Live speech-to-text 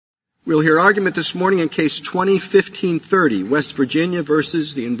We'll hear argument this morning in Case 20-1530, West Virginia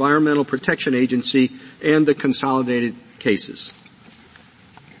versus the Environmental Protection Agency and the consolidated cases.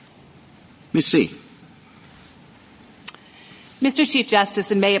 Ms. C. Mr. Chief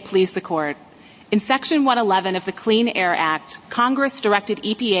Justice, and may it please the Court, in Section 111 of the Clean Air Act, Congress directed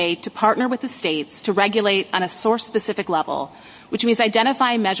EPA to partner with the states to regulate on a source-specific level, which means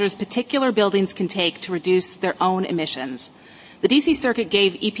identifying measures particular buildings can take to reduce their own emissions. The D.C. Circuit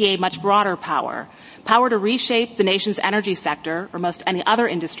gave EPA much broader power to reshape the nation's energy sector, or most any other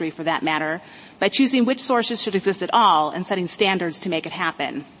industry for that matter, by choosing which sources should exist at all and setting standards to make it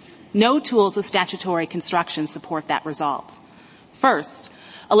happen. No tools of statutory construction support that result. First,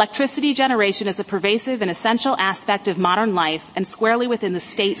 electricity generation is a pervasive and essential aspect of modern life and squarely within the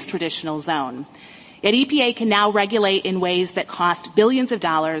state's traditional zone. Yet EPA can now regulate in ways that cost billions of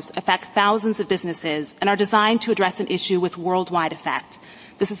dollars, affect thousands of businesses, and are designed to address an issue with worldwide effect.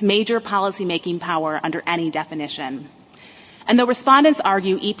 This is major policymaking power under any definition. And though respondents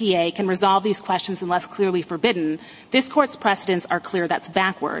argue EPA can resolve these questions unless clearly forbidden, this Court's precedents are clear that's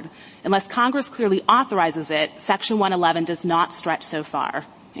backward. Unless Congress clearly authorizes it, Section 111 does not stretch so far.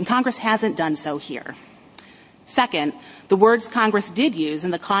 And Congress hasn't done so here. Second, the words Congress did use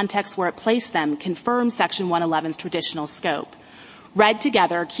in the context where it placed them confirm Section 111's traditional scope. Read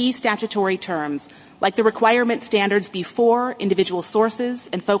together, key statutory terms, like the requirement standards before individual sources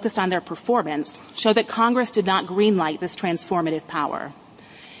and focused on their performance, show that Congress did not greenlight this transformative power.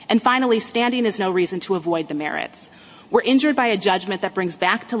 And finally, standing is no reason to avoid the merits. We're injured by a judgment that brings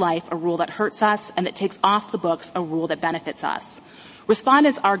back to life a rule that hurts us and that takes off the books a rule that benefits us.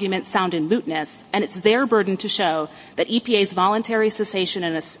 Respondents' arguments sound in mootness, and it's their burden to show that EPA's voluntary cessation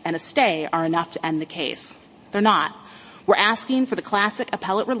and a stay are enough to end the case. They're not. We're asking for the classic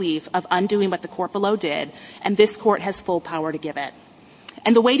appellate relief of undoing what the court below did, and this court has full power to give it.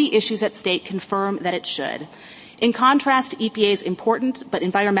 And the weighty issues at stake confirm that it should. In contrast to EPA's important but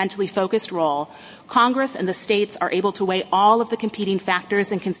environmentally focused role, Congress and the states are able to weigh all of the competing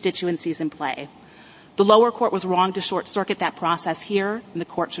factors and constituencies in play. The lower court was wrong to short-circuit that process here, and the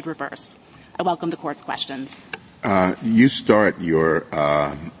court should reverse. I welcome the court's questions. You start your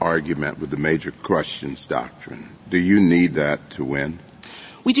argument with the major questions doctrine. Do you need that to win?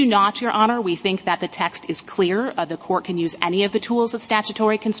 We do not, Your Honor. We think that the text is clear. The court can use any of the tools of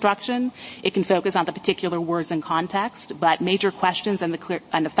statutory construction. It can focus on the particular words and context, but major questions and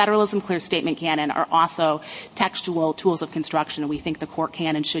the federalism clear statement canon are also textual tools of construction, and we think the court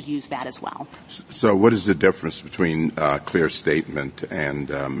can and should use that as well. So what is the difference between clear statement and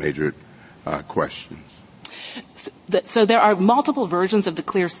major questions? So there are multiple versions of the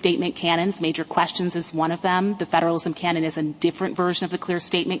clear statement canons. Major questions is one of them. The federalism canon is a different version of the clear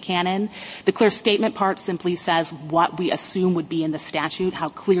statement canon. The clear statement part simply says what we assume would be in the statute, how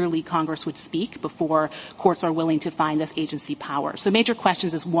clearly Congress would speak before courts are willing to find this agency power. So major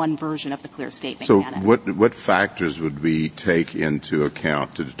questions is one version of the clear statement canon. So what factors would we take into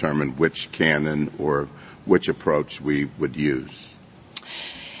account to determine which canon or which approach we would use?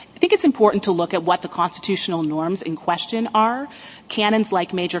 I think it's important to look at what the constitutional norms in question are. Canons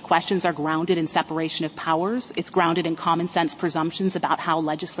like major questions are grounded in separation of powers. It's grounded in common sense presumptions about how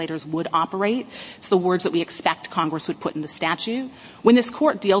legislators would operate. It's the words that we expect Congress would put in the statute. When this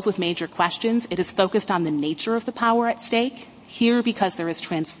court deals with major questions, it is focused on the nature of the power at stake. Here, because there is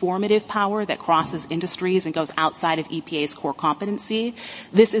transformative power that crosses industries and goes outside of EPA's core competency,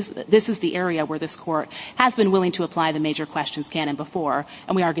 this is the area where this court has been willing to apply the major questions canon before,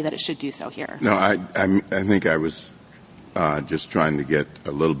 and we argue that it should do so here. No, I think I was just trying to get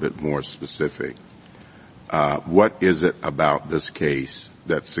a little bit more specific. What is it about this case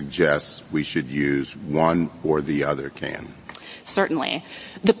that suggests we should use one or the other canon? Certainly.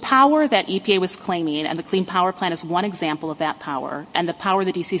 The power that EPA was claiming, and the Clean Power Plan is one example of that power, and the power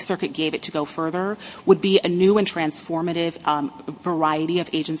the D.C. Circuit gave it to go further would be a new and transformative variety of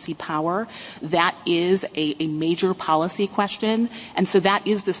agency power. That is a major policy question, and so that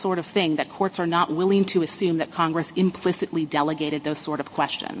is the sort of thing that courts are not willing to assume that Congress implicitly delegated those sort of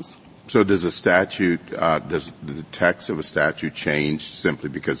questions. So does the text of a statute change simply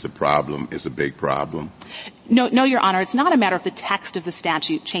because the problem is a big problem? No, Your Honor. It's not a matter of the text of the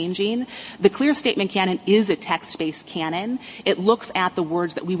statute changing. The clear statement canon is a text-based canon. It looks at the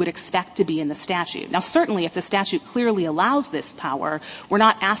words that we would expect to be in the statute. Now, certainly, if the statute clearly allows this power, we're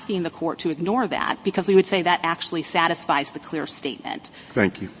not asking the court to ignore that because we would say that actually satisfies the clear statement.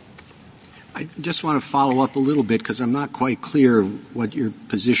 Thank you. I just want to follow up a little bit because I'm not quite clear what your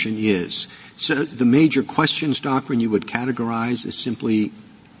position is. So the major questions doctrine you would categorize as simply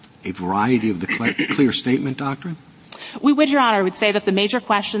a variety of the clear statement doctrine? We would, Your Honor, would say that the major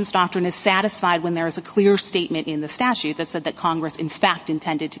questions doctrine is satisfied when there is a clear statement in the statute that said that Congress in fact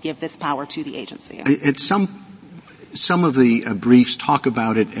intended to give this power to the agency. At some of the briefs talk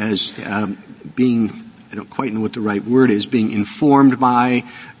about it as being, I don't quite know what the right word is, being informed by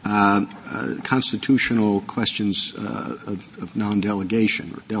constitutional questions of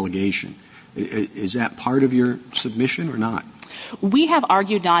non-delegation or delegation. Is that part of your submission or not? We have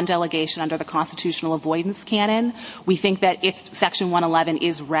argued non-delegation under the constitutional avoidance canon. We think that if Section 111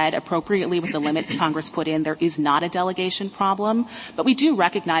 is read appropriately with the limits that Congress put in, there is not a delegation problem. But we do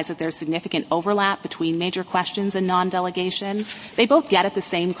recognize that there's significant overlap between major questions and non-delegation. They both get at the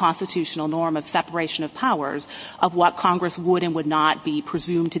same constitutional norm of separation of powers of what Congress would and would not be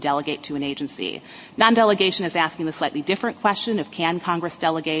presumed to delegate to an agency. Non-delegation is asking the slightly different question of can Congress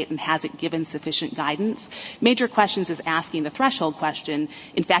delegate and has it given sufficient guidance. Major questions is asking the threshold question,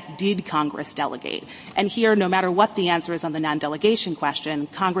 in fact, did Congress delegate? And here, no matter what the answer is on the non-delegation question,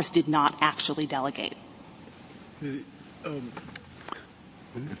 Congress did not actually delegate.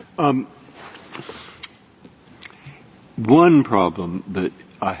 One problem that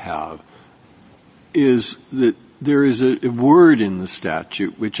I have is that there is a word in the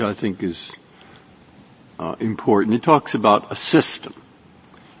statute which I think is important. It talks about a system.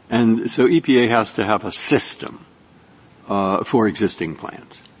 And so EPA has to have a system for existing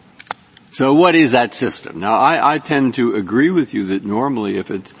plants. So what is that system? Now, I tend to agree with you that normally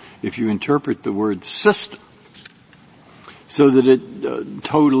if you interpret the word system so that it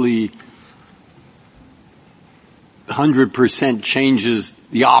totally 100% changes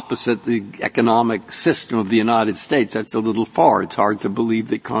the opposite, the economic system of the United States, that's a little far. It's hard to believe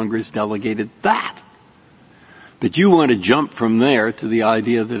that Congress delegated that. But you want to jump from there to the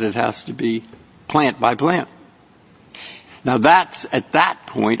idea that it has to be plant by plant. Now that's, at that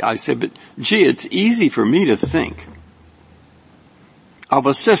point, I said, but gee, it's easy for me to think of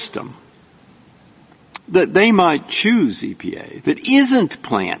a system that they might choose, EPA, that isn't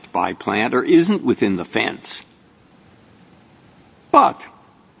plant by plant or isn't within the fence, but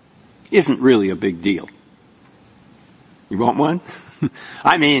isn't really a big deal. You want one?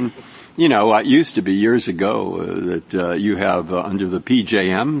 I mean, you know, it used to be years ago that you have under the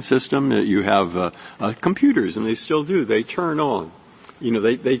PJM system, you have computers, and they still do. They turn on. You know,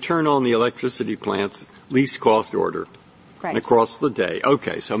 they turn on the electricity plants, least cost order, right, across the day.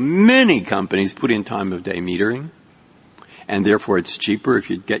 Okay, so many companies put in time of day metering, and therefore it's cheaper if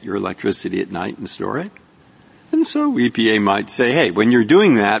you get your electricity at night and store it. And so EPA might say, hey, when you're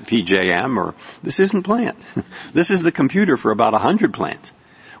doing that, PJM, or this isn't plant. This is the computer for about 100 plants.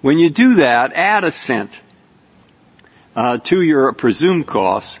 When you do that, add a cent to your presumed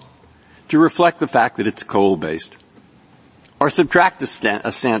costs to reflect the fact that it's coal-based. Or subtract a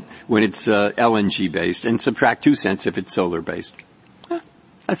cent when it's LNG-based, and subtract 2 cents if it's solar-based.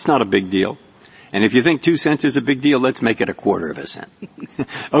 That's not a big deal. And if you think 2 cents is a big deal, let's make it a quarter of a cent.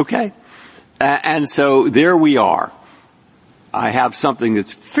 Okay? And so there we are. I have something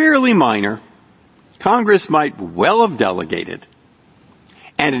that's fairly minor. Congress might well have delegated,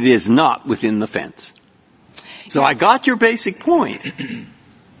 and it is not within the fence. So I got your basic point.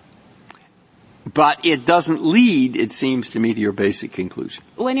 But it doesn't lead, it seems to me, to your basic conclusion.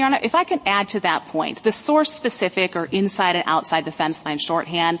 Well, Your Honor, if I can add to that point, the source-specific or inside and outside the fence line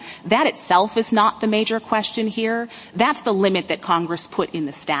shorthand, that itself is not the major question here. That's the limit that Congress put in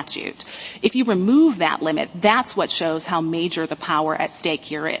the statute. If you remove that limit, that's what shows how major the power at stake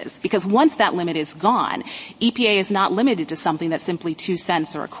here is. Because once that limit is gone, EPA is not limited to something that's simply 2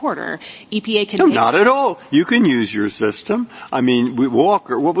 cents or a quarter. EPA can... No, not at all. You can use your system. I mean,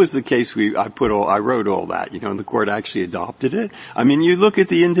 Walker, what was the case I wrote all that, and the court actually adopted it. I mean, you look at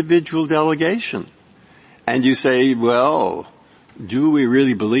the individual delegation and you say, well, do we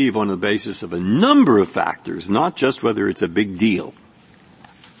really believe on the basis of a number of factors, not just whether it's a big deal,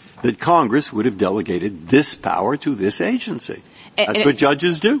 that Congress would have delegated this power to this agency? That's what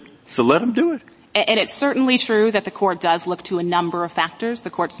judges do. So let them do it. And it's certainly true that the court does look to a number of factors. The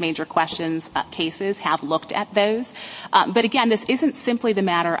court's major questions cases have looked at those. But again, this isn't simply the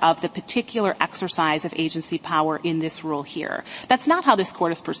matter of the particular exercise of agency power in this rule here. That's not how this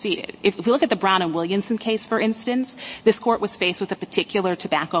court has proceeded. If we look at the Brown and Williamson case, for instance, this court was faced with a particular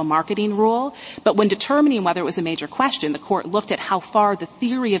tobacco marketing rule. But when determining whether it was a major question, the court looked at how far the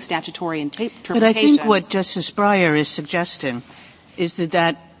theory of statutory interpretation... But I think what Justice Breyer is suggesting is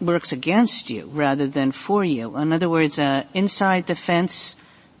that works against you rather than for you. In other words, inside the fence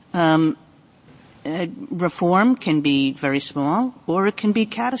reform can be very small or it can be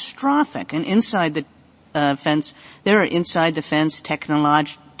catastrophic. And inside the fence, there are inside the fence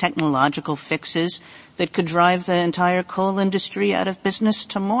technological fixes that could drive the entire coal industry out of business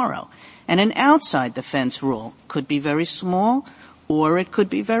tomorrow. And an outside the fence rule could be very small or it could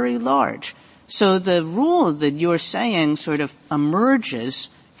be very large. So the rule that you're saying sort of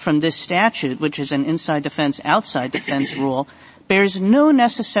emerges from this statute, which is an inside the fence, outside the fence rule, bears no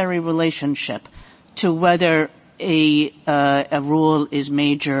necessary relationship to whether a rule is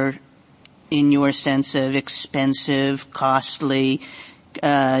major in your sense of expensive, costly,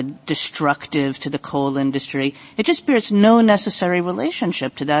 destructive to the coal industry. It just bears no necessary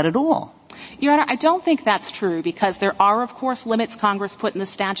relationship to that at all. Your Honor, I don't think that's true because there are, of course, limits Congress put in the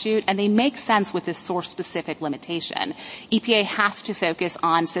statute, and they make sense with this source-specific limitation. EPA has to focus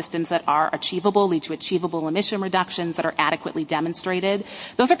on systems that are achievable, lead to achievable emission reductions that are adequately demonstrated.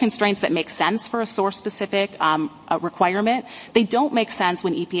 Those are constraints that make sense for a source-specific requirement. They don't make sense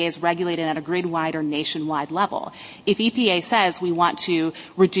when EPA is regulated at a grid-wide or nationwide level. If EPA says we want to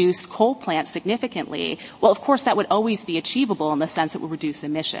reduce coal plants significantly, well, of course, that would always be achievable in the sense it would reduce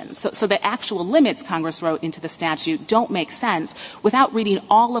emissions. So the actual limits Congress wrote into the statute don't make sense without reading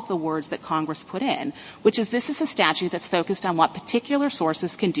all of the words that Congress put in, which is this is a statute that's focused on what particular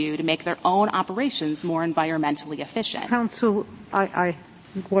sources can do to make their own operations more environmentally efficient. Counsel, I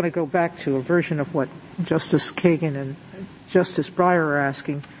want to go back to a version of what Justice Kagan and Justice Breyer are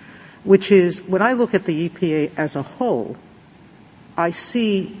asking, which is when I look at the EPA as a whole, I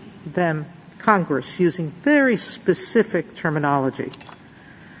see Congress using very specific terminology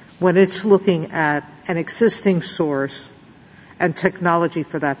when it's looking at an existing source and technology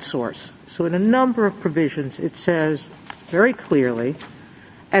for that source. So in a number of provisions, it says very clearly,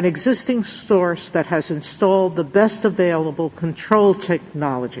 an existing source that has installed the best available control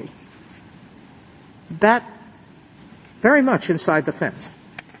technology. That very much inside the fence.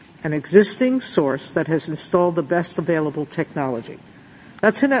 An existing source that has installed the best available technology.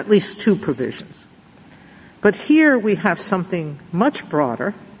 That's in at least two provisions. But here we have something much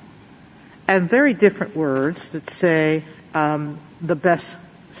broader and very different words that say the best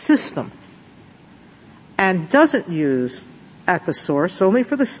system and doesn't use at the source, only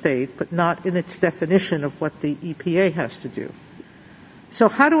for the state, but not in its definition of what the EPA has to do. So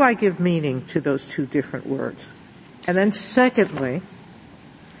how do I give meaning to those two different words? And then secondly,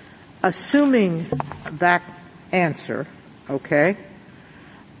 assuming that answer, okay,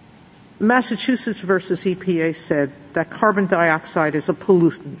 Massachusetts versus EPA said that carbon dioxide is a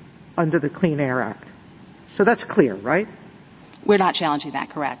pollutant under the Clean Air Act. So that's clear, right? We're not challenging that,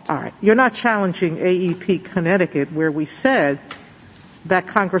 correct? All right. You're not challenging AEP Connecticut, where we said that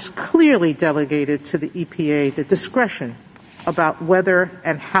Congress clearly delegated to the EPA the discretion about whether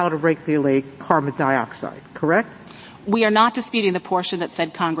and how to regulate carbon dioxide, correct? We are not disputing the portion that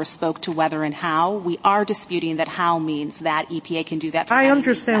said Congress spoke to whether and how. We are disputing that how means that EPA can do that. I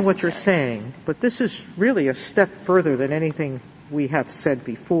understand what you're saying, but this is really a step further than anything we have said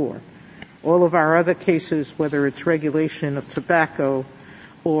before. All of our other cases, whether it's regulation of tobacco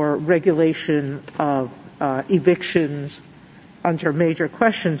or regulation of evictions under major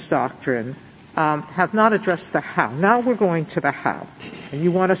questions doctrine, have not addressed the how. Now we're going to the how, and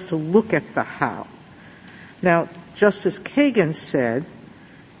you want us to look at the how. Now, Justice Kagan said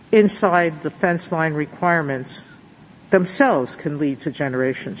inside the fence line requirements themselves can lead to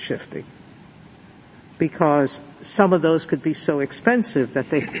generation shifting because some of those could be so expensive that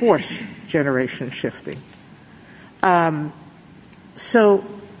they force generation shifting. So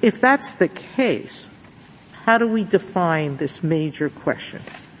if that's the case, how do we define this major question?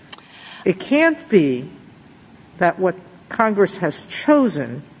 It can't be that what Congress has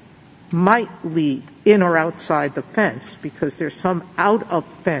chosen might lead in or outside the fence because there's some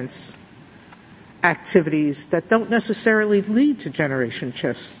out-of-fence activities that don't necessarily lead to generation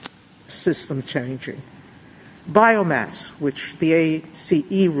system changing. Biomass, which the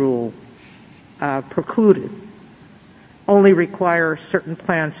ACE rule precluded, only require certain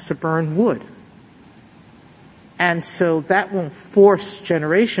plants to burn wood. And so that won't force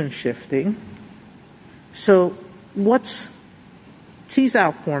generation shifting. So tease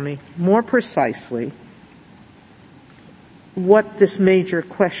out for me more precisely what this major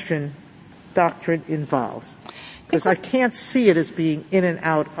question doctrine involves. Because I can't see it as being in and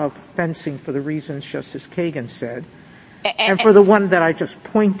out of fencing for the reasons Justice Kagan said, and for the one that I just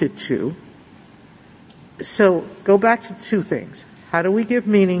pointed to. So go back to two things. How do we give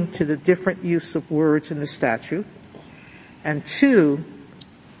meaning to the different use of words in the statute? And two,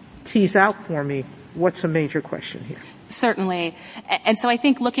 tease out for me what's a major question here. Certainly. And so I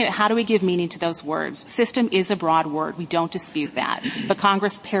think looking at how do we give meaning to those words, system is a broad word. We don't dispute that. But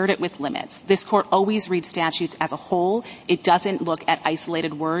Congress paired it with limits. This Court always reads statutes as a whole. It doesn't look at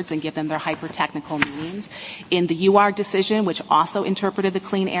isolated words and give them their hyper-technical meanings. In the UR decision, which also interpreted the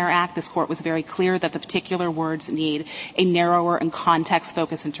Clean Air Act, this Court was very clear that the particular words need a narrower and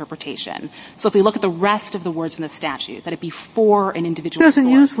context-focused interpretation. So if we look at the rest of the words in the statute, that it be for an individual source. It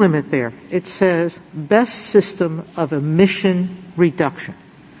doesn't use limit there. It says best system of emission reduction.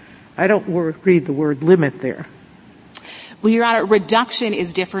 I don't read the word limit there. Well, Your Honor, reduction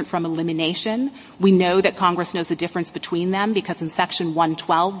is different from elimination. We know that Congress knows the difference between them because in Section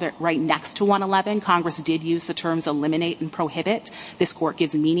 112, right next to 111, Congress did use the terms eliminate and prohibit. This Court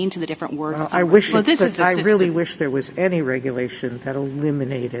gives meaning to the different words. Well, I really wish there was any regulation that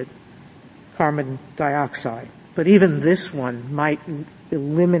eliminated carbon dioxide. But even this one might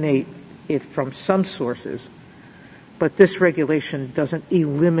eliminate it from some sources. But this regulation doesn't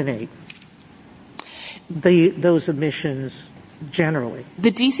eliminate those emissions generally.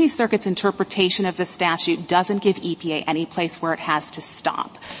 The D.C. Circuit's interpretation of the statute doesn't give EPA any place where it has to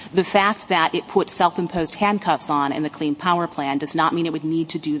stop. The fact that it put self-imposed handcuffs on in the Clean Power Plan does not mean it would need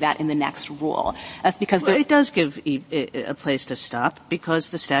to do that in the next rule. That's because it does give a place to stop because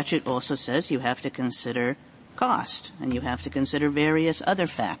the statute also says you have to consider cost and you have to consider various other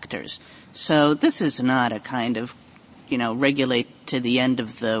factors. So this is not a kind of regulate to the end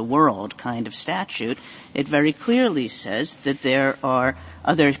of the world kind of statute. It very clearly says that there are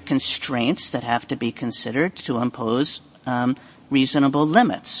other constraints that have to be considered to impose reasonable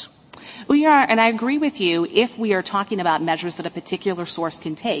limits. We are, and I agree with you if we are talking about measures that a particular source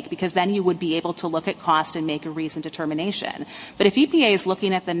can take, because then you would be able to look at cost and make a reasoned determination. But if EPA is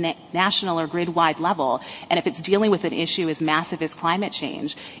looking at the national or grid-wide level, and if it's dealing with an issue as massive as climate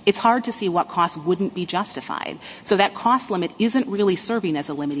change, it's hard to see what cost wouldn't be justified. So that cost limit isn't really serving as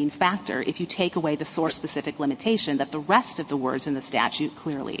a limiting factor if you take away the source-specific limitation that the rest of the words in the statute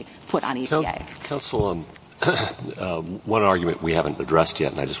clearly put on EPA. Counsel, one argument we haven't addressed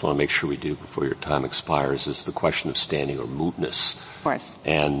yet, and I just want to make sure we do before your time expires, is the question of standing or mootness. Of course.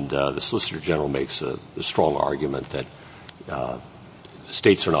 And the Solicitor General makes a strong argument that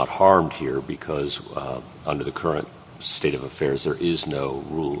states are not harmed here because under the current state of affairs there is no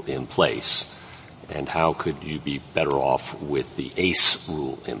rule in place. And how could you be better off with the ACE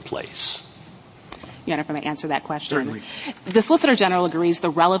rule in place? Your Honor, if I may answer that question. Certainly. The Solicitor General agrees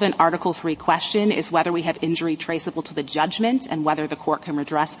the relevant Article III question is whether we have injury traceable to the judgment and whether the court can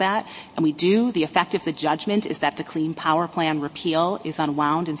redress that. And we do. The effect of the judgment is that the Clean Power Plan repeal is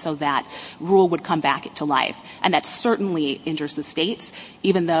unwound, and so that rule would come back to life. And that certainly injures the states.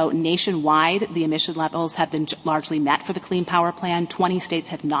 Even though nationwide the emission levels have been largely met for the Clean Power Plan, 20 states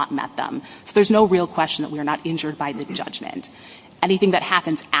have not met them. So there's no real question that we are not injured by the judgment. Anything that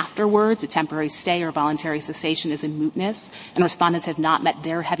happens afterwards, a temporary stay or voluntary cessation, is a mootness, and respondents have not met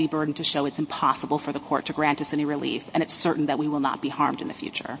their heavy burden to show it's impossible for the court to grant us any relief, and it's certain that we will not be harmed in the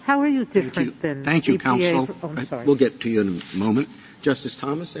future. How are you different than Thank you, EPA? Counsel. We'll get to you in a moment. Justice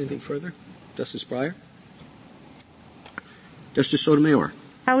Thomas, anything further? Justice Breyer? Justice Sotomayor?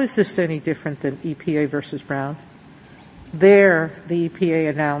 How is this any different than EPA versus Brown? There, the EPA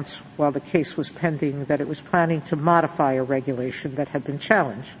announced while the case was pending that it was planning to modify a regulation that had been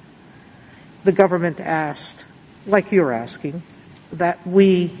challenged. The government asked, like you're asking, that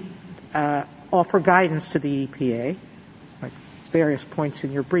we offer guidance to the EPA. Like various points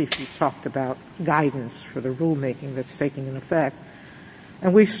in your brief, you talked about guidance for the rulemaking that's taking in effect.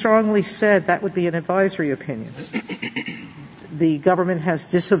 And we strongly said that would be an advisory opinion. The government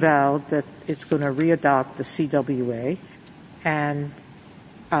has disavowed that it's going to readopt the CWA. And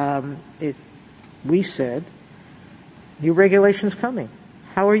we said, new regulations coming.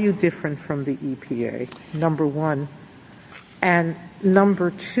 How are you different from the EPA, number one? And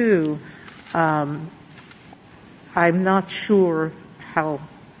number two, I'm not sure how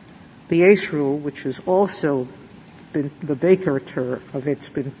the ACE rule, which has also been the vacatur of it's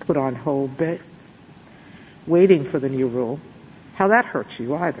been put on hold, waiting for the new rule, how that hurts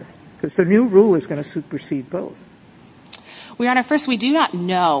you either. Because the new rule is going to supersede both. Well, Your Honor, first, we do not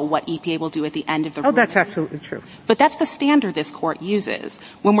know what EPA will do at the end of the rule. Oh, that's absolutely true. But that's the standard this Court uses.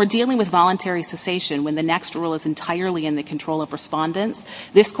 When we're dealing with voluntary cessation, when the next rule is entirely in the control of respondents,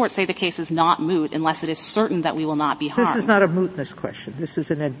 this Court say the case is not moot unless it is certain that we will not be harmed. This is not a mootness question. This is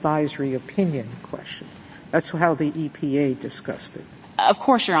an advisory opinion question. That's how the EPA discussed it. Of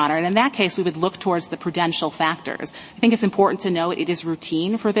course, Your Honor. And in that case, we would look towards the prudential factors. I think it's important to note it is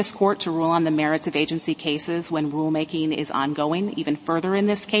routine for this court to rule on the merits of agency cases when rulemaking is ongoing. Even further in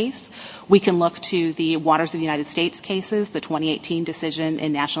this case, we can look to the Waters of the United States cases, the 2018 decision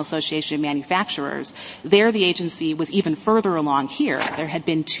in National Association of Manufacturers. There, the agency was even further along here. There had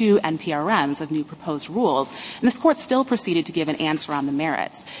been 2 NPRMs of new proposed rules, and this court still proceeded to give an answer on the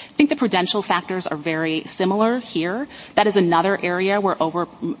merits. I think the prudential factors are very similar here. That is another area where over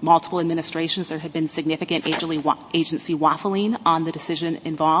multiple administrations there had been significant agency waffling on the decision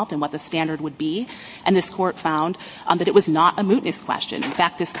involved and what the standard would be. And this court found that it was not a mootness question. In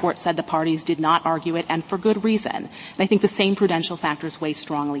fact, this court said the parties did not argue it, and for good reason. And I think the same prudential factors weigh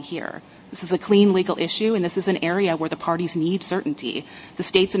strongly here. This is a clean legal issue, and this is an area where the parties need certainty. The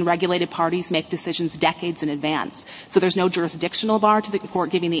states and regulated parties make decisions decades in advance. So there's no jurisdictional bar to the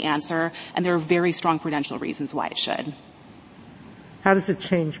court giving the answer, and there are very strong prudential reasons why it should. How does it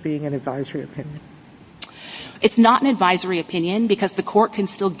change being an advisory opinion? It's not an advisory opinion because the court can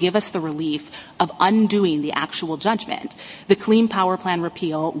still give us the relief of undoing the actual judgment. The Clean Power Plan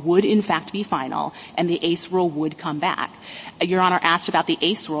repeal would in fact be final, and the ACE rule would come back. Your Honor asked about the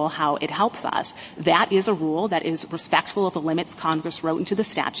ACE rule, how it helps us. That is a rule that is respectful of the limits Congress wrote into the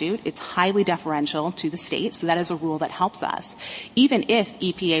statute. It's highly deferential to the states, so that is a rule that helps us. Even if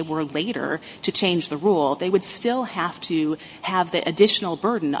EPA were later to change the rule, they would still have to have the additional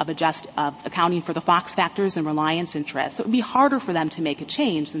burden of accounting for the Fox factors and reliance interests. So it would be harder for them to make a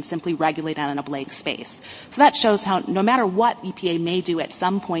change than simply regulate on a blank space. So that shows how no matter what EPA may do at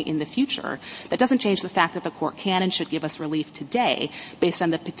some point in the future, that doesn't change the fact that the court can and should give us relief today based on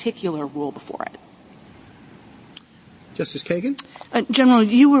the particular rule before it. Justice Kagan? General,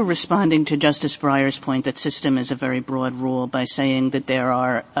 you were responding to Justice Breyer's point that system is a very broad rule by saying that there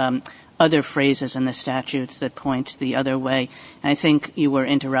are other phrases in the statutes that point the other way. And I think you were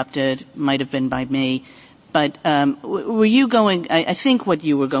interrupted, might have been by me. But were you going – I think what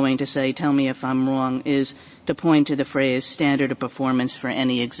you were going to say, tell me if I'm wrong, is to point to the phrase standard of performance for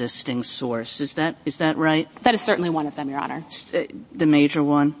any existing source. Is that right? That is certainly one of them, Your Honor. The major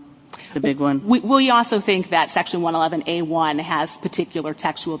one? The big one? We also think that Section 111A1 has particular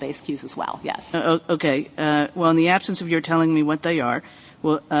textual-based cues as well, yes. Okay. Well, in the absence of your telling me what they are,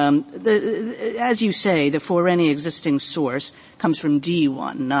 well, as you say, the for any existing source comes from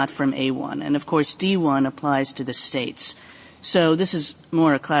D1, not from A1. And, of course, D1 applies to the states. So this is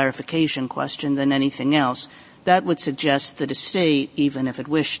more a clarification question than anything else. That would suggest that a state, even if it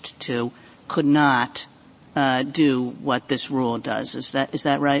wished to, could not do what this rule does. Is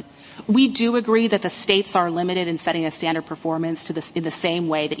that right? We do agree that the states are limited in setting a standard performance in the same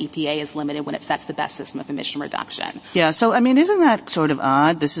way that EPA is limited when it sets the best system of emission reduction. Yeah, so, I mean, isn't that sort of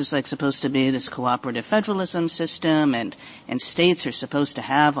odd? This is like supposed to be this cooperative federalism system, and states are supposed to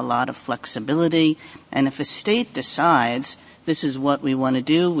have a lot of flexibility. And if a state decides this is what we want to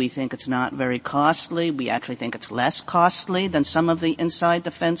do, we think it's not very costly, we actually think it's less costly than some of the inside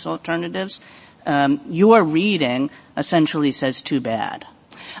the fence alternatives, your reading essentially says too bad.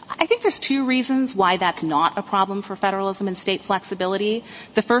 I think there's 2 reasons why that's not a problem for federalism and state flexibility.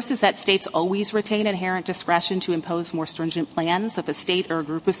 The first is that states always retain inherent discretion to impose more stringent plans. So if a state or a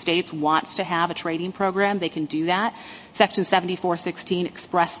group of states wants to have a trading program, they can do that. Section 7416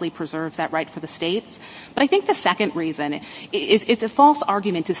 expressly preserves that right for the states. But I think the second reason is it's a false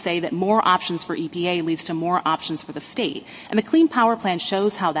argument to say that more options for EPA leads to more options for the state. And the Clean Power Plan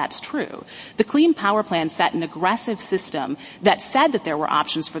shows how that's true. The Clean Power Plan set an aggressive system that said that there were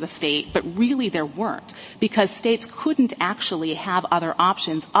options for the state, but really there weren't, because states couldn't actually have other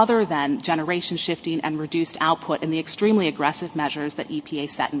options other than generation shifting and reduced output and the extremely aggressive measures that EPA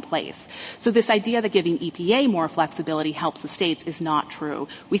set in place. So this idea that giving EPA more flexibility helps the states is not true.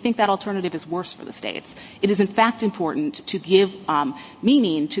 We think that alternative is worse for the states. It is in fact important to give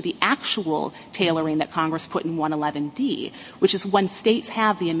meaning to the actual tailoring that Congress put in 111D, which is when states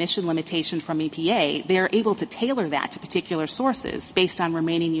have the emission limitation from EPA, they are able to tailor that to particular sources based on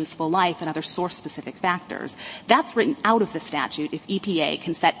remaining useful life and other source-specific factors. That's written out of the statute if EPA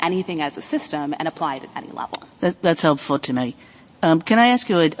can set anything as a system and apply it at any level. That's helpful to me. Can I ask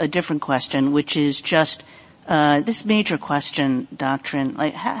you a different question, which is just this major question doctrine?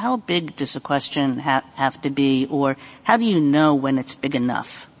 Like, how big does a question have to be, or how do you know when it's big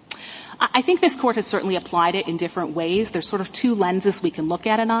enough? I think this court has certainly applied it in different ways. There's sort of two lenses we can look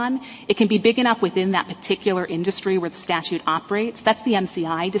at it on. It can be big enough within that particular industry where the statute operates. That's the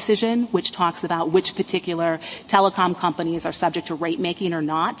MCI decision, which talks about which particular telecom companies are subject to rate making or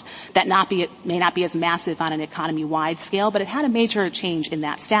not. That may not be as massive on an economy-wide scale, but it had a major change in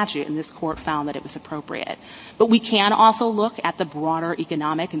that statute, and this court found that it was appropriate. But we can also look at the broader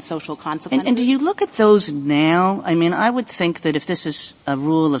economic and social consequences. And do you look at those now? I mean, I would think that if this is a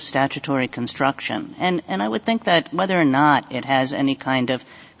rule of statutory construction, and I would think that whether or not it has any kind of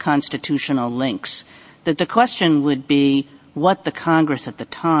constitutional links, that the question would be what the Congress at the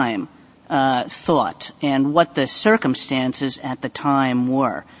time thought and what the circumstances at the time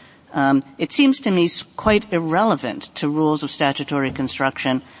were. It seems to me quite irrelevant to rules of statutory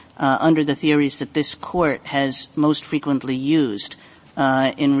construction under the theories that this court has most frequently used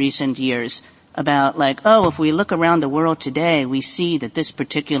in recent years about if we look around the world today, we see that this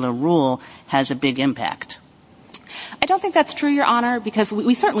particular rule has a big impact. I don't think that's true, Your Honor, because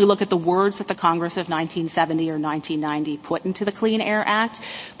we certainly look at the words that the Congress of 1970 or 1990 put into the Clean Air Act.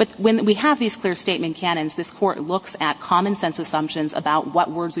 But when we have these clear statement canons, this court looks at common sense assumptions about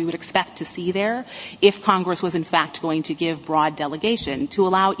what words we would expect to see there if Congress was in fact going to give broad delegation to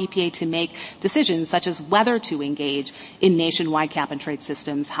allow EPA to make decisions such as whether to engage in nationwide cap-and-trade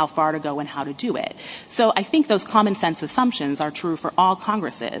systems, how far to go, and how to do it. So I think those common sense assumptions are true for all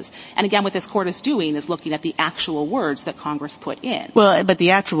Congresses. And again, what this court is doing is looking at the actual words that Congress put in. Well, but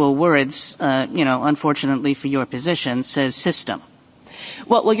the actual words, unfortunately for your position, says system.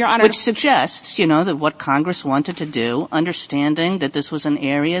 Well, Your Honor. Which suggests, that what Congress wanted to do, understanding that this was an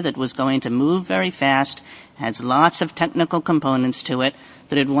area that was going to move very fast, has lots of technical components to it,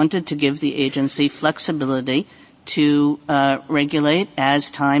 that it wanted to give the agency flexibility to regulate as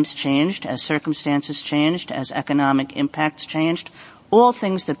times changed, as circumstances changed, as economic impacts changed, all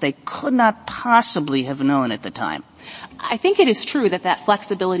things that they could not possibly have known at the time. I think it is true that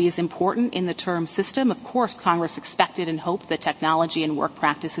flexibility is important in the term system. Of course, Congress expected and hoped that technology and work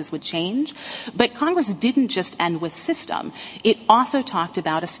practices would change. But Congress didn't just end with system. It also talked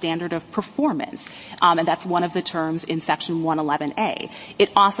about a standard of performance. And that's one of the terms in Section 111A. It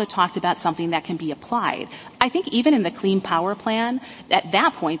also talked about something that can be applied. I think even in the Clean Power Plan, at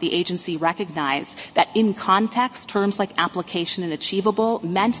that point, the agency recognized that in context, terms like application and achievable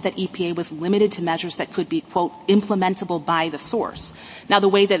meant that EPA was limited to measures that could be, quote, implementable by the source. Now, the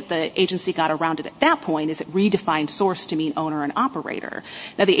way that the agency got around it at that point is it redefined source to mean owner and operator.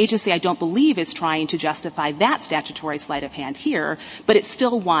 Now, the agency, I don't believe, is trying to justify that statutory sleight of hand here, but it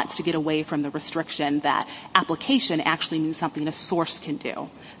still wants to get away from the restriction that application actually means something a source can do.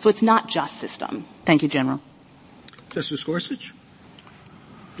 So it's not just system. Thank you, General. Justice Gorsuch?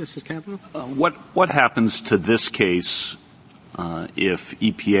 Justice Kavanaugh? What happens to this case if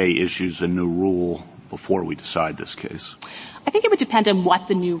EPA issues a new rule before we decide this case? I think it would depend on what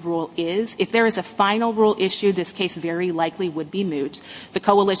the new rule is. If there is a final rule issued, this case very likely would be moot. The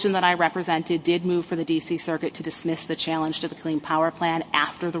coalition that I represented did move for the D.C. Circuit to dismiss the challenge to the Clean Power Plan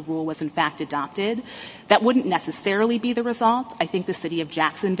after the rule was in fact adopted. That wouldn't necessarily be the result. I think the City of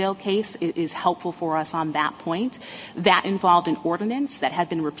Jacksonville case is helpful for us on that point. That involved an ordinance that had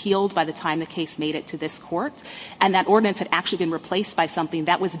been repealed by the time the case made it to this court, and that ordinance had actually been replaced by something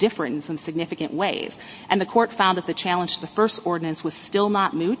that was different in some significant ways. And the court found that the challenge to the first ordinance was still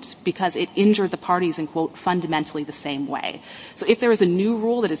not moot because it injured the parties in, quote, fundamentally the same way. So if there is a new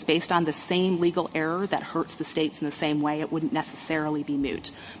rule that is based on the same legal error that hurts the states in the same way, it wouldn't necessarily be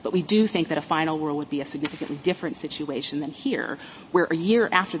moot. But we do think that a final rule would be a significantly different situation than here, where a year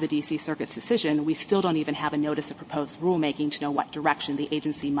after the D.C. Circuit's decision, we still don't even have a notice of proposed rulemaking to know what direction the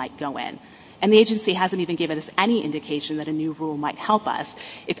agency might go in. And the agency hasn't even given us any indication that a new rule might help us.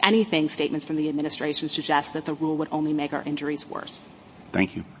 If anything, statements from the administration suggest that the rule would only make our injuries worse.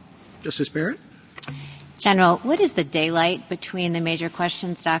 Thank you. Justice Barrett? General, what is the daylight between the major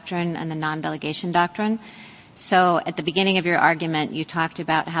questions doctrine and the non-delegation doctrine? So at the beginning of your argument, you talked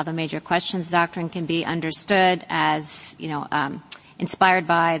about how the major questions doctrine can be understood as, inspired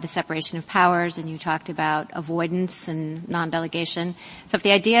by the separation of powers, and you talked about avoidance and non-delegation. So if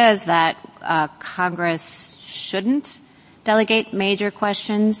the idea is that Congress shouldn't delegate major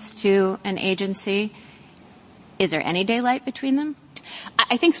questions to an agency, is there any daylight between them?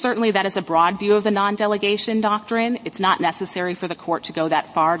 I think certainly that is a broad view of the non-delegation doctrine. It's not necessary for the court to go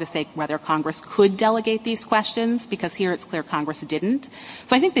that far to say whether Congress could delegate these questions, because here it's clear Congress didn't.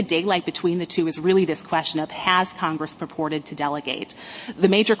 So I think the daylight between the two is really this question of, has Congress purported to delegate? The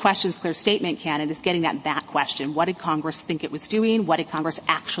major questions clear statement canon is getting at that question. What did Congress think it was doing? What did Congress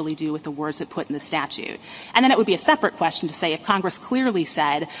actually do with the words it put in the statute? And then it would be a separate question to say, if Congress clearly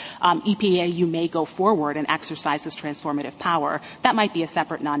said, EPA, you may go forward and exercise this transformative power, that might be a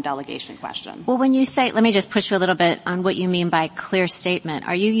separate non-delegation question. Well, when you say, let me just push you a little bit on what you mean by clear statement.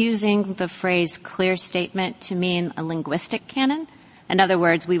 Are you using the phrase clear statement to mean a linguistic canon? In other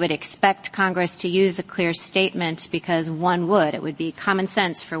words, we would expect Congress to use a clear statement because it would be common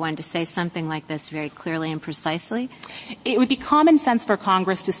sense for one to say something like this very clearly and precisely? It would be common sense for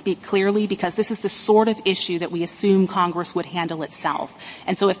Congress to speak clearly because this is the sort of issue that we assume Congress would handle itself.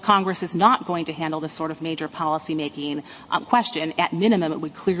 And so if Congress is not going to handle this sort of major policymaking question, at minimum it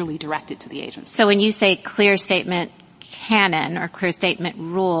would clearly direct it to the agency. So when you say clear statement canon or clear statement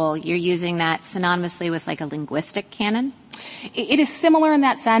rule, you're using that synonymously with like a linguistic canon? It is similar in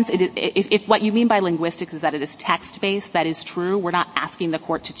that sense. If what you mean by linguistics is that it is text-based, that is true. We're not asking the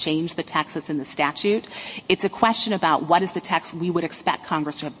court to change the text that's in the statute. It's a question about what is the text we would expect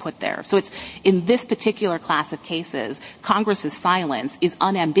Congress to have put there. So it's, in this particular class of cases, Congress's silence is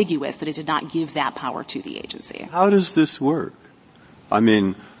unambiguous that it did not give that power to the agency. How does this work? I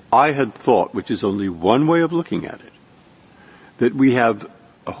mean, I had thought, which is only one way of looking at it, that we have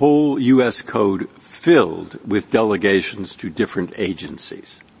a whole U.S. code filled with delegations to different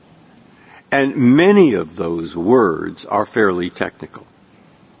agencies. And many of those words are fairly technical.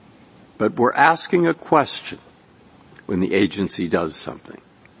 But we're asking a question when the agency does something.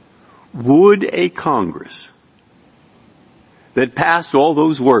 Would a Congress that passed all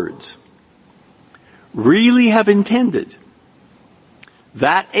those words really have intended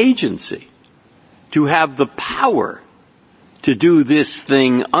that agency to have the power to do this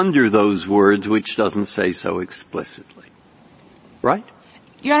thing under those words, which doesn't say so explicitly? Right?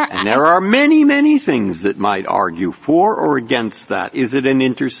 Your Honor, and there are many, many things that might argue for or against that. Is it an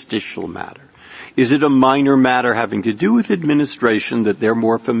interstitial matter? Is it a minor matter having to do with administration that they're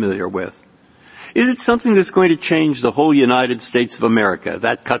more familiar with? Is it something that's going to change the whole United States of America?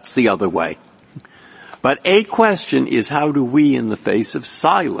 That cuts the other way. But a question is, how do we, in the face of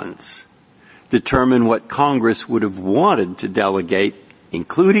silence, determine what Congress would have wanted to delegate,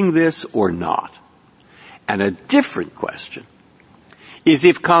 including this or not? And a different question is,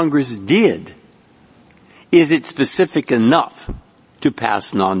 if Congress did, is it specific enough to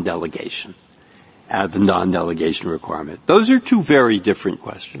pass non-delegation, the non-delegation requirement? Those are two very different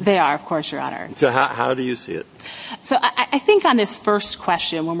questions. They are, of course, Your Honor. So how do you see it? So I think on this first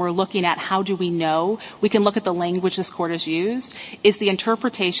question, when we're looking at how do we know, we can look at the language this Court has used. Is the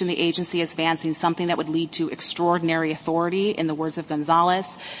interpretation the agency is advancing something that would lead to extraordinary authority, in the words of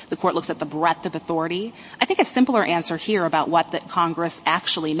Gonzalez? The Court looks at the breadth of authority. I think a simpler answer here about what the Congress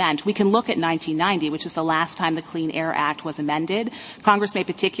actually meant, we can look at 1990, which is the last time the Clean Air Act was amended. Congress made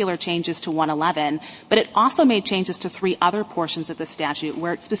particular changes to 111, but it also made changes to 3 other portions of the statute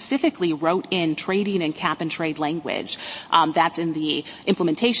where it specifically wrote in trading and cap-and-trade language. That's in the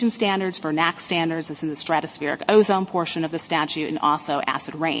implementation standards for NAAQS standards. That's in the stratospheric ozone portion of the statute, and also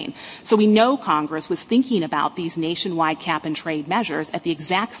acid rain. So we know Congress was thinking about these nationwide cap-and-trade measures at the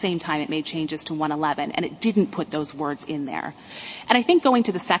exact same time it made changes to 111, and it didn't put those words in there. And I think going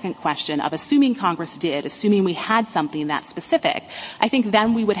to the second question of assuming Congress did, assuming we had something that specific, I think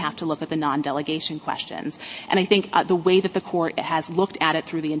then we would have to look at the non-delegation questions. And I think the way that the Court has looked at it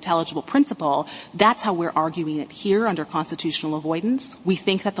through the intelligible principle, that's how we're arguing it here under constitutional avoidance. We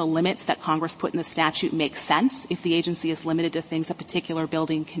think that the limits that Congress put in the statute make sense if the agency is limited to things a particular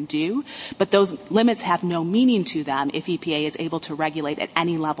building can do, but those limits have no meaning to them if EPA is able to regulate at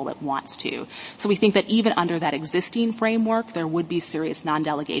any level it wants to. So we think that even under that existing framework, there would be serious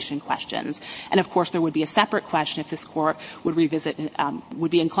non-delegation questions. And of course, there would be a separate question if this Court would revisit,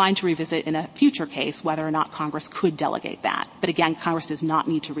 would be inclined to revisit in a future case whether or not Congress could delegate that. But again, Congress does not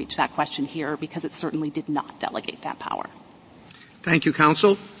need to reach that question here because it certainly did not delegate that power. Thank you,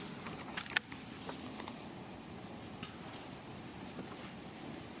 counsel.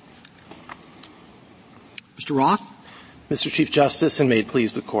 Mr. Roth? Mr. Chief Justice, and may it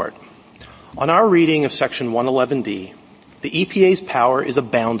please the Court. On our reading of Section 111D, the EPA's power is a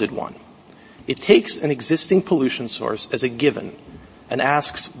bounded one. It takes an existing pollution source as a given and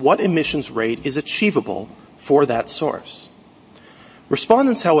asks what emissions rate is achievable for that source.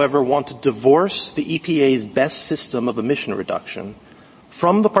 Respondents, however, want to divorce the EPA's best system of emission reduction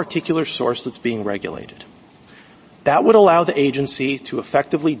from the particular source that's being regulated. That would allow the agency to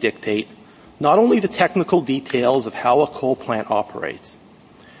effectively dictate not only the technical details of how a coal plant operates,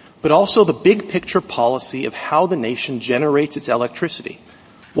 but also the big picture policy of how the nation generates its electricity.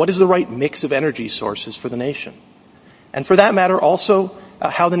 What is the right mix of energy sources for the nation? And for that matter, also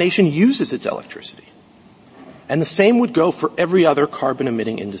how the nation uses its electricity. And the same would go for every other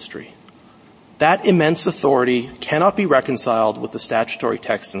carbon-emitting industry. That immense authority cannot be reconciled with the statutory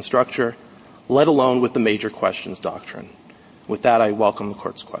text and structure, let alone with the major questions doctrine. With that, I welcome the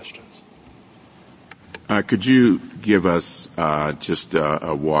Court's questions. Could you give us just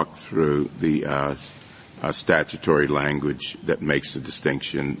a walk through the statutory language that makes the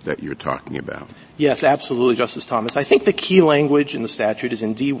distinction that you're talking about? Yes, absolutely, Justice Thomas. I think the key language in the statute is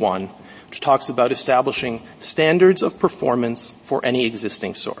in D1, which talks about establishing standards of performance for any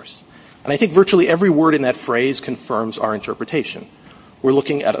existing source. And I think virtually every word in that phrase confirms our interpretation. We're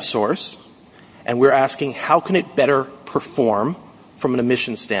looking at a source, and we're asking how can it better perform from an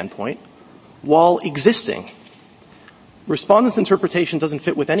emissions standpoint while existing. Respondents' interpretation doesn't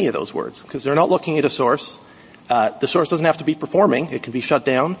fit with any of those words because they're not looking at a source. The source doesn't have to be performing. It can be shut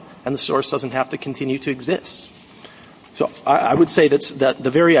down, and the source doesn't have to continue to exist. So I would say that the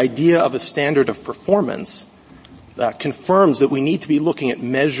very idea of a standard of performance confirms that we need to be looking at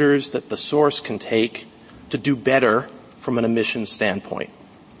measures that the source can take to do better from an emissions standpoint.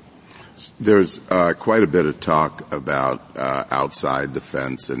 There's quite a bit of talk about outside the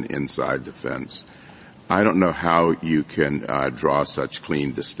fence and inside the fence. I don't know how you can draw such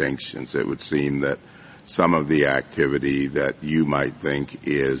clean distinctions. It would seem that some of the activity that you might think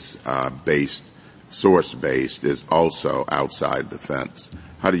is source-based is also outside the fence.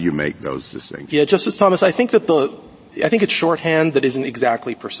 How do you make those distinctions? Yeah, Justice Thomas, I think it's shorthand that isn't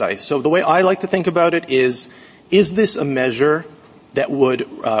exactly precise. So the way I like to think about it is this a measure that would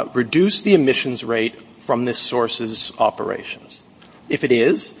reduce the emissions rate from this source's operations? If it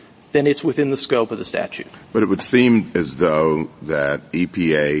is, then it's within the scope of the statute. But it would seem as though that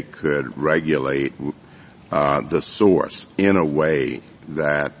EPA could regulate the source in a way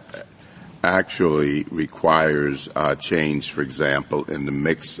that actually requires change, for example, in the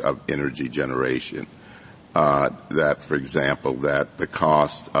mix of energy generation. That, for example, that the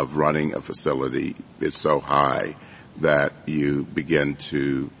cost of running a facility is so high that you begin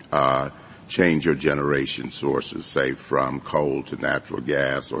to change your generation sources, say from coal to natural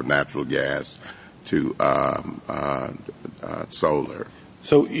gas or natural gas to solar.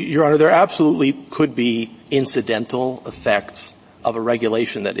 So, Your Honor, there absolutely could be incidental effects of a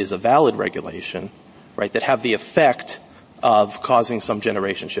regulation that is a valid regulation, right, that have the effect of causing some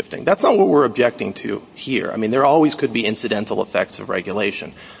generation shifting. That's not what we're objecting to here. I mean, there always could be incidental effects of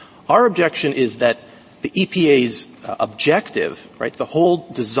regulation. Our objection is that the EPA's objective, right, the whole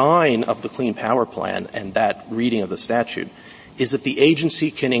design of the Clean Power Plan and that reading of the statute is that the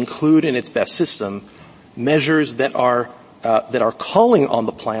agency can include in its best system measures that are calling on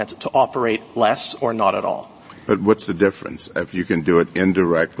the plant to operate less or not at all. But what's the difference? If you can do it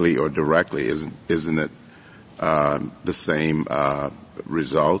indirectly or directly, isn't it the same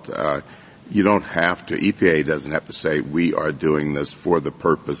result? You don't have to. EPA doesn't have to say we are doing this for the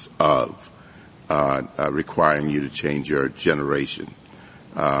purpose of requiring you to change your generation,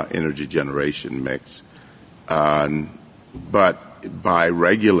 energy generation mix. But by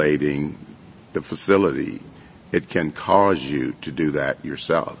regulating the facility, it can cause you to do that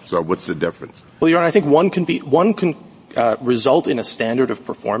yourself. So what's the difference? Well, Your Honor, I think one can result in a standard of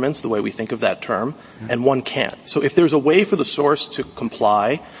performance, the way we think of that term, and one can't. So if there's a way for the source to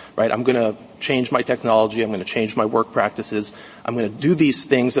comply, right, I'm going to change my technology, I'm going to change my work practices, I'm going to do these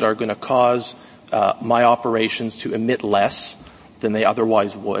things that are going to cause my operations to emit less than they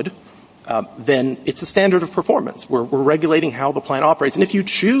otherwise would, then it's a standard of performance. We're regulating how the plant operates. And if you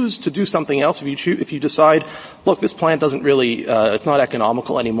choose to do something else, if you decide, look, this plant doesn't really, it's not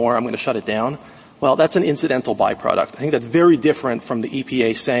economical anymore, I'm going to shut it down, well, that's an incidental byproduct. I think that's very different from the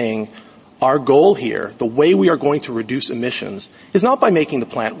EPA saying our goal here, the way we are going to reduce emissions, is not by making the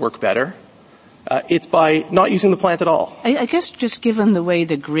plant work better. It's by not using the plant at all. I guess just given the way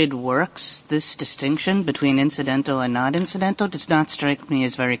the grid works, this distinction between incidental and not incidental does not strike me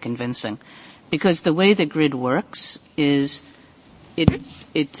as very convincing. Because the way the grid works is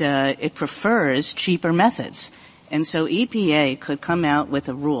it prefers cheaper methods. And so EPA could come out with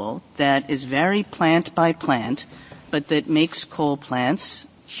a rule that is very plant by plant, but that makes coal plants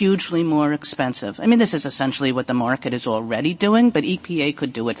hugely more expensive. I mean, this is essentially what the market is already doing, but EPA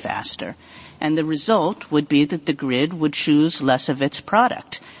could do it faster. And the result would be that the grid would choose less of its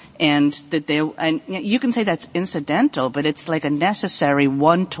product. and you can say that's incidental, but it's like a necessary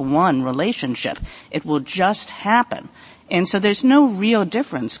one-to-one relationship. It will just happen. And so there's no real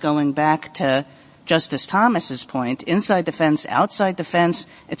difference going back to Justice Thomas's point, inside the fence, outside the fence,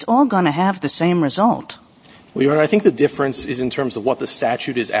 it's all going to have the same result. Well, Your Honor, I think the difference is in terms of what the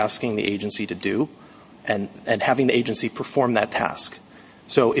statute is asking the agency to do and having the agency perform that task.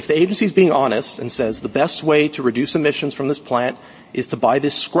 So if the agency is being honest and says the best way to reduce emissions from this plant is to buy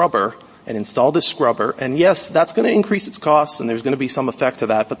this scrubber and install this scrubber, and yes, that's going to increase its costs and there's going to be some effect to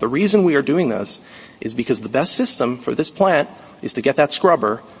that, but the reason we are doing this is because the best system for this plant is to get that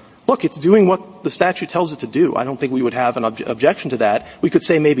scrubber. Look, it's doing what the statute tells it to do. I don't think we would have an objection to that. We could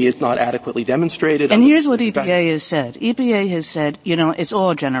say maybe it's not adequately demonstrated. And here's what EPA has said. EPA has said, it's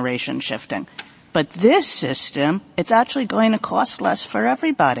all generation shifting. But this system, it's actually going to cost less for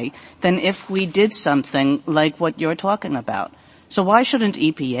everybody than if we did something like what you're talking about. So why shouldn't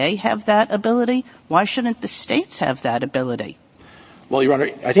EPA have that ability? Why shouldn't the states have that ability? Well, Your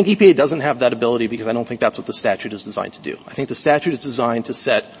Honor, I think EPA doesn't have that ability because I don't think that's what the statute is designed to do. I think the statute is designed to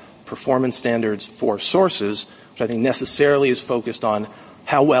set performance standards for sources, which I think necessarily is focused on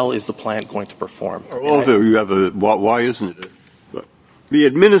how well is the plant going to perform. Although you have why isn't it? The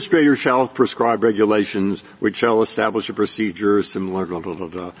administrator shall prescribe regulations which shall establish a procedure similar,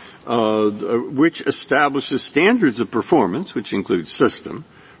 which establishes standards of performance, which includes system,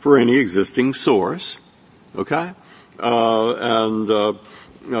 for any existing source, okay?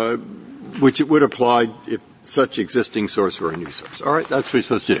 Which it would apply if such existing source were a new source. All right, that's what we're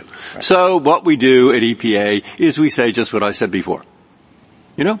supposed to do. Right. So what we do at EPA is we say just what I said before.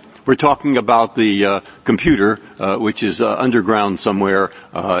 We're talking about the computer, which is underground somewhere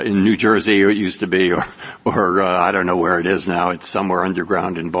in New Jersey, or it used to be, or I don't know where it is now. It's somewhere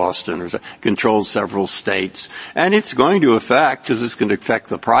underground in Boston, or controls several states, and it's going to affect, because it's going to affect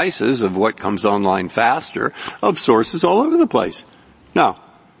the prices of what comes online faster, of sources all over the place. Now,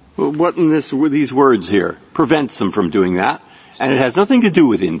 what in these words here prevents them from doing that? And it has nothing to do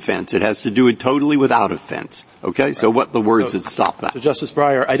with in-fence. It has to do with totally without a fence. Okay? Right. So what the words that stop that? So, Justice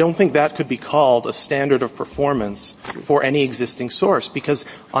Breyer, I don't think that could be called a standard of performance for any existing source, because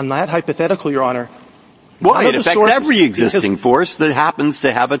on that hypothetical, Your Honor, why? It affects every existing force that happens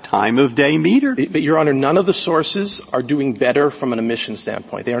to have a time of day meter. But, Your Honor, none of the sources are doing better from an emission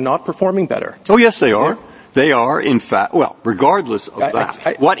standpoint. They are not performing better. Oh, yes, they are. They are, in fact, well, regardless of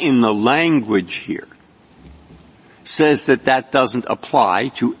that, what in the language here says that doesn't apply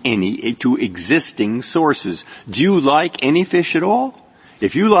to existing sources. Do you like any fish at all?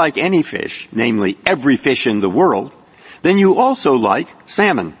 If you like any fish, namely every fish in the world, then you also like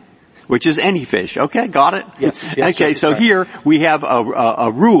salmon, which is any fish. Okay, got it? Yes. Okay, so here we have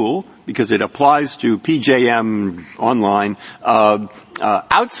a rule, because it applies to PJM online,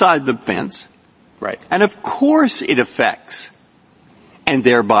 outside the fence. Right. And of course it affects, and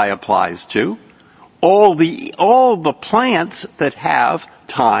thereby applies to, all the plants that have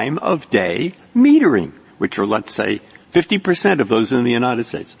time of day metering, which are, let's say, 50% of those in the United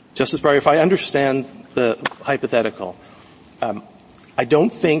States. Justice Breyer, if I understand the hypothetical, I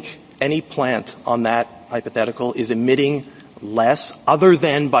don't think any plant on that hypothetical is emitting less other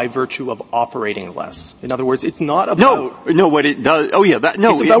than by virtue of operating less. In other words, it's not about... No, what it does... Oh, yeah,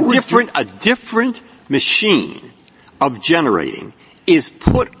 a different machine of generating is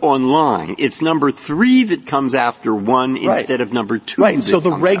put online. It's number 3 that comes after 1 instead of number 2. Right, so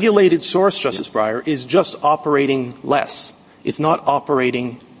the regulated source, Justice Breyer, is just operating less. It's not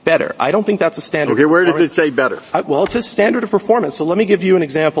operating better. I don't think that's a standard. Okay, where does it say better? Well, it says standard of performance. So let me give you an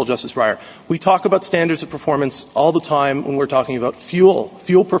example, Justice Breyer. We talk about standards of performance all the time when we're talking about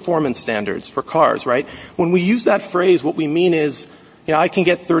fuel performance standards for cars, right? When we use that phrase, what we mean is, I can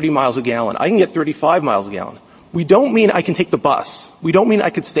get 30 miles a gallon. I can get 35 miles a gallon. We don't mean I can take the bus. We don't mean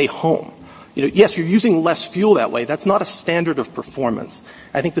I could stay home. Yes, you're using less fuel that way. That's not a standard of performance.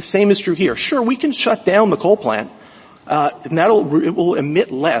 I think the same is true here. Sure, we can shut down the coal plant, and it will emit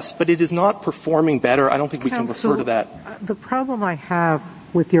less, but it is not performing better. I don't think we can refer to that. The problem I have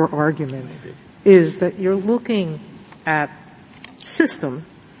with your argument is that you're looking at system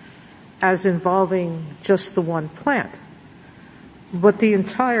as involving just the one plant. But the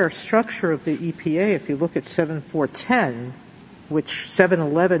entire structure of the EPA, if you look at 7410, which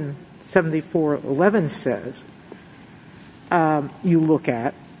 7411 says, you look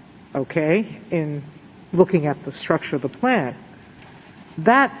at, in looking at the structure of the plant,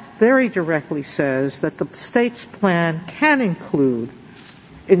 that very directly says that the state's plan can include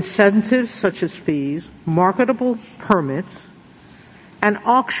incentives such as fees, marketable permits, and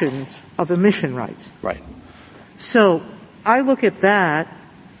auctions of emission rights. Right. So I look at that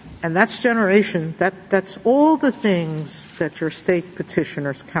And that's generation. That's all the things that your state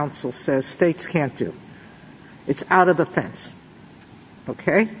petitioner's counsel says states can't do. It's out of the fence.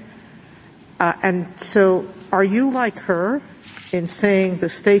 Okay? And so are you like her in saying the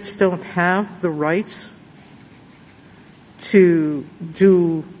states don't have the rights to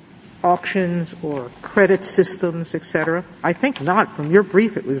do auctions or credit systems, et cetera? I think not. From your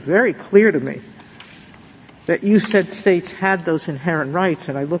brief, it was very clear to me that you said states had those inherent rights,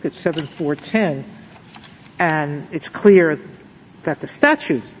 and I look at 7410, and it's clear that the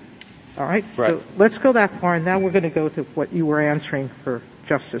statute, all right? So let's go that far, and now we're going to go to what you were answering for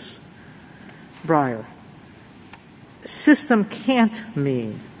Justice Breyer. System can't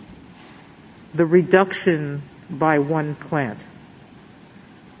mean the reduction by one plant,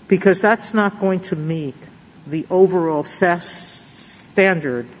 because that's not going to meet the overall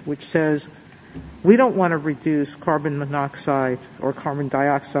standard, which says we don't want to reduce carbon monoxide or carbon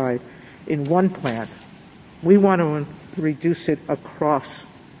dioxide in one plant. We want to reduce it across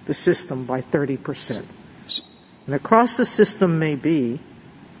the system by 30%. And across the system may be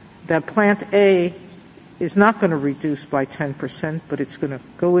that plant A is not going to reduce by 10%, but it's going to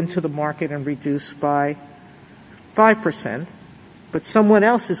go into the market and reduce by 5%, but someone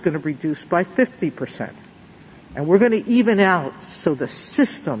else is going to reduce by 50%. And we're going to even out so the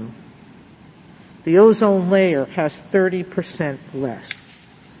system, the ozone layer, has 30% less.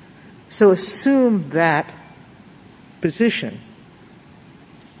 So assume that position.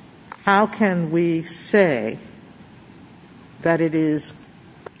 How can we say that it is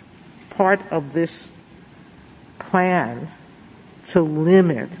part of this plan to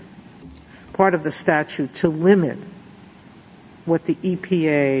limit, part of the statute to limit what the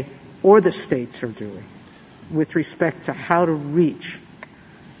EPA or the states are doing with respect to how to reach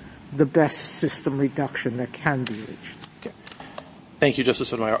the best system reduction that can be reached? Okay. Thank you, Justice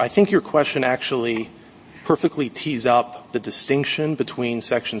Sotomayor. I think your question actually perfectly tees up the distinction between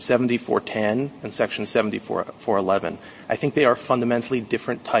Section 7410 and Section 7411. I think they are fundamentally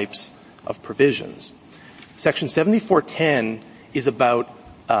different types of provisions. Section 7410 is about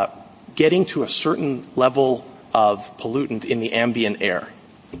getting to a certain level of pollutant in the ambient air.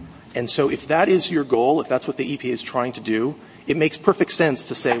 And so if that is your goal, if that's what the EPA is trying to do, it makes perfect sense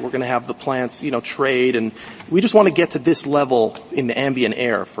to say we're going to have the plants, trade, and we just want to get to this level in the ambient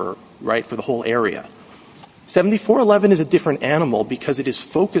air for the whole area. 7411 is a different animal because it is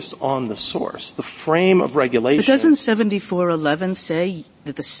focused on the source, the frame of regulation. But doesn't 7411 say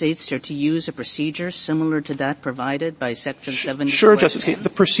that the states are to use a procedure similar to that provided by Section 7410? Sure, Justice Kagan. The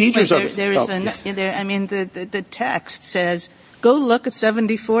procedures are... The text says, go look at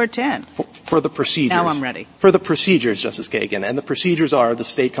 7410. For the procedures. Now I'm ready. For the procedures, Justice Kagan. And the procedures are the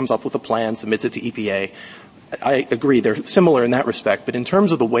state comes up with a plan, submits it to EPA. I agree, they're similar in that respect, but in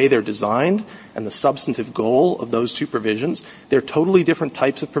terms of the way they're designed and the substantive goal of those two provisions, they're totally different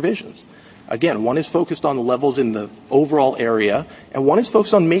types of provisions. Again, one is focused on the levels in the overall area, and one is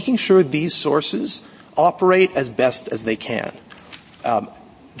focused on making sure these sources operate as best as they can. But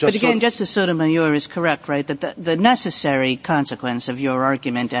again, Justice Sotomayor is correct, right, that the necessary consequence of your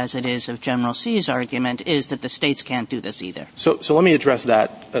argument, as it is of General C's argument, is that the states can't do this either. So let me address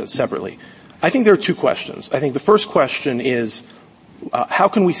that separately. I think there are two questions. I think the first question is, how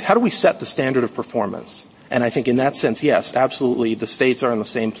do we set the standard of performance? And I think in that sense, yes, absolutely, the states are on the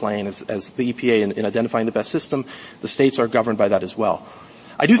same plane as the EPA in identifying the best system. The states are governed by that as well.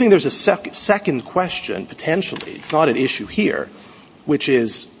 I do think there's a second question, potentially. It's not an issue here, which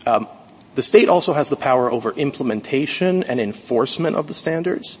is the state also has the power over implementation and enforcement of the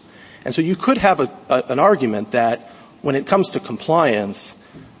standards. And so you could have an argument that when it comes to compliance,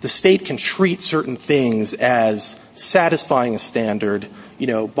 the state can treat certain things as satisfying a standard,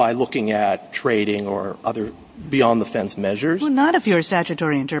 by looking at trading or other beyond the fence measures. Well, not if your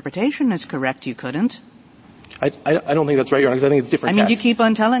statutory interpretation is correct, you couldn't. I don't think that's right, Your Honor, because I think it's different. You keep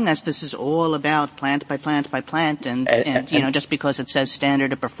on telling us this is all about plant by plant by plant, and just because it says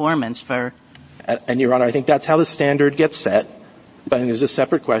standard of performance for. And Your Honor, I think that's how the standard gets set, but there's a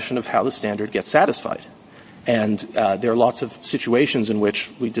separate question of how the standard gets satisfied. And there are lots of situations in which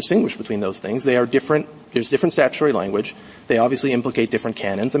we distinguish between those things. They are different. There's different statutory language. They obviously implicate different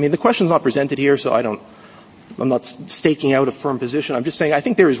canons. I mean, the question's not presented here, so I'm not staking out a firm position. I'm just saying I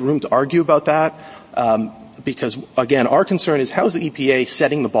think there is room to argue about that because, again, our concern is how is the EPA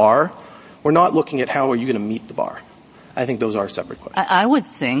setting the bar? We're not looking at how are you going to meet the bar. I think those are separate questions. I would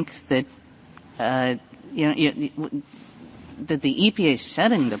think that, that the EPA is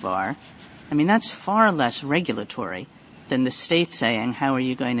setting the bar. I mean, that's far less regulatory than the state saying, how are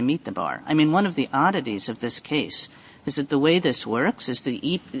you going to meet the bar? I mean, one of the oddities of this case is that the way this works is the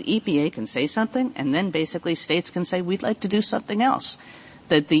EPA can say something, and then basically states can say, we'd like to do something else.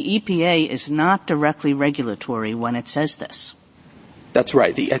 That the EPA is not directly regulatory when it says this. That's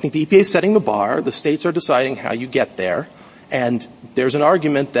right. I think the EPA is setting the bar. The states are deciding how you get there. And there's an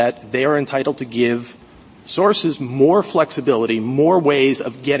argument that they are entitled to give sources more flexibility, more ways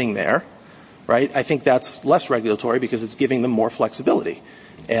of getting there, right? I think that's less regulatory because it's giving them more flexibility.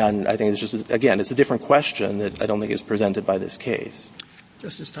 And I think it's just, again, it's a different question that I don't think is presented by this case.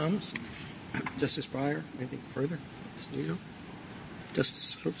 Justice Thomas? Justice Breyer? Anything further?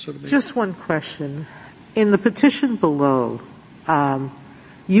 Justice Sotomayor? Just one question. In the petition below,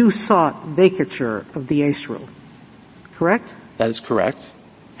 you sought vacature of the ACE rule, correct? That is correct.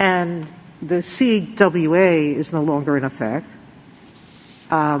 And the CWA is no longer in effect.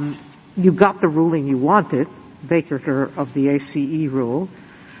 You got the ruling you wanted, vacature of the ACE rule.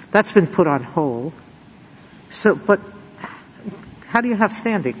 That's been put on hold. So, but how do you have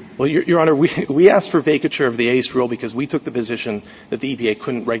standing? Well, Your Honor, we asked for vacature of the ACE rule because we took the position that the EPA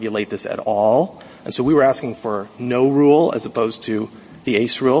couldn't regulate this at all. And so we were asking for no rule as opposed to the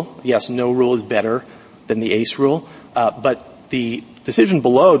ACE rule. Yes, no rule is better than the ACE rule. But the decision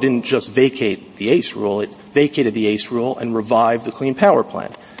below didn't just vacate the ACE rule. It vacated the ACE rule and revived the Clean Power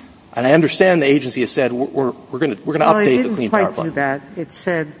Plan. And I understand the agency has said we're going to update the Clean Power Plan. It didn't quite do that. It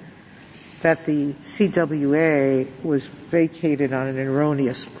said that the CWA was vacated on an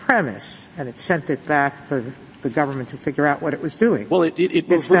erroneous premise, and it sent it back for the government to figure out what it was doing. Well,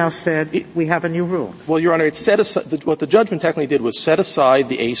 it's now said we have a new rule. Well, Your Honor, it set aside, what the judgment technically did was set aside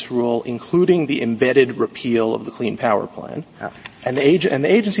the ACE rule, including the embedded repeal of the Clean Power Plan. Oh. And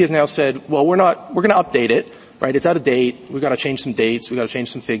the agency has now said, well, we're going to update it, right? It's out of date. We've got to change some dates. We've got to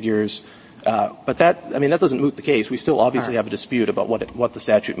change some figures. But that doesn't moot the case. We still obviously have a dispute about what the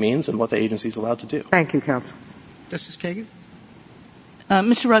statute means and what the agency is allowed to do. Thank you, counsel. Justice Kagan?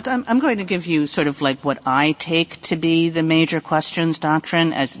 Mr. Roth, I'm going to give you sort of like what I take to be the major questions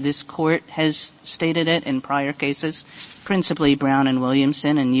doctrine as this court has stated it in prior cases, principally Brown and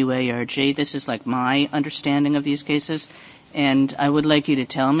Williamson and UARG. This is like my understanding of these cases. And I would like you to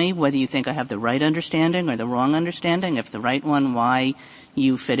tell me whether you think I have the right understanding or the wrong understanding. If the right one, why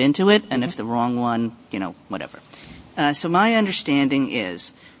you fit into it, and if the wrong one, whatever. So my understanding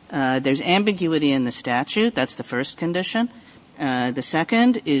is there's ambiguity in the statute. That's the first condition. The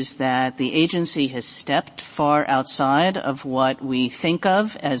second is that the agency has stepped far outside of what we think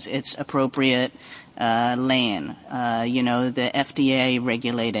of as its appropriate lane. The FDA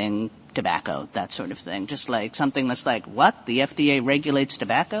regulating tobacco, that sort of thing. Just like something that's like, what? The FDA regulates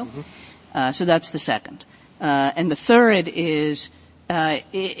tobacco? Mm-hmm. So that's the second. And the third is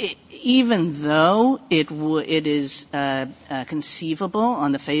even though it is conceivable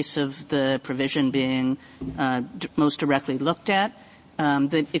on the face of the provision being most directly looked at,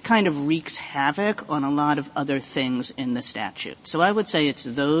 that it kind of wreaks havoc on a lot of other things in the statute. So I would say it's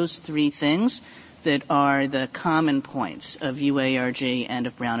those three things that are the common points of UARG and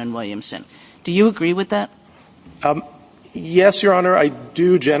of Brown and Williamson. Do you agree with that? Yes, Your Honor, I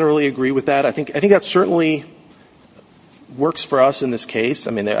do generally agree with that. I think that certainly works for us in this case.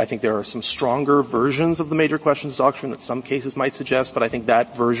 I mean, I think there are some stronger versions of the major questions doctrine that some cases might suggest, but I think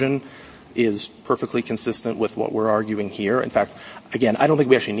that version is perfectly consistent with what we're arguing here. In fact, again, I don't think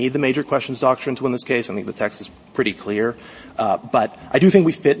we actually need the major questions doctrine to win this case. I think the text is pretty clear. But I do think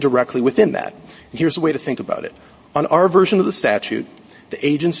we fit directly within that. And here's the way to think about it. On our version of the statute, the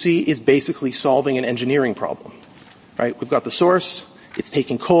agency is basically solving an engineering problem, right? We've got the source. It's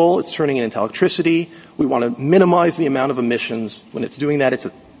taking coal. It's turning it into electricity. We want to minimize the amount of emissions. When it's doing that, it's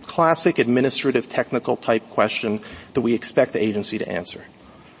a classic administrative technical type question that we expect the agency to answer.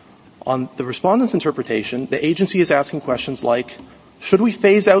 On the respondent's interpretation, the agency is asking questions like, should we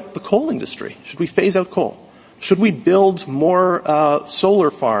phase out the coal industry? Should we phase out coal? Should we build more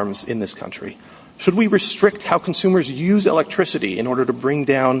solar farms in this country? Should we restrict how consumers use electricity in order to bring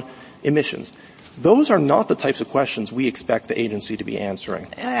down emissions? Those are not the types of questions we expect the agency to be answering.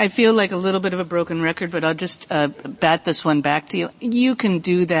 I feel like a little bit of a broken record, but I'll just bat this one back to you. You can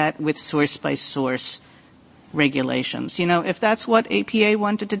do that with source-by-source regulations. If that's what APA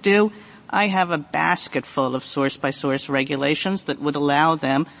wanted to do, I have a basket full of source-by-source regulations that would allow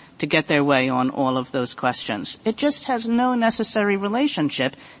them to get their way on all of those questions. It just has no necessary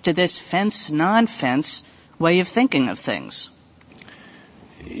relationship to this fence, non-fence way of thinking of things.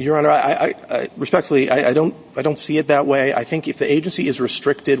 Your Honor, I respectfully, I don't see it that way. I think if the agency is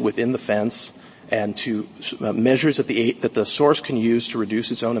restricted within the fence, and to measures that the source can use to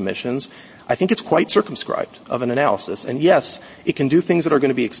reduce its own emissions, I think it's quite circumscribed of an analysis. And yes, it can do things that are going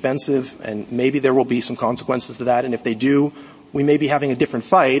to be expensive, and maybe there will be some consequences to that. And if they do, we may be having a different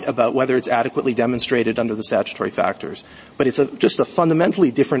fight about whether it's adequately demonstrated under the statutory factors. But it's just a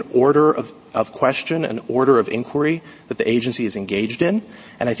fundamentally different order of question and order of inquiry that the agency is engaged in.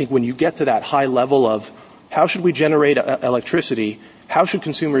 And I think when you get to that high level of how should we generate electricity, how should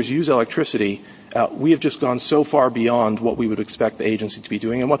consumers use electricity, we have just gone so far beyond what we would expect the agency to be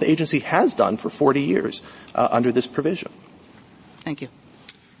doing and what the agency has done for 40 years under this provision. Thank you.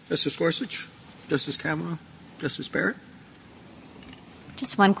 Justice Gorsuch, Justice Kavanaugh, Justice Barrett.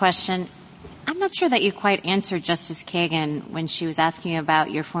 Just one question. I'm not sure that you quite answered Justice Kagan when she was asking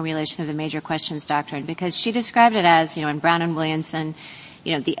about your formulation of the major questions doctrine, because she described it as, in Brown and Williamson,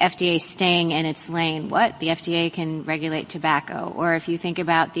 the FDA staying in its lane. What? The FDA can regulate tobacco. Or if you think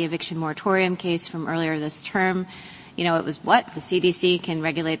about the eviction moratorium case from earlier this term, it was what? The CDC can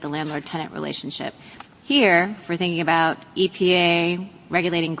regulate the landlord-tenant relationship. Here, if we're thinking about EPA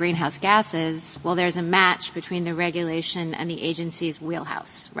regulating greenhouse gases, well, there's a match between the regulation and the agency's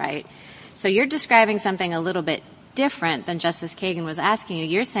wheelhouse, right? So you're describing something a little bit different than Justice Kagan was asking you.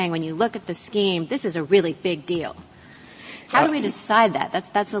 You're saying when you look at the scheme, this is a really big deal. How do we decide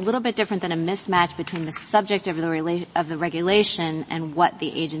that? That's a little bit different than a mismatch between the subject of the regulation and what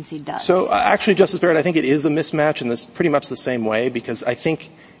the agency does. So actually, Justice Barrett, I think it is a mismatch in this pretty much the same way, because I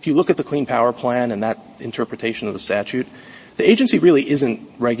think if you look at the Clean Power Plan and that interpretation of the statute, the agency really isn't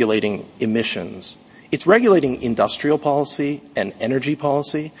regulating emissions. It's regulating industrial policy and energy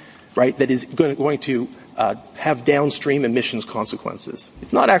policy, right, that is going to have downstream emissions consequences.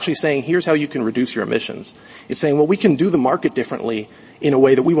 It's not actually saying, here's how you can reduce your emissions. It's saying, well, we can do the market differently in a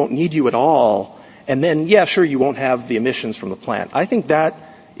way that we won't need you at all, and then, yeah, sure, you won't have the emissions from the plant. I think that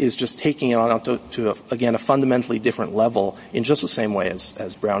is just taking it on to again, a fundamentally different level in just the same way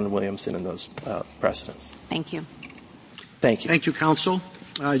as Brown and Williamson and those precedents. Thank you. Thank you. Thank you, counsel.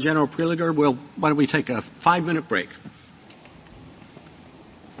 General Prelogar, why don't we take a 5-minute break?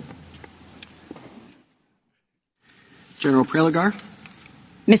 General Prelogar.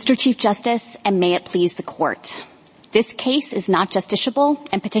 Mr. Chief Justice, and may it please the Court. This case is not justiciable,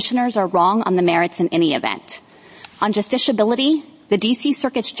 and petitioners are wrong on the merits in any event. On justiciability, the D.C.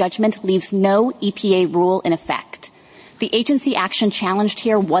 Circuit's judgment leaves no EPA rule in effect. The agency action challenged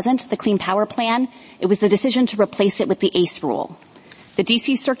here wasn't the Clean Power Plan. It was the decision to replace it with the ACE rule. The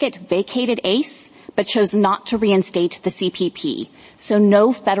D.C. Circuit vacated ACE, but chose not to reinstate the CPP. So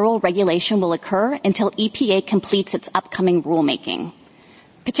no federal regulation will occur until EPA completes its upcoming rulemaking.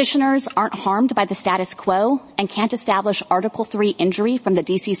 Petitioners aren't harmed by the status quo and can't establish Article III injury from the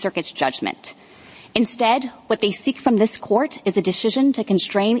D.C. Circuit's judgment. Instead, what they seek from this court is a decision to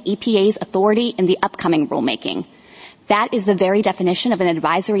constrain EPA's authority in the upcoming rulemaking. That is the very definition of an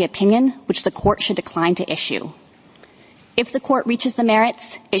advisory opinion which the court should decline to issue. If the court reaches the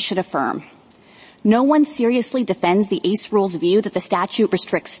merits, it should affirm. No one seriously defends the ACE rule's view that the statute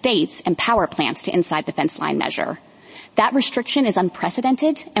restricts states and power plants to inside the fence line measure. That restriction is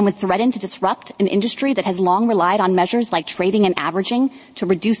unprecedented and would threaten to disrupt an industry that has long relied on measures like trading and averaging to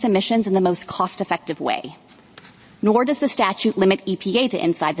reduce emissions in the most cost-effective way. Nor does the statute limit EPA to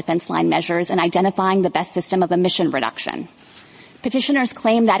inside the fence line measures in identifying the best system of emission reduction. Petitioners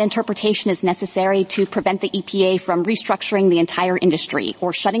claim that interpretation is necessary to prevent the EPA from restructuring the entire industry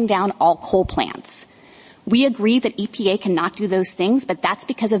or shutting down all coal plants. We agree that EPA cannot do those things, but that's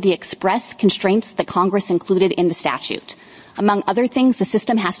because of the express constraints that Congress included in the statute. Among other things, the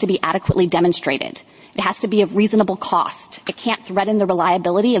system has to be adequately demonstrated. It has to be of reasonable cost. It can't threaten the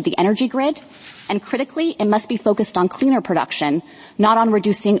reliability of the energy grid. And critically, it must be focused on cleaner production, not on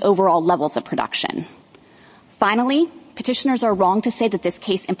reducing overall levels of production. Finally, petitioners are wrong to say that this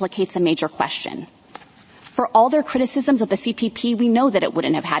case implicates a major question. For all their criticisms of the CPP, we know that it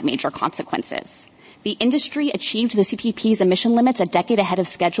wouldn't have had major consequences. The industry achieved the CPP's emission limits a decade ahead of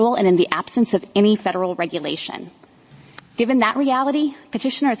schedule and in the absence of any federal regulation. Given that reality,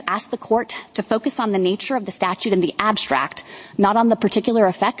 petitioners ask the court to focus on the nature of the statute in the abstract, not on the particular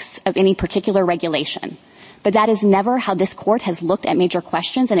effects of any particular regulation. But that is never how this court has looked at major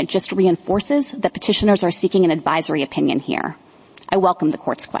questions, and it just reinforces that petitioners are seeking an advisory opinion here. I welcome the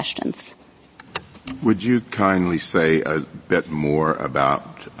court's questions. Would you kindly say a bit more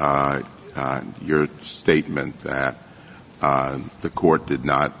about your statement that the court did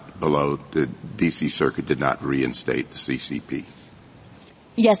not, the D.C. Circuit did not reinstate the CCP?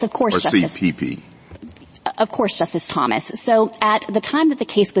 Yes, of course, or Justice. CPP. Of course, Justice Thomas. So at the time that the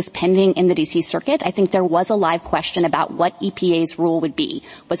case was pending in the D.C. Circuit, I think there was a live question about what EPA's rule would be.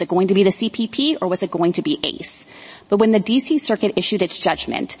 Was it going to be the CPP or was it going to be ACE? But when the D.C. Circuit issued its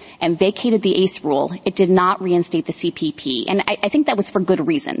judgment and vacated the ACE rule, it did not reinstate the CPP. And I think that was for good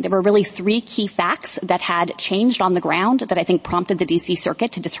reason. There were really three key facts that had changed on the ground that I think prompted the D.C.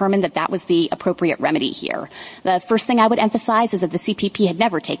 Circuit to determine that that was the appropriate remedy here. The first thing I would emphasize is that the CPP had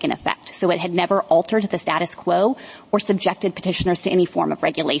never taken effect. So it had never altered the status quo or subjected petitioners to any form of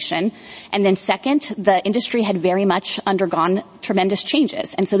regulation. And then second, the industry had very much undergone tremendous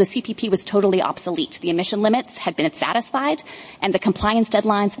changes. And so the CPP was totally obsolete. The emission limits had been satisfied, and the compliance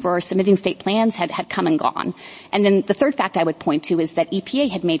deadlines for submitting state plans had come and gone. And then the third fact I would point to is that EPA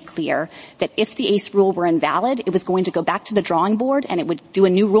had made clear that if the ACE rule were invalid, it was going to go back to the drawing board and it would do a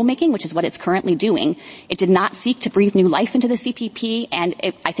new rulemaking, which is what it's currently doing. It did not seek to breathe new life into the CPP, and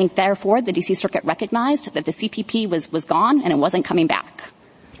I think therefore the D.C. Circuit recognized that the CPP was gone and it wasn't coming back.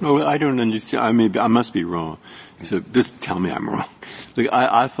 Oh, I don't understand. I must be wrong. So just tell me I'm wrong. Look,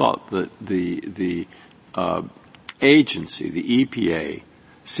 I thought that the agency, the EPA,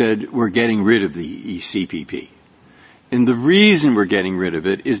 said we're getting rid of the CPP. And the reason we're getting rid of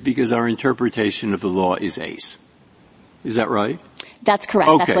it is because our interpretation of the law is ACE. Is that right? That's correct.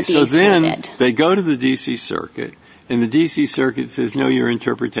 Okay, that's what the so ACE then rule did. They go to the D.C. Circuit, and the D.C. Circuit says, no, your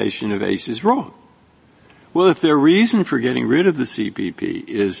interpretation of ACE is wrong. Well, if their reason for getting rid of the CPP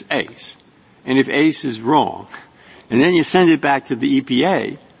is ACE, and if ACE is wrong, and then you send it back to the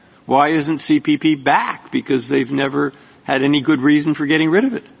EPA, why isn't CPP back? Because they've never had any good reason for getting rid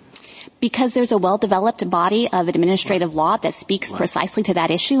of it. Because there's a well-developed body of administrative law that speaks precisely to that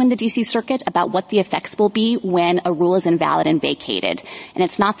issue in the D.C. Circuit about what the effects will be when a rule is invalid and vacated. And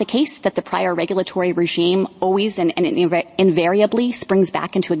it's not the case that the prior regulatory regime always and invariably springs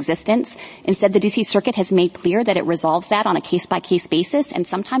back into existence. Instead, the D.C. Circuit has made clear that it resolves that on a case-by-case basis, and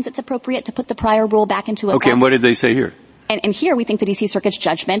sometimes it's appropriate to put the prior rule back into effect. Okay, and what did they say here? And here we think the D.C. Circuit's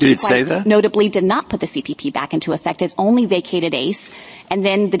judgment did it say that? Notably did not put the CPP back into effect. It only vacated ACE. And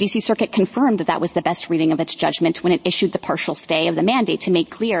then the D.C. Circuit confirmed that that was the best reading of its judgment when it issued the partial stay of the mandate to make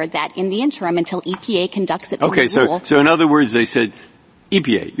clear that in the interim until EPA conducts its rule. So in other words, they said,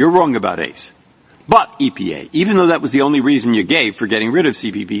 EPA, you're wrong about ACE. But EPA, even though that was the only reason you gave for getting rid of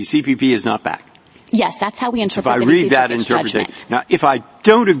CPP, CPP is not back. Yes, that's how we interpret the D.C. Circuit's Circuit's interpretation. judgment. Now, if I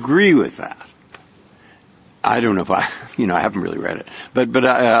don't agree with that, I don't know if I haven't really read it, but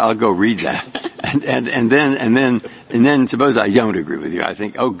I'll go read that. And then suppose I don't agree with you. I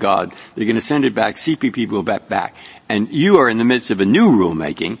think, oh God, they're going to send it back. CPP will back. And you are in the midst of a new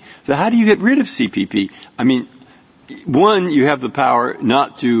rulemaking. So how do you get rid of CPP? I mean, one, you have the power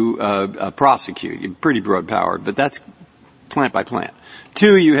not to, prosecute. Pretty broad power, but that's plant by plant.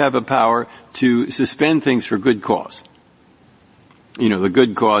 Two, you have a power to suspend things for good cause. The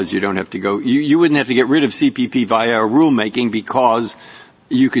good cause, you don't have to go, you wouldn't have to get rid of CPP via rulemaking because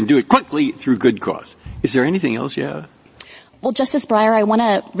you can do it quickly through good cause. Is there anything else you have? Well, Justice Breyer, I want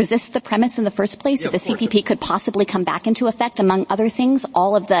to resist the premise in the first place that the CPP could possibly come back into effect. Among other things,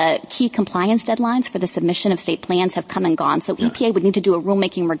 all of the key compliance deadlines for the submission of state plans have come and gone. So EPA would need to do a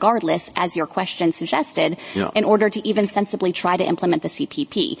rulemaking regardless, as your question suggested, in order to even sensibly try to implement the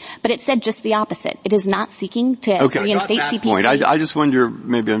CPP. But it said just the opposite. It is not seeking to reinstate CPP. Point. I just wonder,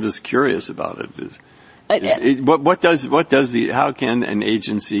 maybe I'm just curious about it. How can an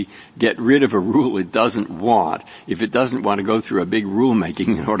agency get rid of a rule it doesn't want if it doesn't want to go through a big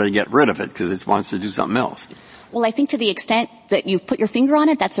rulemaking in order to get rid of it because it wants to do something else? Well, I think to the extent that you've put your finger on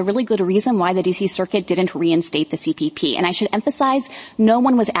it, that's a really good reason why the D.C. Circuit didn't reinstate the CPP. And I should emphasize, no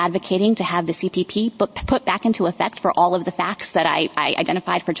one was advocating to have the CPP put back into effect for all of the facts that I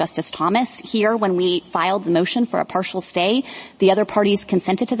identified for Justice Thomas. Here, when we filed the motion for a partial stay, the other parties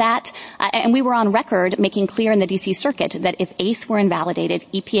consented to that. And we were on record making clear in the D.C. Circuit that if ACE were invalidated,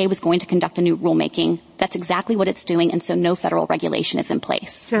 EPA was going to conduct a new rulemaking. That's exactly what it's doing, and so no federal regulation is in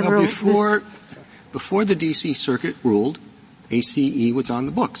place. Well, before the D.C. Circuit ruled, ACE was on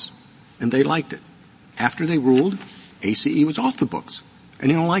the books, and they liked it. After they ruled, ACE was off the books, and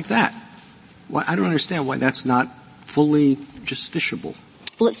you don't like that. Well, I don't understand why that's not fully justiciable.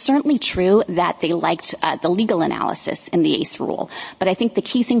 Well, it's certainly true that they liked the legal analysis in the ACE rule. But I think the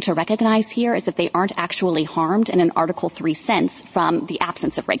key thing to recognize here is that they aren't actually harmed in an Article III sense from the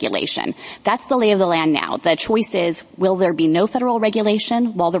absence of regulation. That's the lay of the land now. The choice is, will there be no federal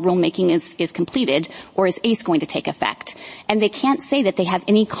regulation while the rulemaking is completed, or is ACE going to take effect? And they can't say that they have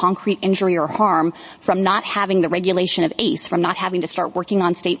any concrete injury or harm from not having the regulation of ACE, from not having to start working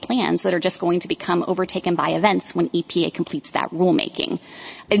on state plans that are just going to become overtaken by events when EPA completes that rulemaking.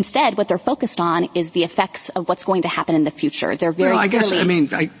 Instead, what they're focused on is the effects of what's going to happen in the future. They're very I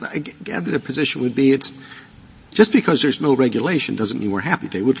gather the position would be it's just because there's no regulation doesn't mean we're happy.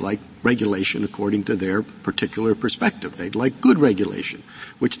 They would like regulation according to their particular perspective. They'd like good regulation,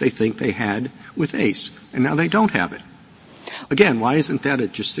 which they think they had with ACE, and now they don't have it. Again, why isn't that a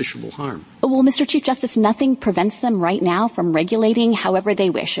justiciable harm? Well, Mr. Chief Justice, nothing prevents them right now from regulating however they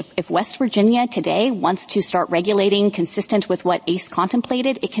wish. If West Virginia today wants to start regulating consistent with what ACE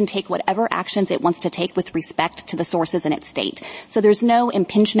contemplated, it can take whatever actions it wants to take with respect to the sources in its state. So there's no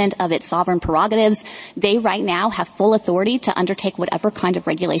impingement of its sovereign prerogatives. They right now have full authority to undertake whatever kind of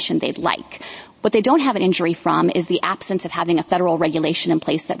regulation they'd like. What they don't have an injury from is the absence of having a federal regulation in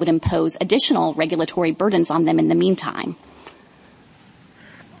place that would impose additional regulatory burdens on them in the meantime.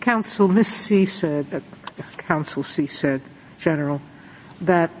 Counsel C said, General,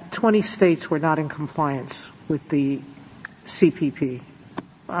 that 20 states were not in compliance with the CPP.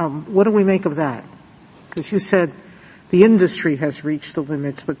 What do we make of that? Because you said the industry has reached the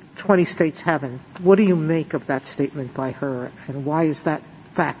limits, but 20 states haven't. What do you make of that statement by her, and why is that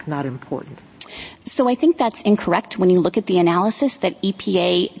fact not important? So I think that's incorrect when you look at the analysis that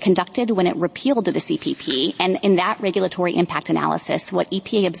EPA conducted when it repealed the CPP. And in that regulatory impact analysis, what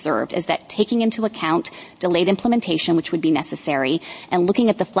EPA observed is that taking into account delayed implementation, which would be necessary, and looking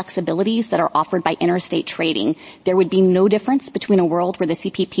at the flexibilities that are offered by interstate trading, there would be no difference between a world where the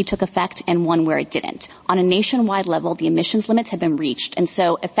CPP took effect and one where it didn't. On a nationwide level, the emissions limits have been reached. And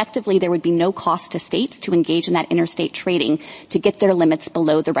so effectively, there would be no cost to states to engage in that interstate trading to get their limits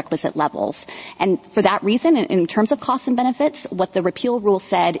below the requisite levels. And for that reason, in terms of costs and benefits, what the repeal rule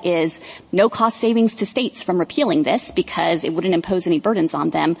said is no cost savings to states from repealing this because it wouldn't impose any burdens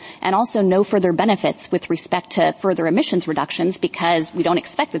on them, and also no further benefits with respect to further emissions reductions because we don't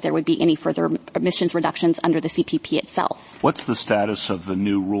expect that there would be any further emissions reductions under the CPP itself. What's the status of the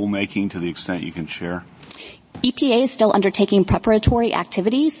new rulemaking to the extent you can share? EPA is still undertaking preparatory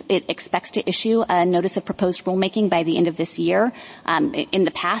activities. It expects to issue a notice of proposed rulemaking by the end of this year. In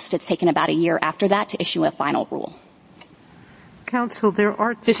the past, it's taken about a year after that to issue a final rule. Counsel, there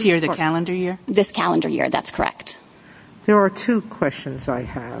are this year, the calendar year? This calendar year, that's correct. There are two questions I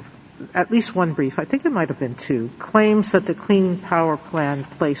have. At least one brief, I think it might have been two, claims that the Clean Power Plan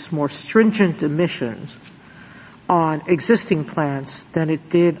placed more stringent emissions on existing plants than it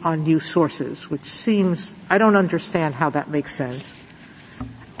did on new sources, which seems, I don't understand how that makes sense.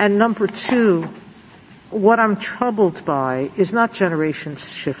 And number two, what I'm troubled by is not generation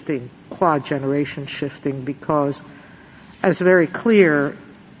shifting, quad generation shifting, because as very clear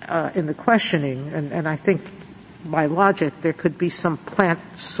in the questioning, and I think by logic there could be some plant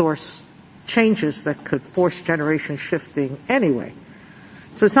source changes that could force generation shifting anyway.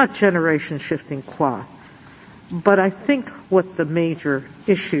 So it's not generation shifting quad. But I think what the major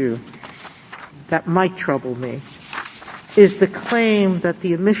issue that might trouble me is the claim that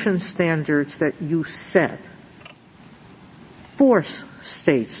the emission standards that you set force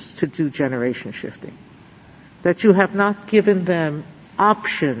states to do generation shifting, that you have not given them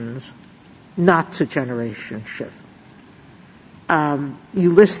options not to generation shift.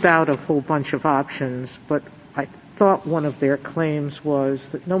 You list out a whole bunch of options, but I thought one of their claims was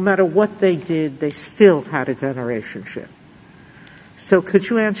that no matter what they did, they still had a generation shift. So could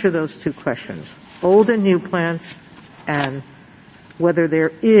you answer those two questions? Old and new plants, and whether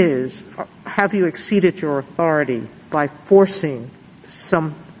there is, have you exceeded your authority by forcing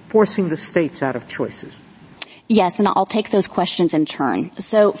the states out of choices? Yes, and I'll take those questions in turn.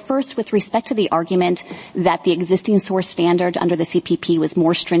 So first, with respect to the argument that the existing source standard under the CPP was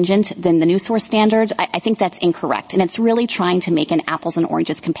more stringent than the new source standard, I think that's incorrect. And it's really trying to make an apples and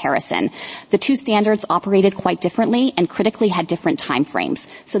oranges comparison. The two standards operated quite differently and critically had different time frames.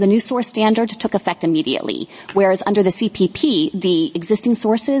 So the new source standard took effect immediately, whereas under the CPP, the existing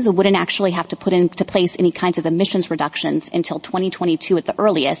sources wouldn't actually have to put into place any kinds of emissions reductions until 2022 at the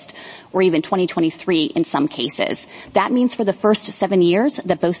earliest, or even 2023 in some cases. That means for the first 7 years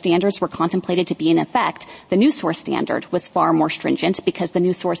that both standards were contemplated to be in effect, the new source standard was far more stringent because the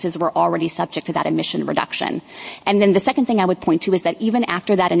new sources were already subject to that emission reduction. And then the second thing I would point to is that even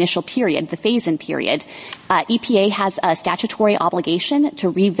after that initial period, the phase-in period, EPA has a statutory obligation to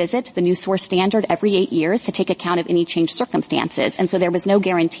revisit the new source standard every 8 years to take account of any changed circumstances. And so there was no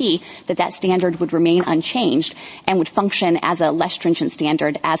guarantee that that standard would remain unchanged and would function as a less stringent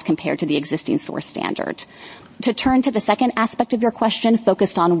standard as compared to the existing source standard. To turn to the second aspect of your question,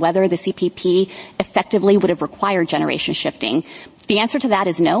 focused on whether the CPP effectively would have required generation shifting. The answer to that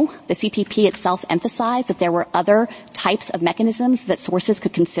is no. The CPP itself emphasized that there were other types of mechanisms that sources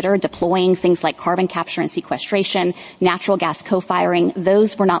could consider deploying, things like carbon capture and sequestration, natural gas co-firing.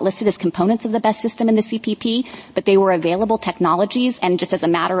 Those were not listed as components of the BESS system in the CPP, but they were available technologies, and just as a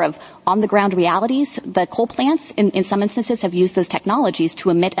matter of on-the-ground realities, the coal plants in some instances have used those technologies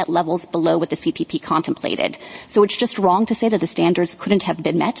to emit at levels below what the CPP contemplated. So it's just wrong to say that the standards couldn't have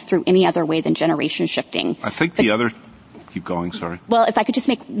been met through any other way than generation shifting. I think keep going, sorry. Well, if I could just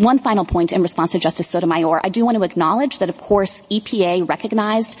make one final point in response to Justice Sotomayor, I do want to acknowledge that, of course, EPA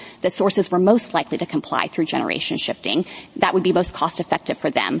recognized that sources were most likely to comply through generation shifting. That would be most cost-effective for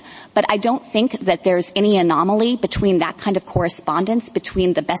them. But I don't think that there's any anomaly between that kind of correspondence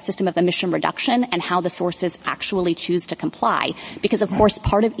between the BESS system of emission reduction and how the sources actually choose to comply. Because, of course,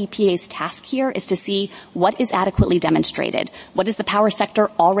 part of EPA's task here is to see what is adequately demonstrated. What is the power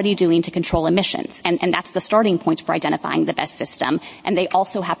sector already doing to control emissions? And that's the starting point for identifying the BESS system, and they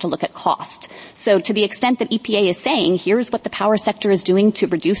also have to look at cost. So to the extent that EPA is saying, here's what the power sector is doing to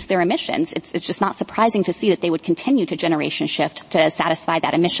reduce their emissions, it's just not surprising to see that they would continue to generation shift to satisfy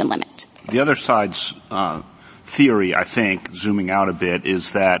that emission limit. The other side's theory, I think, zooming out a bit,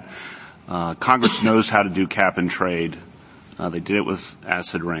 is that Congress knows how to do cap and trade. They did it with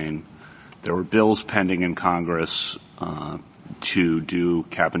acid rain. There were bills pending in Congress to do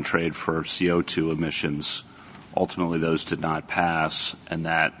cap and trade for CO2 emissions. Ultimately, those did not pass, and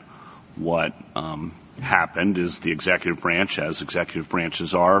that what happened is the executive branch, as executive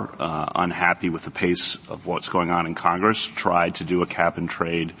branches are, unhappy with the pace of what's going on in Congress, tried to do a cap and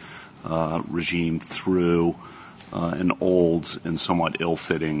trade regime through an old and somewhat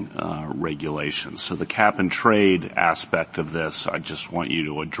ill-fitting regulation. So the cap and trade aspect of this, I just want you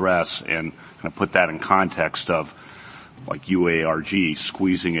to address and kind of put that in context of like UARG,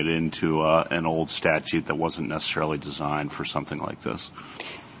 squeezing it into an old statute that wasn't necessarily designed for something like this.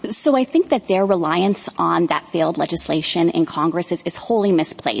 So I think that their reliance on that failed legislation in Congress is wholly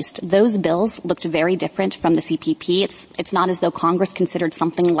misplaced. Those bills looked very different from the CPP. It's not as though Congress considered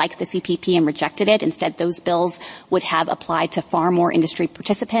something like the CPP and rejected it. Instead, those bills would have applied to far more industry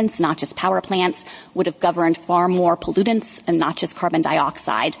participants, not just power plants, would have governed far more pollutants and not just carbon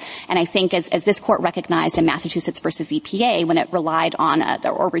dioxide. And I think as this court recognized in Massachusetts versus EPA when it relied on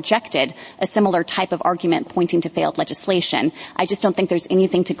or rejected a similar type of argument pointing to failed legislation, I just don't think there's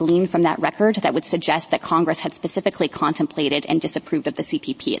anything to glean from that record that would suggest that Congress had specifically contemplated and disapproved of the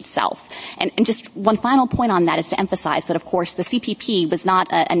CPP itself. And just one final point on that is to emphasize that, of course, the CPP was not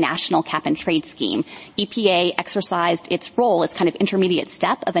a national cap-and-trade scheme. EPA exercised its role, its kind of intermediate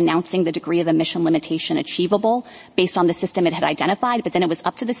step of announcing the degree of emission limitation achievable based on the system it had identified, but then it was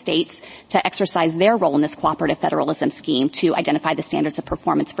up to the states to exercise their role in this cooperative federalism scheme to identify the standards of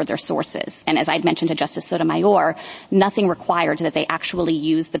performance for their sources. And as I had mentioned to Justice Sotomayor, nothing required that they actually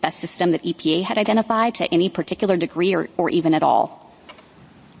use the BESS system that EPA had identified to any particular degree or even at all.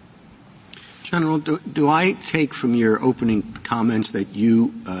 General, do I take from your opening comments that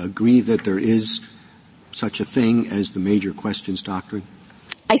you agree that there is such a thing as the major questions doctrine?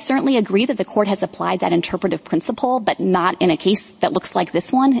 I certainly agree that the court has applied that interpretive principle, but not in a case that looks like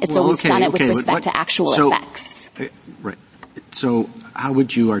this one. It's always done it with respect to actual effects. Right. So how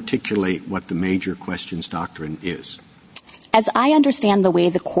would you articulate what the major questions doctrine is? As I understand the way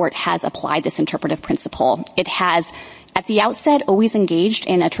the court has applied this interpretive principle, it has at the outset always engaged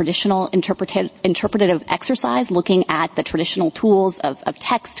in a traditional interpretative exercise looking at the traditional tools of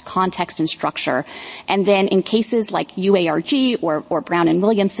text, context, and structure. And then in cases like UARG or Brown and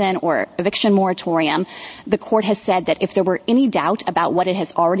Williamson or eviction moratorium, the court has said that if there were any doubt about what it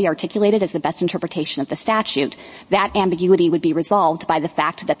has already articulated as the best interpretation of the statute, that ambiguity would be resolved by the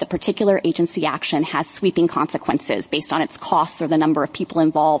fact that the particular agency action has sweeping consequences based on its costs or the number of people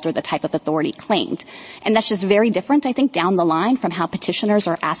involved or the type of authority claimed. And that's just very different, I think, down the line from how petitioners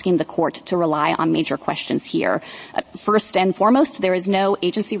are asking the court to rely on major questions here. First and foremost, there is no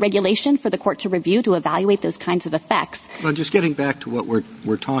agency regulation for the court to review to evaluate those kinds of effects. Well, just getting back to what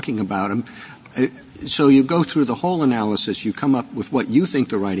we're talking about, so you go through the whole analysis, you come up with what you think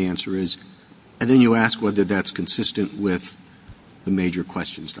the right answer is, and then you ask whether that's consistent with the major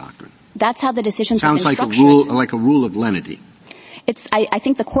questions doctrine. That's how the decisions have been structured. Sounds like a rule of lenity. I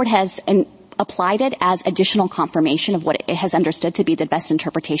think the court has applied it as additional confirmation of what it has understood to be the best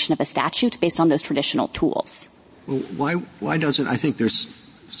interpretation of a statute based on those traditional tools. Well, why doesn't, I think there's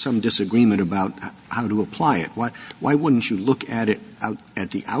some disagreement about how to apply it. Why wouldn't you look at it at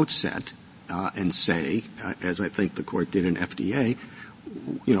the outset and say, as I think the court did in FDA,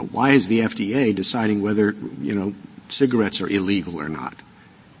 why is the FDA deciding whether, cigarettes are illegal or not?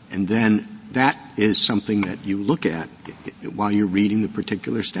 And then that is something that you look at while you're reading the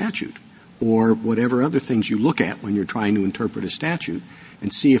particular statute, or whatever other things you look at when you're trying to interpret a statute,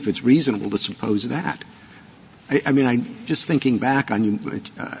 and see if it's reasonable to suppose that. I'm just thinking back on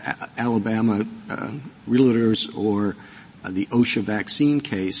Alabama realtors or the OSHA vaccine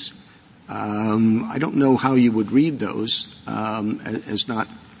case. I don't know how you would read those as not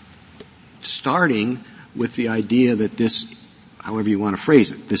starting with the idea that this, however you want to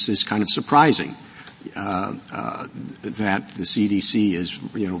phrase it, this is kind of surprising that the CDC is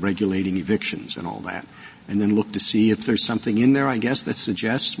regulating evictions and all that. And then look to see if there's something in there, I guess, that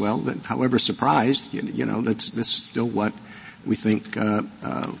suggests, well, that however surprised, that's still what we think that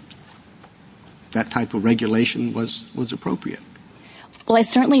type of regulation was appropriate. Well, I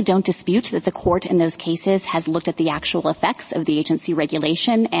certainly don't dispute that the court in those cases has looked at the actual effects of the agency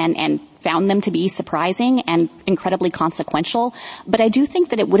regulation and found them to be surprising and incredibly consequential. But I do think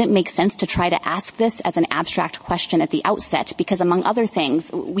that it wouldn't make sense to try to ask this as an abstract question at the outset, because among other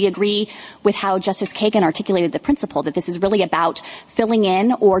things, we agree with how Justice Kagan articulated the principle that this is really about filling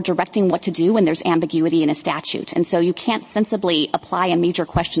in or directing what to do when there's ambiguity in a statute. And so you can't sensibly apply a major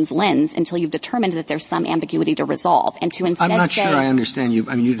questions lens until you've determined that there's some ambiguity to resolve. And to instead I'm not sure I understand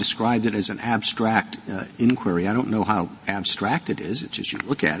you. You described it as an abstract inquiry. I don't know how abstract it is. It's just you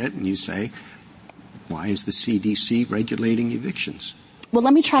look at it and you say, why is the CDC regulating evictions? Well,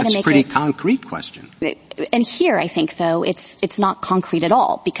 let me try to make it. That's a pretty concrete question. And here, I think, though, it's not concrete at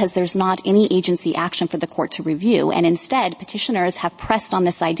all, because there's not any agency action for the court to review. And instead, petitioners have pressed on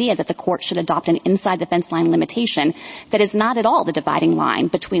this idea that the court should adopt an inside-the-fence line limitation that is not at all the dividing line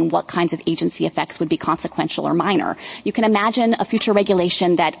between what kinds of agency effects would be consequential or minor. You can imagine a future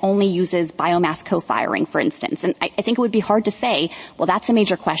regulation that only uses biomass co-firing, for instance. And I think it would be hard to say, well, that's a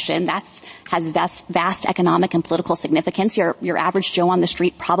major question. Has vast economic and political significance. Your average Joe on the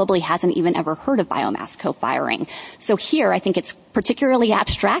street probably hasn't even ever heard of biomass co-firing. So here, I think it's particularly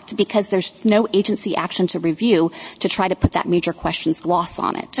abstract because there's no agency action to review to try to put that major questions gloss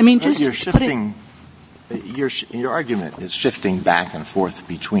on it. You're shifting. Your argument is shifting back and forth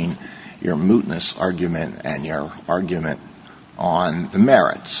between your mootness argument and your argument on the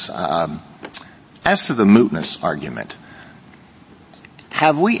merits. As to the mootness argument,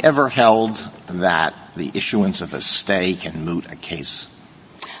 have we ever held that the issuance of a stay can moot a case?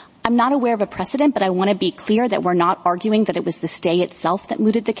 I'm not aware of a precedent, but I want to be clear that we're not arguing that it was the stay itself that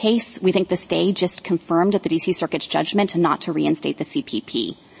mooted the case. We think the stay just confirmed the D.C. Circuit's judgment not to reinstate the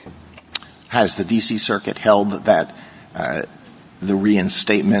CPP. Has the D.C. Circuit held that the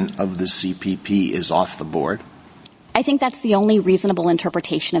reinstatement of the CPP is off the board? I think that's the only reasonable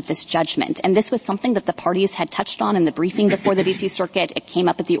interpretation of this judgment. And this was something that the parties had touched on in the briefing before the D.C. Circuit. It came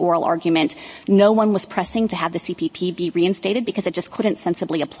up at the oral argument. No one was pressing to have the CPP be reinstated because it just couldn't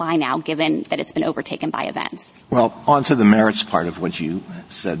sensibly apply now, given that it's been overtaken by events. Well, on to the merits part of what you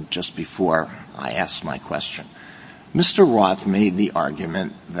said just before I asked my question. Mr. Roth made the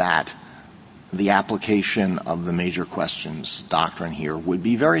argument that the application of the major questions doctrine here would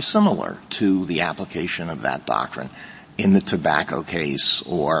be very similar to the application of that doctrine in the tobacco case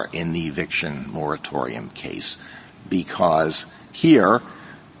or in the eviction moratorium case, because here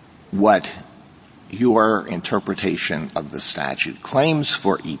what your interpretation of the statute claims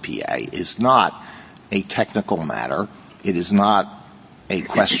for EPA is not a technical matter. It is not a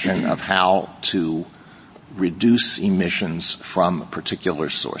question of how to reduce emissions from particular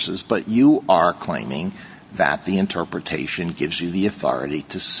sources, but you are claiming that the interpretation gives you the authority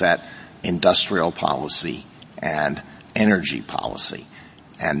to set industrial policy and energy policy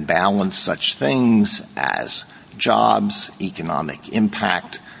and balance such things as jobs, economic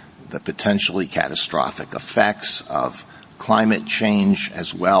impact, the potentially catastrophic effects of climate change,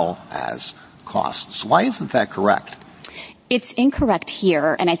 as well as costs. Why isn't that correct? It's incorrect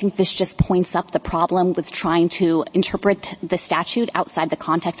here, and I think this just points up the problem with trying to interpret the statute outside the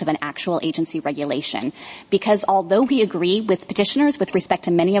context of an actual agency regulation. Because although we agree with petitioners with respect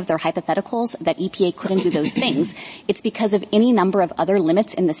to many of their hypotheticals that EPA couldn't do those things, it's because of any number of other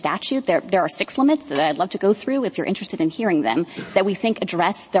limits in the statute. There are 6 limits that I'd love to go through if you're interested in hearing them, that we think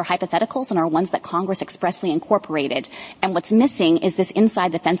address their hypotheticals and are ones that Congress expressly incorporated. And what's missing is this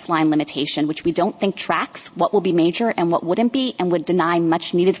inside the fence line limitation, which we don't think tracks what will be major and what wouldn't be, and would deny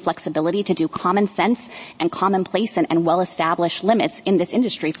much needed flexibility to do common sense and commonplace and well-established limits in this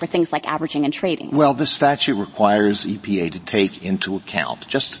industry for things like averaging and trading. Well, this statute requires EPA to take into account,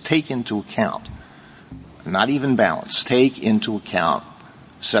 just to take into account, not even balance, take into account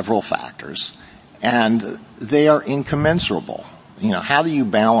several factors, and they are incommensurable. how do you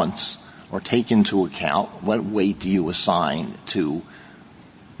balance or take into account, what weight do you assign to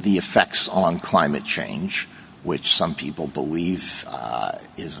the effects on climate change, which some people believe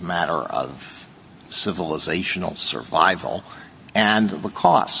is a matter of civilizational survival, and the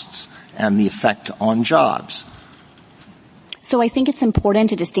costs and the effect on jobs? So I think it's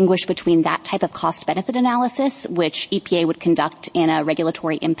important to distinguish between that type of cost-benefit analysis, which EPA would conduct in a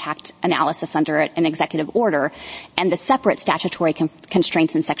regulatory impact analysis under an executive order, and the separate statutory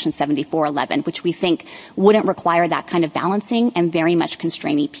constraints in Section 7411, which we think wouldn't require that kind of balancing and very much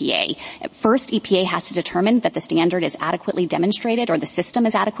constrain EPA. First, EPA has to determine that the standard is adequately demonstrated or the system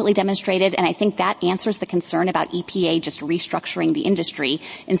is adequately demonstrated, and I think that answers the concern about EPA just restructuring the industry.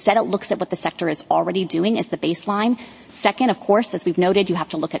 Instead, it looks at what the sector is already doing as the baseline. Second, of course, as we've noted, you have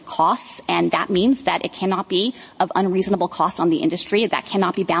to look at costs, and that means that it cannot be of unreasonable cost on the industry. That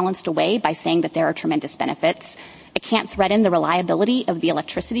cannot be balanced away by saying that there are tremendous benefits. It can't threaten the reliability of the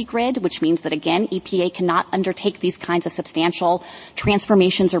electricity grid, which means that, again, EPA cannot undertake these kinds of substantial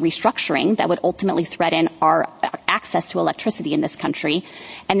transformations or restructuring that would ultimately threaten our access to electricity in this country.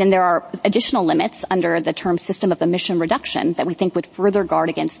 And then there are additional limits under the term system of emission reduction that we think would further guard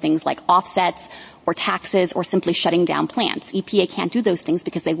against things like offsets or taxes or simply shutting down plants. EPA can't do those things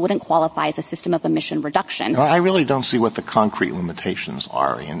because they wouldn't qualify as a system of emission reduction. I really don't see what the concrete limitations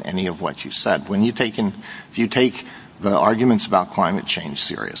are in any of what you said. If you take the arguments about climate change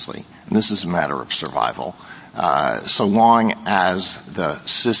seriously, and this is a matter of survival, so long as the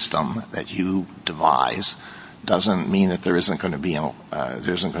system that you devise doesn't mean that there isn't going to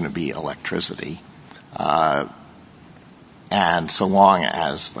be electricity, and so long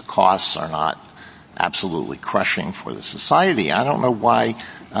as the costs are not absolutely crushing for the society, I don't know why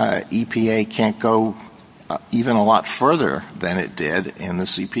EPA can't go even a lot further than it did in the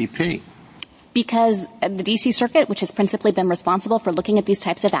CPP. Because the D.C. Circuit, which has principally been responsible for looking at these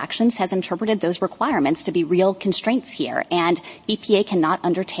types of actions, has interpreted those requirements to be real constraints here. And EPA cannot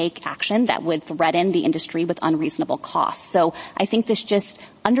undertake action that would threaten the industry with unreasonable costs. So I think this just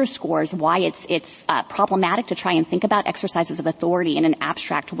underscores why it's problematic to try and think about exercises of authority in an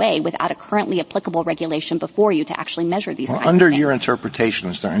abstract way without a currently applicable regulation before you to actually measure these kinds of things. Under your interpretation,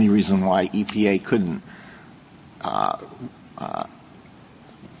 is there any reason why EPA couldn't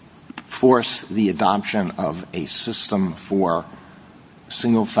force the adoption of a system for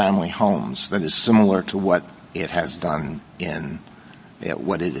single-family homes that is similar to what it has done in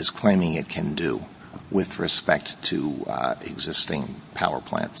what it is claiming it can do with respect to existing power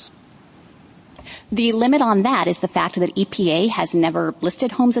plants? The limit on that is the fact that EPA has never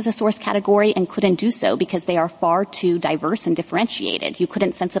listed homes as a source category and couldn't do so because they are far too diverse and differentiated. You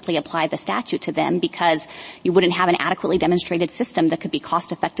couldn't sensibly apply the statute to them because you wouldn't have an adequately demonstrated system that could be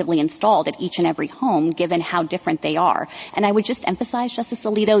cost-effectively installed at each and every home given how different they are. And I would just emphasize, Justice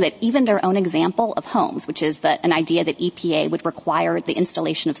Alito, that even their own example of homes, which is an idea that EPA would require the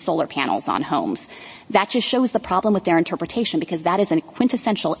installation of solar panels on homes, that just shows the problem with their interpretation because that is a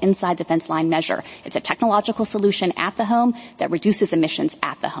quintessential inside the fence line measure. It's a technological solution at the home that reduces emissions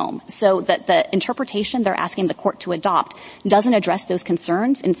at the home. So the interpretation they're asking the court to adopt doesn't address those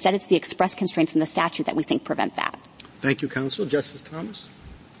concerns. Instead, it's the express constraints in the statute that we think prevent that. Thank you, counsel. Justice Thomas?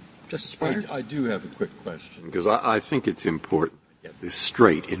 Justice Breyer? I do have a quick question because I think it's important to get this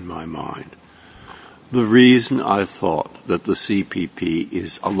straight in my mind. The reason I thought that the CPP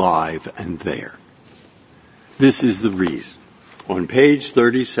is alive and there. This is the reason. On page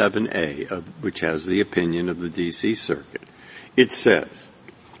 37A, which has the opinion of the D.C. Circuit, it says,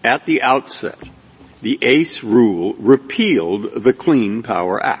 at the outset, the ACE rule repealed the Clean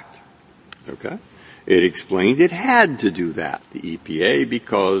Power Act. Okay? It explained it had to do that, the EPA,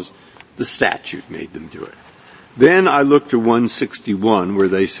 because the statute made them do it. Then I look to 161, where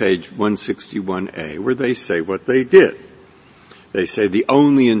they say, 161A, where they say what they did. They say the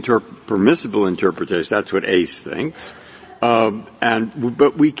only permissible interpretation, that's what ACE thinks,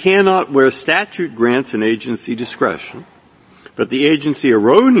 but we cannot, where statute grants an agency discretion, but the agency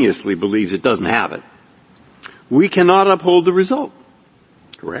erroneously believes it doesn't have it, we cannot uphold the result.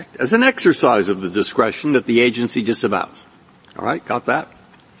 Correct? As an exercise of the discretion that the agency disavows. All right? Got that?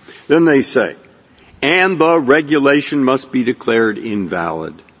 Then they say, and the regulation must be declared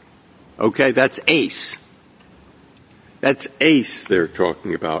invalid. Okay? That's ACE. That's ACE they're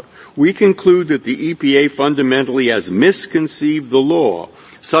talking about. We conclude that the EPA fundamentally has misconceived the law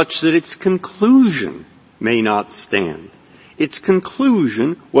such that its conclusion may not stand. Its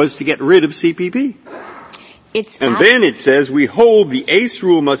conclusion was to get rid of CPP. And then it says we hold the ACE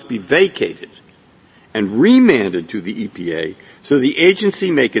rule must be vacated and remanded to the EPA so the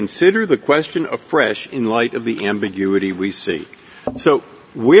agency may consider the question afresh in light of the ambiguity we see. So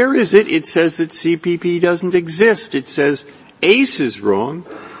where is it? It says that CPP doesn't exist. It says ACE is wrong.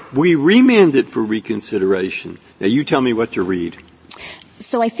 We remand it for reconsideration. Now you tell me what to read.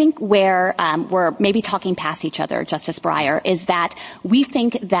 So I think where we're maybe talking past each other, Justice Breyer, is that we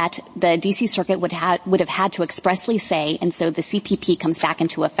think that the D.C. Circuit would have had to expressly say, and so the CPP comes back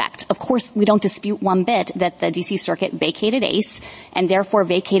into effect. Of course, we don't dispute one bit that the D.C. Circuit vacated ACE and therefore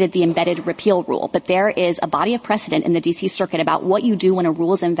vacated the embedded repeal rule. But there is a body of precedent in the D.C. Circuit about what you do when a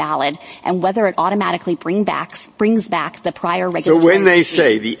rule is invalid and whether it automatically brings back the prior regulatory. So when they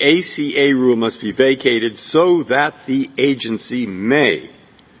say the ACA rule must be vacated so that the agency may,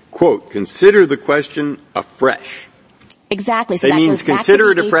 quote, consider the question afresh. Exactly. So that means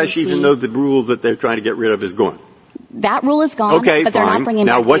consider it afresh even though the rule that they're trying to get rid of is gone. That rule is gone, okay, but they're fine. not bringing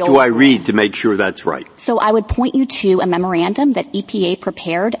now back what the do old I rule. read to make sure that's right? So I would point you to a memorandum that EPA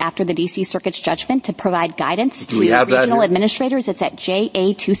prepared after the D.C. Circuit's judgment to provide guidance to regional administrators. It's at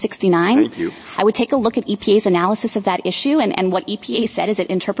JA 269. Thank you. I would take a look at EPA's analysis of that issue, and what EPA said is it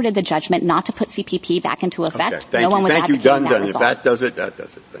interpreted the judgment not to put CPP back into effect. Okay, thank no one you. was Thank you. advocating Done. result. If that does it, that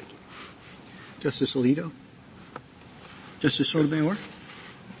does it. Thank you. Justice Alito? Justice Sotomayor?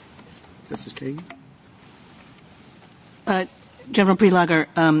 Justice Kagan? General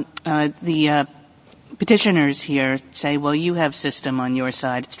Prelogar, the petitioners here say, well, you have system on your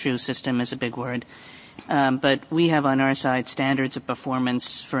side. It's true, system is a big word. But we have on our side standards of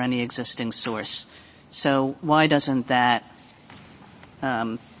performance for any existing source. So why doesn't that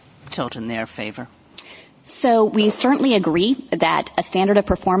tilt in their favor? So we certainly agree that a standard of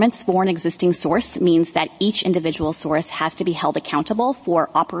performance for an existing source means that each individual source has to be held accountable for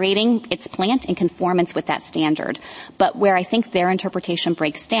operating its plant in conformance with that standard. But where I think their interpretation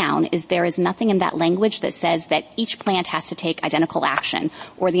breaks down is there is nothing in that language that says that each plant has to take identical action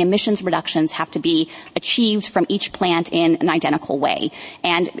or the emissions reductions have to be achieved from each plant in an identical way.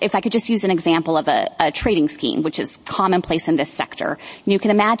 And if I could just use an example of a trading scheme, which is commonplace in this sector, you can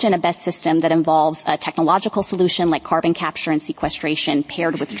imagine a BESS system that involves a technological solution like carbon capture and sequestration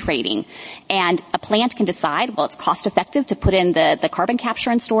paired with trading. And a plant can decide, well, it's cost effective to put in the carbon capture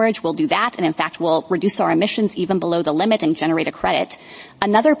and storage. We'll do that. And in fact, we'll reduce our emissions even below the limit and generate a credit.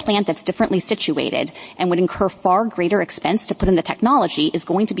 Another plant that's differently situated and would incur far greater expense to put in the technology is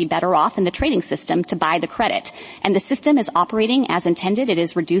going to be better off in the trading system to buy the credit. And the system is operating as intended. It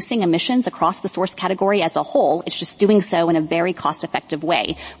is reducing emissions across the source category as a whole. It's just doing so in a very cost-effective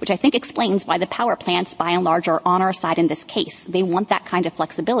way, which I think explains why the power plants, by and large, are on our side in this case. They want that kind of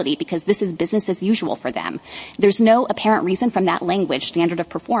flexibility because this is business as usual for them. There's no apparent reason from that language, standard of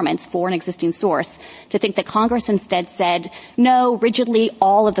performance, for an existing source to think that Congress instead said, no, rigidly,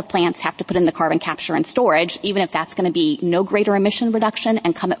 all of the plants have to put in the carbon capture and storage, even if that's going to be no greater emission reduction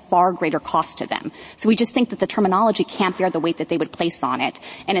and come at far greater cost to them. So we just think that the terminology can't bear the weight that they would place on it.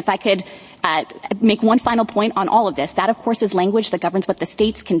 And if I could make one final point on all of this, that, of course, is language that governs what the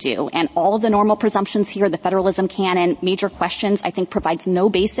states can do. And all of the normal presumptions here, the federalism canon, major questions, I think provides no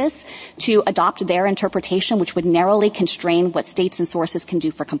basis to adopt their interpretation, which would narrowly constrain what states and sources can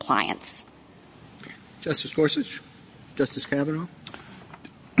do for compliance. Justice Gorsuch? Justice Kavanaugh?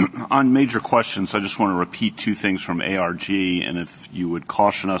 On major questions, I just want to repeat two things from ARG, and if you would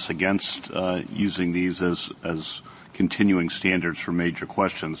caution us against using these as continuing standards for major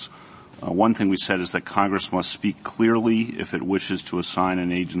questions. One thing we said is that Congress must speak clearly if it wishes to assign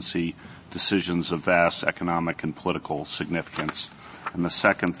an agency decisions of vast economic and political significance. And the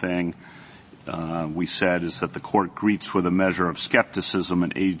second thing we said is that the Court greets with a measure of skepticism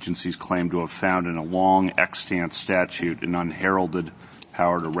an agency's claim to have found in a long extant statute an unheralded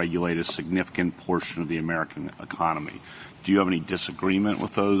power to regulate a significant portion of the American economy. Do you have any disagreement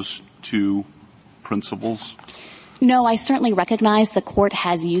with those two principles? No, I certainly recognize the Court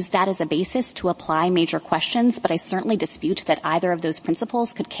has used that as a basis to apply major questions, but I certainly dispute that either of those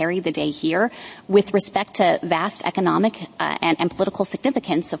principles could carry the day here. With respect to vast economic and political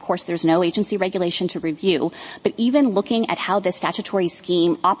significance, of course, there's no agency regulation to review, but even looking at how this statutory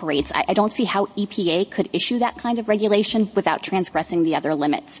scheme operates, I don't see how EPA could issue that kind of regulation without transgressing the other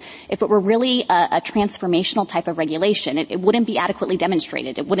limits. If it were really a transformational type of regulation, it wouldn't be adequately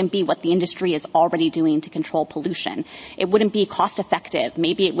demonstrated. It wouldn't be what the industry is already doing to control pollution. It wouldn't be cost effective.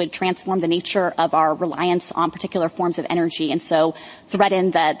 Maybe it would transform the nature of our reliance on particular forms of energy and so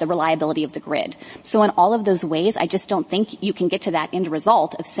threaten the reliability of the grid. So in all of those ways, I just don't think you can get to that end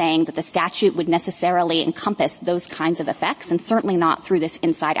result of saying that the statute would necessarily encompass those kinds of effects, and certainly not through this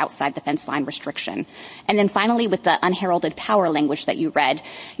inside-outside the fence line restriction. And then finally, with the unheralded power language that you read,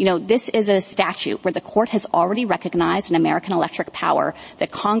 this is a statute where the Court has already recognized in American Electric Power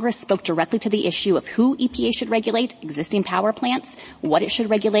that Congress spoke directly to the issue of who EPA should regulate regulate existing power plants, what it should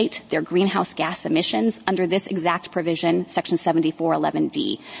regulate, their greenhouse gas emissions under this exact provision, Section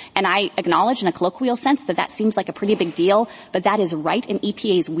 7411D. And I acknowledge in a colloquial sense that that seems like a pretty big deal, but that is right in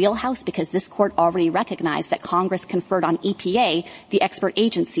EPA's wheelhouse because this court already recognized that Congress conferred on EPA, the expert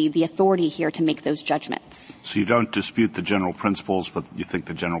agency, the authority here to make those judgments. So you don't dispute the general principles, but you think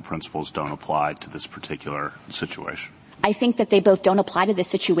the general principles don't apply to this particular situation? I think that they both don't apply to this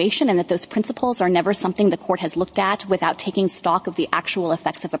situation and that those principles are never something the court has looked at without taking stock of the actual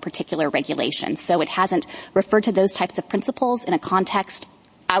effects of a particular regulation. So it hasn't referred to those types of principles in a context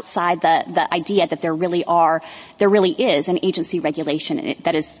outside the idea that there really is an agency regulation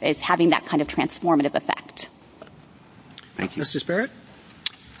that is having that kind of transformative effect. Thank you. Justice Barrett?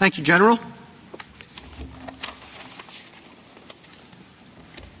 Thank you, General.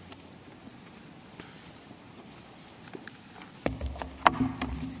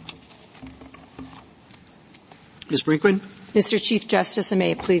 Ms. Brinkman? Mr. Chief Justice, and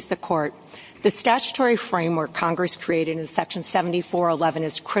may it please the Court. The statutory framework Congress created in Section 7411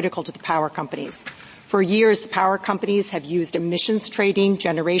 is critical to the power companies. For years, the power companies have used emissions trading,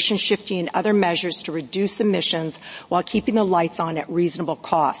 generation shifting, and other measures to reduce emissions while keeping the lights on at reasonable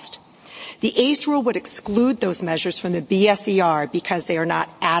cost. The ACE rule would exclude those measures from the BSER because they are not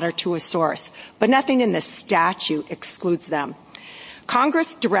at or to a source, but nothing in the statute excludes them.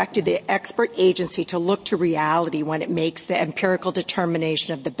 Congress directed the expert agency to look to reality when it makes the empirical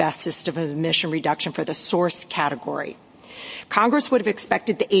determination of the best system of emission reduction for the source category. Congress would have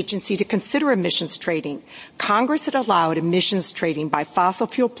expected the agency to consider emissions trading. Congress had allowed emissions trading by fossil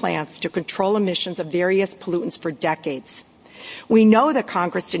fuel plants to control emissions of various pollutants for decades. We know that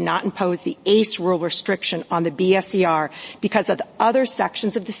Congress did not impose the ACE rule restriction on the BSER because of the other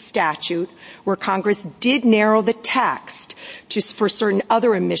sections of the statute where Congress did narrow the text for certain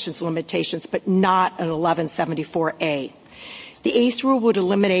other emissions limitations, but not an 1174A. The ACE rule would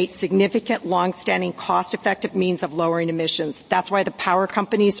eliminate significant, long-standing, cost-effective means of lowering emissions. That's why the power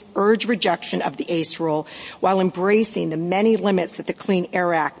companies urge rejection of the ACE rule while embracing the many limits that the Clean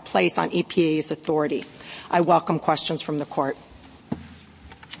Air Act place on EPA's authority. I welcome questions from the Court.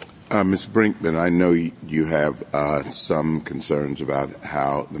 Ms. Brinkman, I know you have some concerns about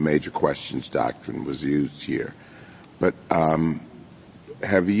how the major questions doctrine was used here. But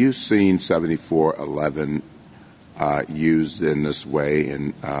have you seen 7411 used in this way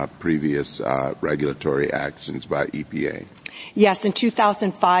in previous regulatory actions by EPA? Yes, in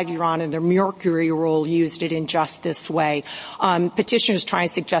 2005, Your Honor, the Mercury rule used it in just this way. Petitioners try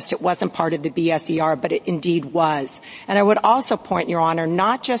and suggest it wasn't part of the BSER, but it indeed was. And I would also point, Your Honor,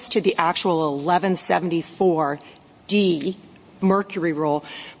 not just to the actual 1174D Mercury rule,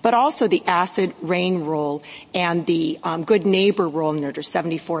 but also the acid rain rule and the good neighbor rule under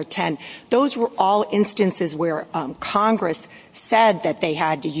 7410. Those were all instances where Congress said that they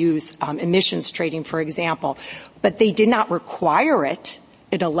had to use emissions trading, for example, but they did not require it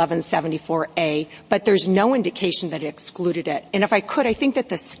in 1174A, but there's no indication that it excluded it. And if I could, I think that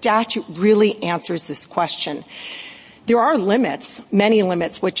the statute really answers this question. There are limits, many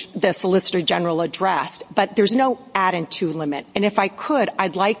limits, which the Solicitor General addressed, but there's no add and to limit. And if I could,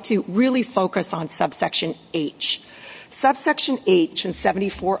 I'd like to really focus on subsection H. Subsection H in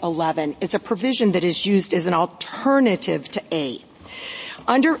 7411 is a provision that is used as an alternative to A.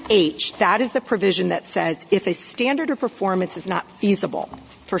 Under H, that is the provision that says if a standard of performance is not feasible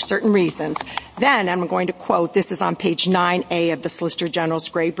for certain reasons, then, I'm going to quote, this is on page 9A of the Solicitor General's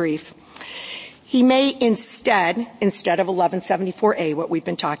gray brief, he may instead of 1174A, what we've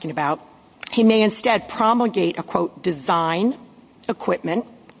been talking about, he may instead promulgate a, quote, design, equipment,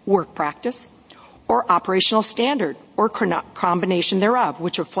 work practice, or operational standard, or combination thereof,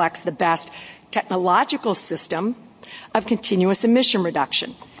 which reflects the best technological system of continuous emission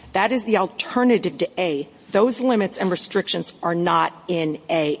reduction. That is the alternative to A. Those limits and restrictions are not in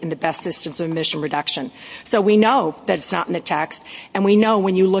A, in the best systems of emission reduction. So we know that it's not in the text, and we know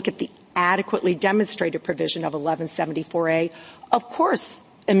when you look at the adequately demonstrated provision of 1174A, of course,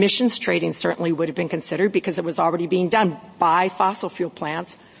 emissions trading certainly would have been considered because it was already being done by fossil fuel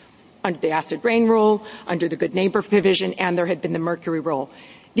plants under the acid rain rule, under the good neighbor provision, and there had been the Mercury rule.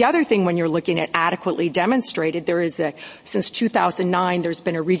 The other thing when you're looking at adequately demonstrated, there is since 2009, there's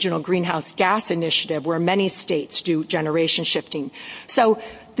been a regional greenhouse gas initiative where many states do generation shifting. So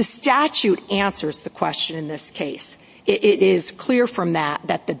the statute answers the question in this case. It is clear from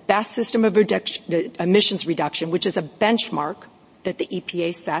that the best system of emissions reduction, which is a benchmark that the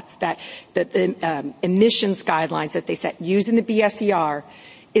EPA sets, that the emissions guidelines that they set using the BSER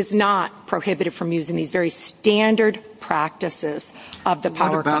is not prohibited from using these very standard practices of the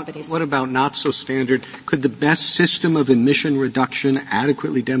power companies. What about not so standard? Could the best system of emission reduction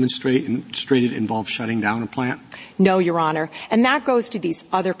adequately demonstrated involve shutting down a plant? No, Your Honor. And that goes to these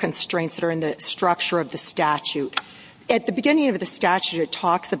other constraints that are in the structure of the statute. At the beginning of the statute, it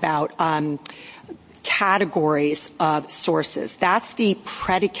talks about categories of sources. That's the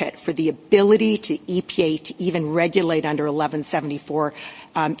predicate for the ability to EPA to even regulate under 1174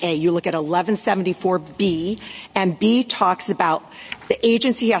 A. You look at 1174B, and B talks about the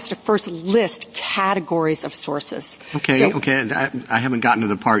agency has to first list categories of sources. Okay. I haven't gotten to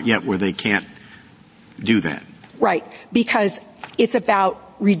the part yet where they can't do that. Right, because it's about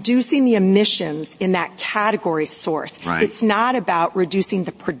reducing the emissions in that category source. Right. It's not about reducing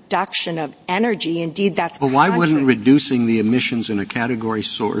the production of energy. Indeed, that's Well, why wouldn't reducing the emissions in a category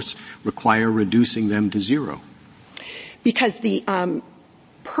source require reducing them to zero? Because the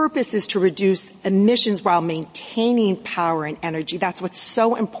purpose is to reduce emissions while maintaining power and energy. That's what's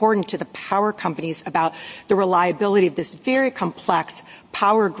so important to the power companies about the reliability of this very complex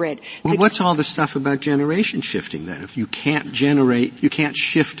power grid. Well, what's all the stuff about generation shifting then? If you can't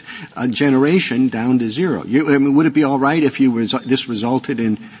shift a generation down to zero. Would it be all right if this resulted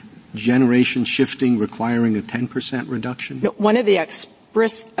in generation shifting requiring a 10% reduction? No, one of the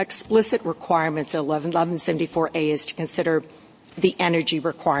explicit requirements of 1174A is to consider the energy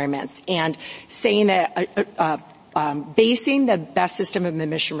requirements, and saying that basing the best system of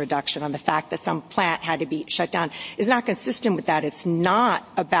emission reduction on the fact that some plant had to be shut down is not consistent with that. It's not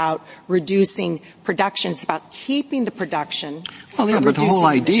about reducing production. It's about keeping the production. Well, yeah, but the whole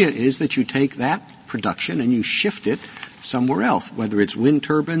idea is that you take that production and you shift it somewhere else, whether it's wind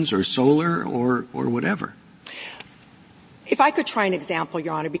turbines or solar or whatever. If I could try an example,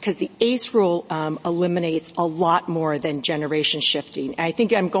 Your Honor, because the ACE rule eliminates a lot more than generation shifting. And I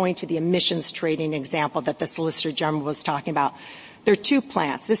think I'm going to the emissions trading example that the Solicitor General was talking about. There are two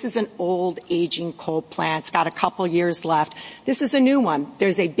plants. This is an old, aging coal plant. It's got a couple years left. This is a new one.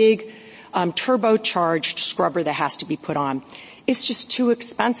 There's a big turbocharged scrubber that has to be put on. It's just too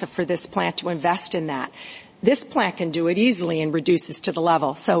expensive for this plant to invest in that. This plant can do it easily and reduces to the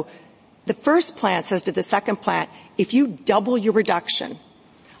level. So the first plant says to the second plant, if you double your reduction,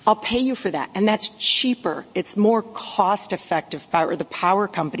 I'll pay you for that. And that's cheaper. It's more cost-effective for the power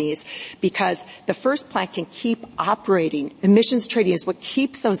companies because the first plant can keep operating. Emissions trading is what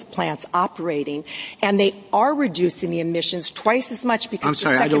keeps those plants operating. And they are reducing the emissions twice as much because I'm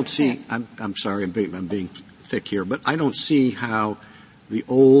sorry, I'm sorry, I'm being thick here, but I don't see how the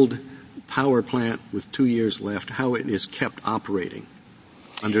old power plant with 2 years left, how it is kept operating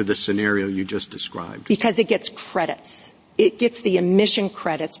under the scenario you just described. Because it gets credits. It gets the emission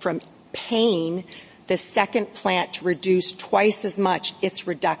credits from paying the second plant to reduce twice as much its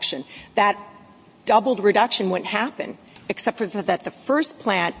reduction. That doubled reduction wouldn't happen, except for that the first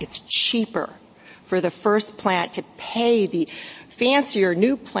plant, it's cheaper for the first plant to pay the fancier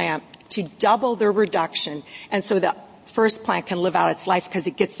new plant to double their reduction. And so the first plant can live out its life because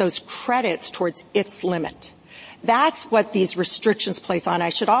it gets those credits towards its limit. That's what these restrictions place on. I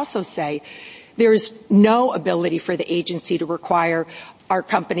should also say there is no ability for the agency to require our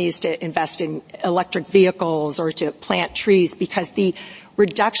companies to invest in electric vehicles or to plant trees because the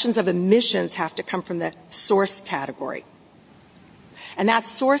reductions of emissions have to come from the source category. And that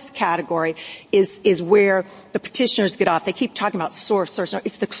source category is where the petitioners get off. They keep talking about source.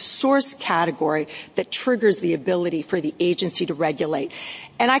 It's the source category that triggers the ability for the agency to regulate.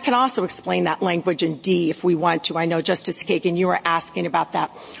 And I can also explain that language in D if we want to. I know, Justice Kagan, you were asking about that.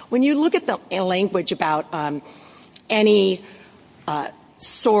 When you look at the language about any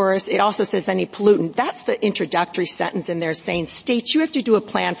source, it also says any pollutant. That's the introductory sentence in there saying, states, you have to do a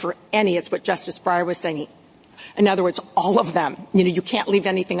plan for any. It's what Justice Breyer was saying. In other words, all of them. You can't leave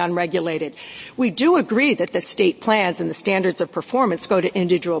anything unregulated. We do agree that the state plans and the standards of performance go to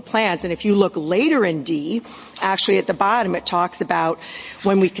individual plans. And if you look later in D, actually at the bottom it talks about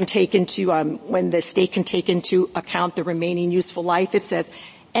when we can take into, when the state can take into account the remaining useful life. It says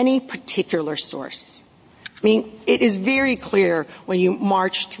any particular source. I mean, it is very clear when you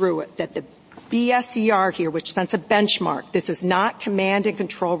march through it that the BSER here, which sets a benchmark, this is not command and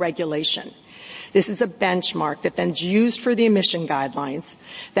control regulation. This is a benchmark that then is used for the emission guidelines,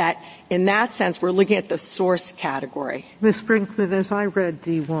 that in that sense we're looking at the source category. Ms. Brinkman, as I read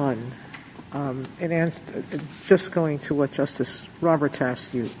D1, and just going to what Justice Roberts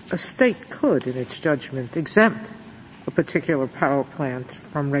asked you, a state could, in its judgment, exempt a particular power plant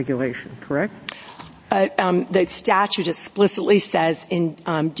from regulation, correct? The statute explicitly says in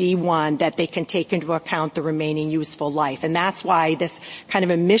D1 that they can take into account the remaining useful life. And that's why this kind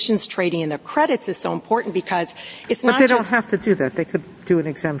of emissions trading in the credits is so important, because it's not But they don't have to do that. They could do an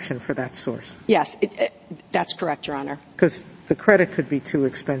exemption for that source. Yes, that's correct, Your Honor. Because the credit could be too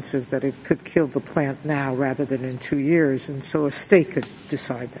expensive, that it could kill the plant now rather than in 2 years, and so a state could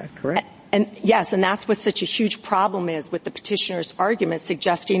decide that, correct? And yes, and that's what such a huge problem is with the petitioner's argument,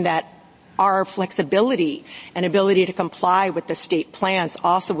 suggesting that our flexibility and ability to comply with the state plans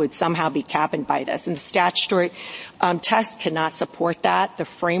also would somehow be cabined by this. And the statutory text cannot support that. The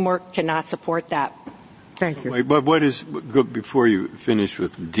framework cannot support that. Thank you. Wait, but before you finish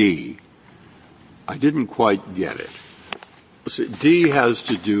with D, I didn't quite get it. So D has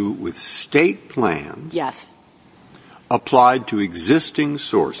to do with state plans. Yes. Applied to existing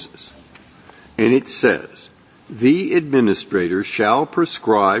sources. And it says, the administrator shall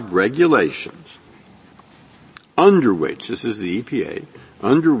prescribe regulations under which, this is the EPA,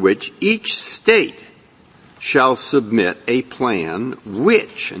 under which each state shall submit a plan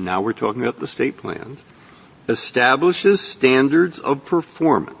which, and now we're talking about the state plans, establishes standards of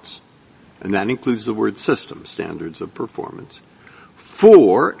performance, and that includes the word system, standards of performance,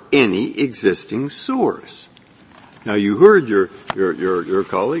 for any existing source. Now you heard your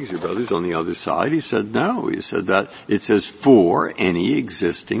colleagues, your brothers on the other side. He said no. He said that it says for any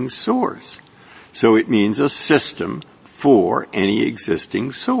existing source. So it means a system for any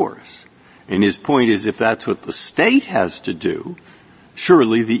existing source. And his point is, if that's what the state has to do,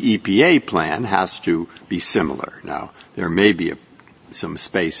 surely the EPA plan has to be similar. Now, there may be some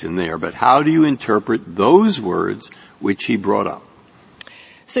space in there, but how do you interpret those words which he brought up?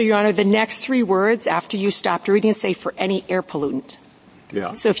 So, Your Honor, the next three words after you stopped reading say for any air pollutant.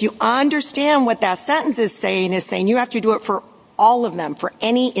 Yeah. So if you understand what that sentence is saying you have to do it for all of them, for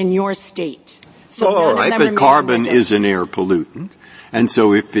any in your state. So all right, but carbon is an air pollutant. And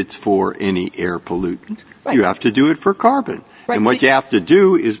so if it's for any air pollutant, right, you have to do it for carbon. Right. And what you have to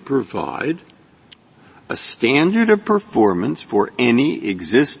do is provide a standard of performance for any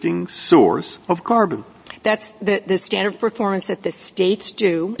existing source of carbon. That's the standard of performance that the states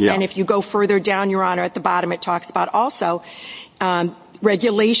do. Yeah. And if you go further down, Your Honor, at the bottom it talks about also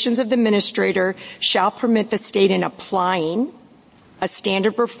regulations of the administrator shall permit the state in applying a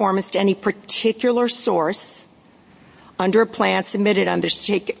standard performance to any particular source under a plan submitted under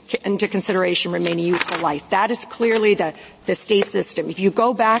take into consideration remaining useful life. That is clearly the state system. If you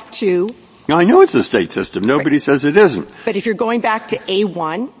go back to... Now, I know it's a state system. Nobody says it isn't. But if you're going back to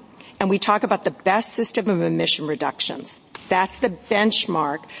A1, and we talk about the best system of emission reductions, that's the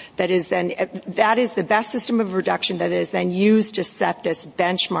benchmark that is the best system of reduction that is then used to set this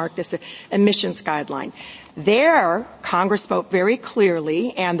benchmark, this emissions guideline. There, Congress spoke very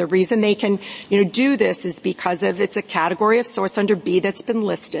clearly, and the reason they can, do this is because of it's a category of source under B that's been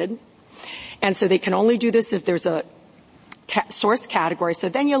listed. And so they can only do this if there's a source category. So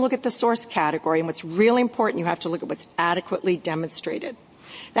then you look at the source category, and what's really important, you have to look at what's adequately demonstrated.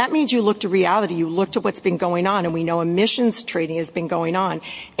 That means you look to reality, you look to what's been going on, and we know emissions trading has been going on.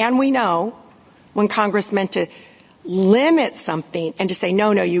 And we know when Congress meant to limit something and to say,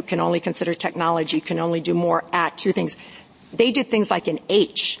 no, you can only consider technology, you can only do more at two things. They did things like in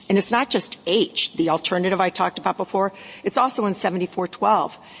H, and it's not just H, the alternative I talked about before, it's also in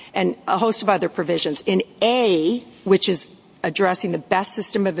 7412 and a host of other provisions. In A, which is addressing the best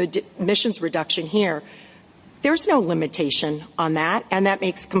system of emissions reduction here, there's no limitation on that, and that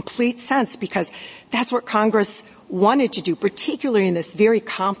makes complete sense because that's what Congress wanted to do, particularly in this very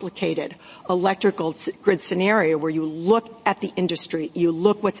complicated electrical grid scenario where you look at the industry, you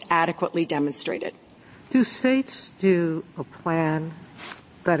look what's adequately demonstrated. Do states do a plan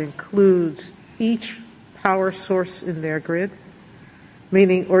that includes each power source in their grid?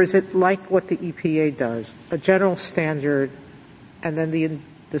 Meaning, or is it like what the EPA does, a general standard, and then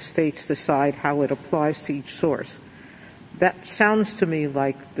the states decide how it applies to each source? That sounds to me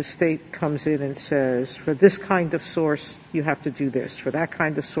like the state comes in and says, for this kind of source, you have to do this. For that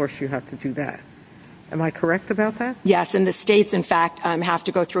kind of source, you have to do that. Am I correct about that? Yes, and the states, in fact, have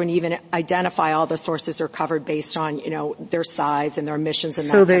to go through and even identify all the sources are covered based on, their size and their emissions and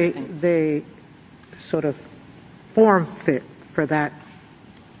so that type of thing. They sort of form fit for that.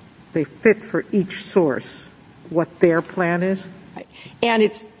 They fit for each source what their plan is? Right.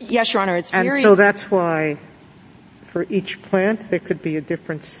 And yes, Your Honor, it's very... And so that's why for each plant there could be a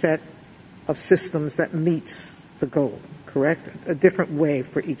different set of systems that meets the goal, correct? A different way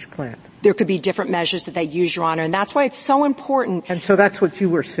for each plant. There could be different measures that they use, Your Honor, and that's why it's so important. And so that's what you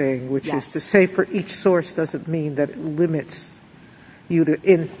were saying, which yes. is to say for each source doesn't mean that it limits you to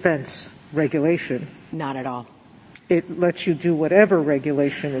in-fence regulation. Not at all. It lets you do whatever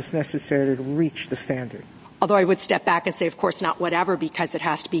regulation is necessary to reach the standard. Although I would step back and say, of course, not whatever, because it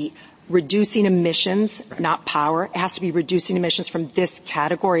has to be reducing emissions, not power. It has to be reducing emissions from this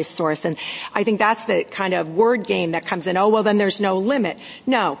category source. And I think that's the kind of word game that comes in, oh, well, then there's no limit.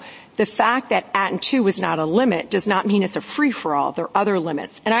 No. The fact that ATN 2 is not a limit does not mean it's a free-for-all. There are other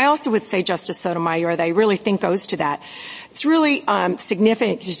limits. And I also would say, Justice Sotomayor, that I really think goes to that. It's really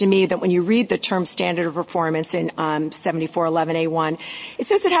significant to me that when you read the term standard of performance in 7411A1, it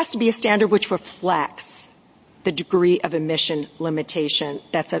says it has to be a standard which reflects the degree of emission limitation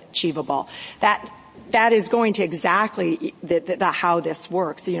that's achievable. That is going to exactly how this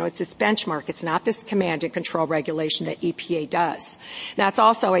works. You know, it's this benchmark. It's not this command and control regulation that EPA does. That's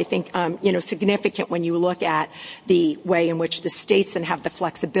also, I think, significant when you look at the way in which the states then have the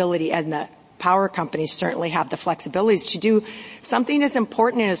flexibility, and the power companies certainly have the flexibilities to do something as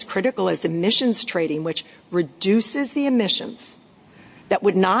important and as critical as emissions trading, which reduces the emissions that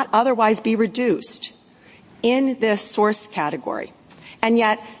would not otherwise be reduced in this source category, and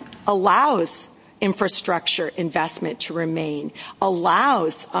yet allows infrastructure investment to remain,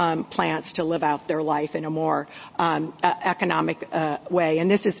 allows plants to live out their life in a more economic way. And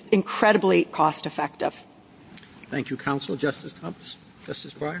this is incredibly cost effective. Thank you, counsel. Justice Thomas.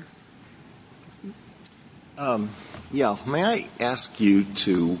 Justice Breyer. May I ask you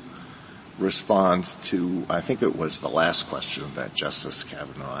to respond to, I think it was the last question that Justice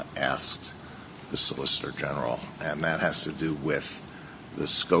Kavanaugh asked the Solicitor General, and that has to do with the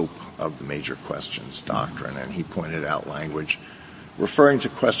scope of the major questions doctrine. And he pointed out language referring to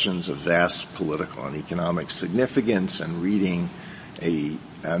questions of vast political and economic significance and reading a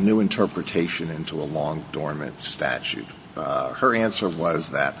new interpretation into a long dormant statute. Her answer was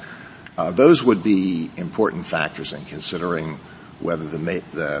that those would be important factors in considering whether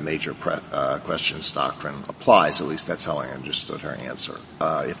the major questions doctrine applies. At least that's how I understood her answer.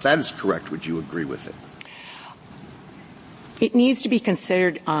 If that is correct, would you agree with it? It needs to be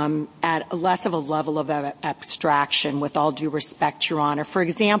considered at less of a level of abstraction, with all due respect, Your Honor. For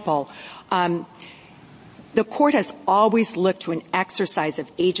example, the Court has always looked to an exercise of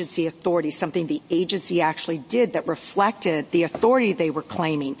agency authority, something the agency actually did that reflected the authority they were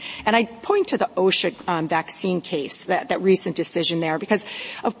claiming. And I point to the OSHA vaccine case, that recent decision there, because,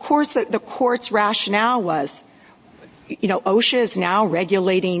 of course, the Court's rationale was, OSHA is now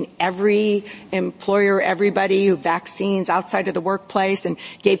regulating every employer, everybody who vaccines outside of the workplace, and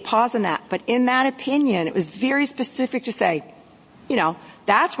gave pause on that. But in that opinion, it was very specific to say,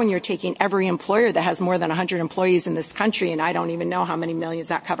 that's when you're taking every employer that has more than 100 employees in this country, and I don't even know how many millions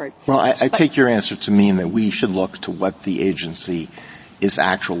that covered. Well, I take your answer to mean that we should look to what the agency is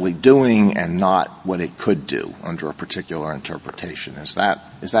actually doing and not what it could do under a particular interpretation. Is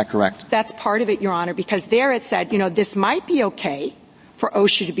that correct? That's part of it, Your Honor, because there it said, this might be okay for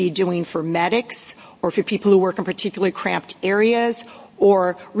OSHA to be doing for medics or for people who work in particularly cramped areas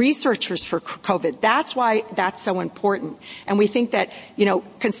or researchers for COVID. That's why that's so important. And we think that,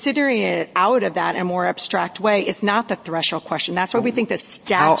 considering it out of that in a more abstract way is not the threshold question. That's why we think the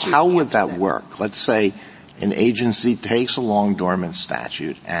statute. How would that work? Let's say an agency takes a long dormant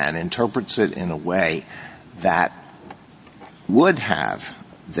statute and interprets it in a way that would have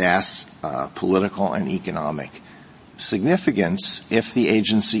vast political and economic significance if the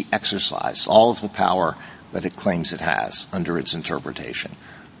agency exercised all of the power that it claims it has under its interpretation.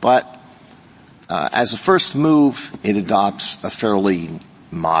 But as a first move, it adopts a fairly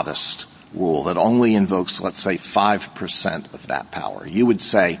modest rule that only invokes, let's say, 5% of that power. You would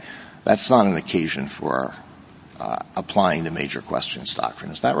say that's not an occasion for applying the major questions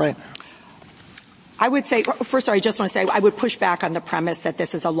doctrine. Is that right? I would say, first, I just want to say I would push back on the premise that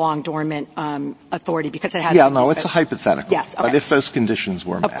this is a long dormant authority because it has. Yeah, no, it's a hypothetical. Yes, okay. But if those conditions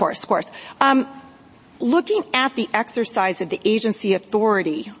were met. Of course. Looking at the exercise of the agency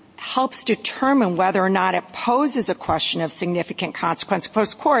authority helps determine whether or not it poses a question of significant consequence.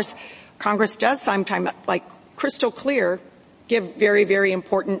 Of course, Congress does sometimes, like crystal clear, give very, very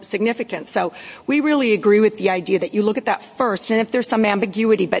important significance. So we really agree with the idea that you look at that first, and if there's some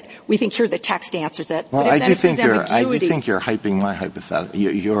ambiguity, but we think here the text answers it. Well, I do think you're hyping my hypothetical.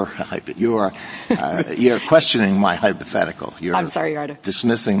 You're questioning my hypothetical. I'm sorry, Your Honor.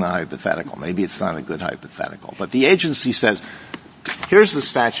 Dismissing the hypothetical. Maybe it's not a good hypothetical. But the agency says, here's the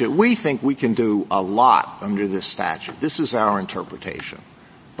statute. We think we can do a lot under this statute. This is our interpretation.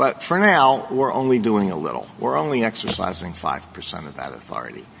 But for now, we're only doing a little. We're only exercising 5% of that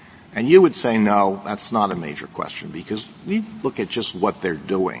authority. And you would say, no, that's not a major question because we look at just what they're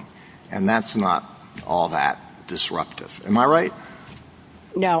doing, and that's not all that disruptive. Am I right?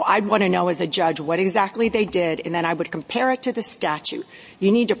 No, I'd want to know as a judge what exactly they did, and then I would compare it to the statute.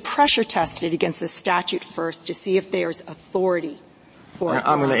 You need to pressure test it against the statute first to see if there's authority for it.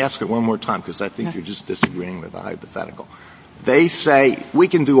 I'm going to ask it one more time because I think you're just disagreeing with the hypothetical. They say, we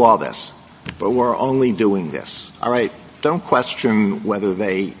can do all this, but we're only doing this. All right, don't question whether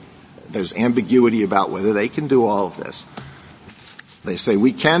there's ambiguity about whether they can do all of this. They say,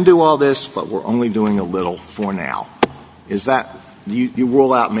 we can do all this, but we're only doing a little for now. Is that, you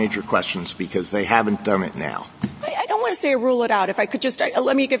rule out major questions because they haven't done it now? I don't want to say rule it out. If I could just, I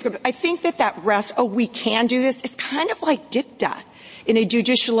think that rest, we can do this, is kind of like dicta in a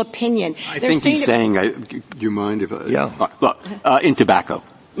judicial opinion. I think he's saying, do you mind if in tobacco.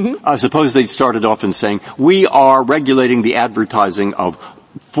 Mm-hmm. Suppose they started off in saying, we are regulating the advertising of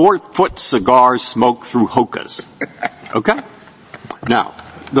 4-foot cigars smoked through hookahs. Okay? Now,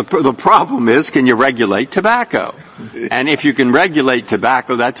 the problem is, can you regulate tobacco? And if you can regulate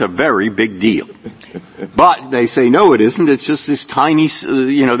tobacco, that's a very big deal. But they say, no, it isn't. It's just this tiny,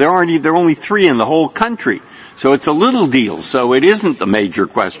 there are only 3 in the whole country. So it's a little deal. So it isn't the major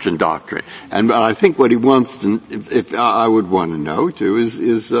question doctrine. And I think what he wants to, if I would want to know too,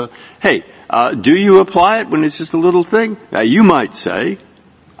 is hey, do you apply it when it's just a little thing? You might say,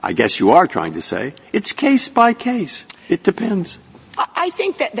 I guess you are trying to say, it's case by case. It depends. I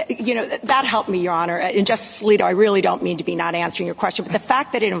think that helped me, Your Honor. And Justice Alito, I really don't mean to be not answering your question, but the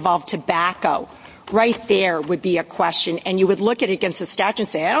fact that it involved tobacco right there would be a question, and you would look at it against the statute and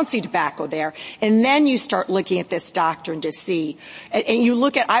say, I don't see tobacco there. And then you start looking at this doctrine to see. And you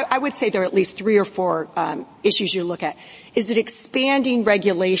look at, I would say there are at least 3 or 4 issues you look at. Is it expanding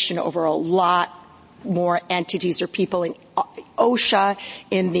regulation over a lot more entities or people? In OSHA,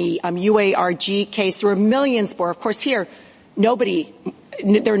 in the UARG case, there were millions more. Of course, here,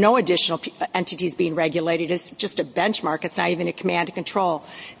 there are no additional entities being regulated. It's just a benchmark. It's not even a command and control.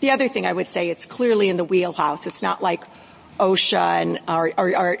 The other thing I would say, it's clearly in the wheelhouse. It's not like OSHA and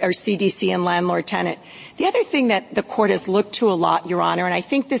or CDC and landlord-tenant. The other thing that the court has looked to a lot, Your Honor, and I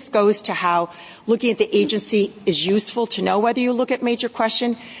think this goes to how looking at the agency is useful to know whether you look at major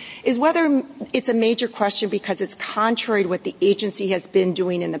question, is whether it's a major question because it's contrary to what the agency has been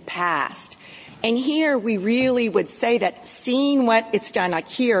doing in the past. And here we really would say that seeing what it's done, like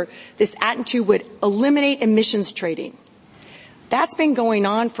here, this attitude would eliminate emissions trading. That's been going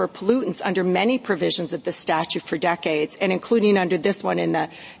on for pollutants under many provisions of the statute for decades, and including under this one in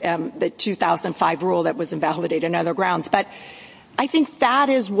the 2005 rule that was invalidated on other grounds. But I think that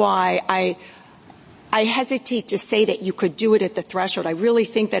is why I hesitate to say that you could do it at the threshold. I really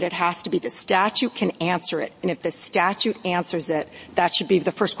think that it has to be the statute can answer it. And if the statute answers it, that should be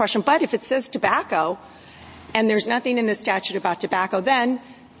the first question. But if it says tobacco and there's nothing in the statute about tobacco, then,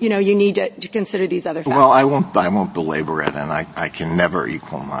 you need to consider these other factors. Well, I won't belabor it, and I can never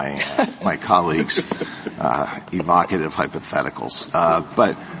equal my colleagues' evocative hypotheticals.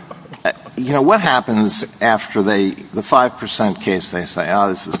 But what happens after the 5% case, they say,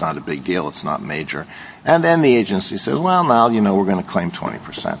 this is not a big deal, it's not major. And then the agency says, well, now, we're going to claim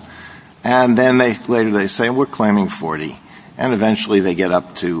 20%. And then later they say, we're claiming 40. And eventually they get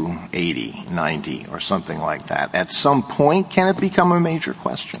up to 80, 90, or something like that. At some point, can it become a major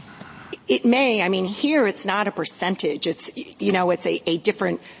question? It may. I mean, here it's not a percentage. It's, it's a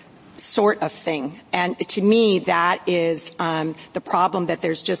different sort of thing. And to me, that is the problem that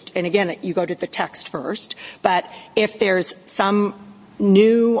there's just, and again, you go to the text first, but if there's some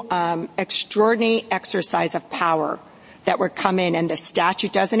new extraordinary exercise of power that would come in and the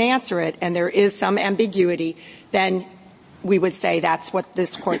statute doesn't answer it and there is some ambiguity, then we would say that's what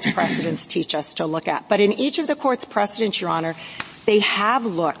this court's precedents teach us to look at. But in each of the court's precedents, Your Honor, they have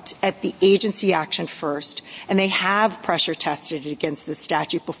looked at the agency action first, and they have pressure tested it against the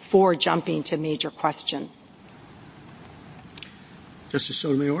statute before jumping to major question. Justice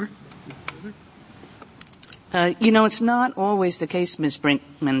Sotomayor? It's not always the case, Ms.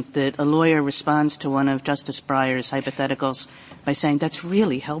 Brinkman, that a lawyer responds to one of Justice Breyer's hypotheticals by saying, that's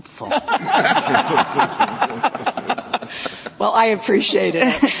really helpful. Well, I appreciate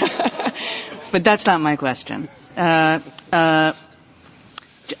it. But that's not my question. I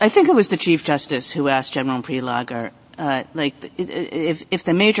think it was the Chief Justice who asked General Prelogar, if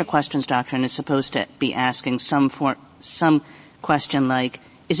the major questions doctrine is supposed to be asking some question like,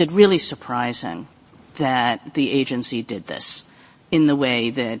 is it really surprising that the agency did this in the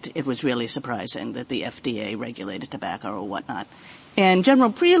way that it was really surprising that the FDA regulated tobacco or whatnot? And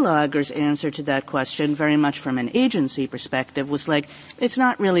General Prelogar's answer to that question, very much from an agency perspective, was like, it's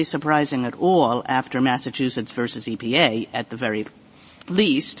not really surprising at all after Massachusetts versus EPA, at the very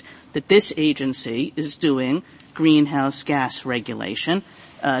least, that this agency is doing greenhouse gas regulation.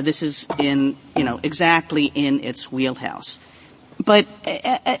 This is exactly in its wheelhouse. But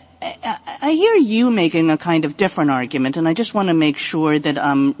I hear you making a kind of different argument, and I just want to make sure that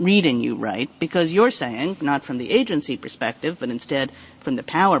I'm reading you right, because you're saying, not from the agency perspective, but instead from the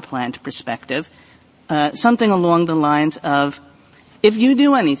power plant perspective, something along the lines of, if you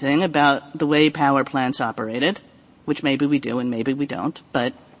do anything about the way power plants operated, which maybe we do and maybe we don't,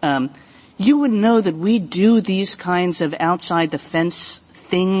 but you would know that we do these kinds of outside-the-fence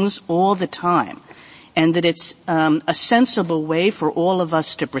things all the time, and that it's a sensible way for all of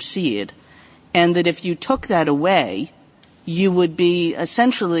us to proceed, and that if you took that away, you would be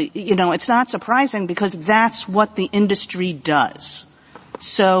essentially, it's not surprising because that's what the industry does.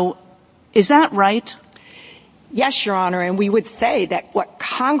 So is that right? Yes, Your Honor, and we would say that what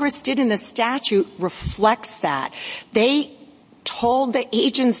Congress did in the statute reflects that. They told the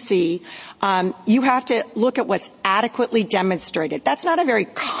agency, you have to look at what's adequately demonstrated. That's not a very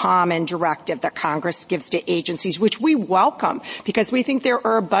common directive that Congress gives to agencies, which we welcome because we think there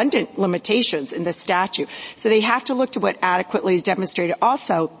are abundant limitations in the statute. So they have to look to what adequately is demonstrated.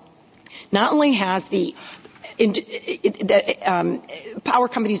 Also, not only has the power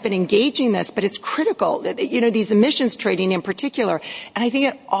company's been engaging this, but it's critical, these emissions trading in particular. And I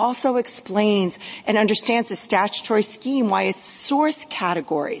think it also explains and understands the statutory scheme, why it's source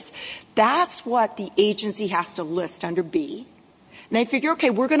categories. That's what the agency has to list under B. And they figure, okay,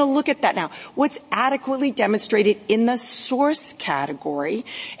 we're going to look at that now. What's adequately demonstrated in the source category?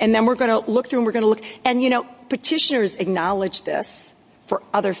 And then we're going to look through and we're going to look. And, petitioners acknowledge this for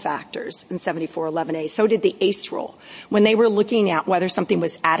other factors in 7411A. So did the ACE rule. When they were looking at whether something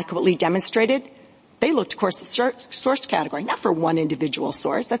was adequately demonstrated, they looked, of course, at the source category, not for one individual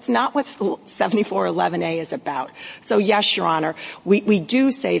source. That's not what 7411A is about. So, yes, Your Honor, we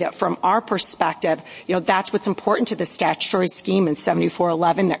do say that from our perspective, that's what's important to the statutory scheme in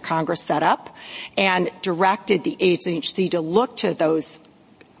 7411 that Congress set up and directed the agency to look to those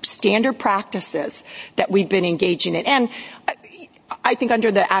standard practices that we've been engaging in. And I think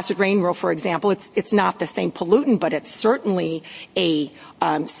under the acid rain rule, for example, it's not the same pollutant, but it's certainly a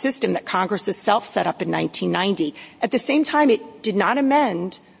system that Congress itself set up in 1990. At the same time, it did not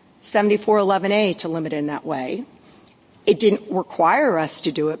amend 7411A to limit it in that way. It didn't require us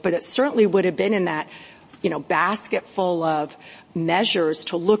to do it, but it certainly would have been in that, basket full of measures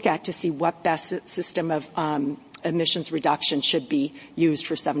to look at to see what best system of emissions reduction should be used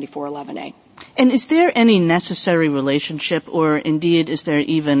for 7411A. And is there any necessary relationship, or indeed is there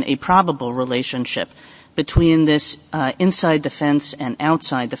even a probable relationship between this inside the fence and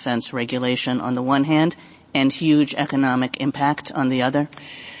outside the fence regulation on the one hand and huge economic impact on the other?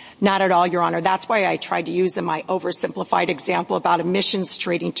 Not at all, Your Honor. That's why I tried to use in my oversimplified example about emissions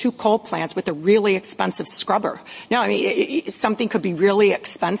trading two coal plants with a really expensive scrubber. No, something could be really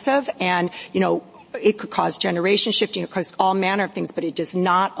expensive and, it could cause generation shifting, it could cause all manner of things, but it does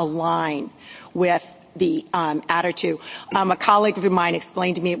not align with the attitude. A colleague of mine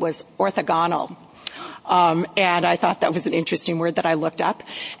explained to me it was orthogonal. And I thought that was an interesting word that I looked up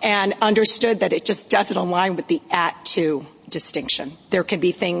and understood that it just doesn't align with the at-to distinction. There can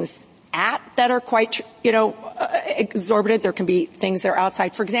be things at that are quite, exorbitant. There can be things that are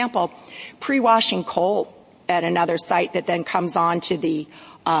outside. For example, pre-washing coal at another site that then comes on to the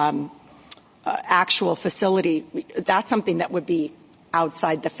actual facility, that's something that would be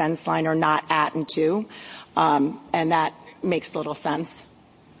outside the fence line or not at and to, and that makes little sense.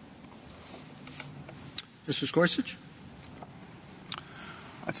 Justice Gorsuch?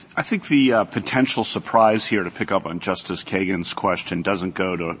 I think the potential surprise here, to pick up on Justice Kagan's question, doesn't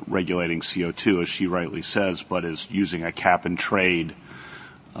go to regulating CO2, as she rightly says, but is using a cap-and-trade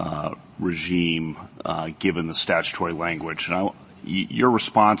regime given the statutory language. And your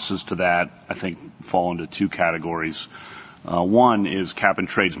responses to that, I think, fall into two categories. One is cap and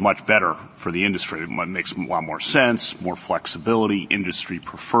trade's much better for the industry. It makes a lot more sense, more flexibility. Industry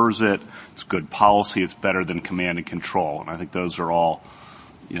prefers it. It's good policy. It's better than command and control. And I think those are all,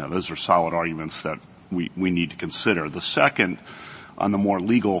 those are solid arguments that we need to consider. The second, on the more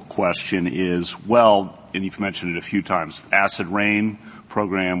legal question, is, and you've mentioned it a few times, acid rain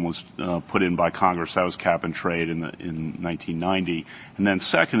program was put in by Congress. That was cap and trade in 1990. And then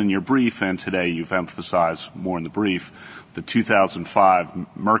second, in your brief, and today you've emphasized more in the brief, the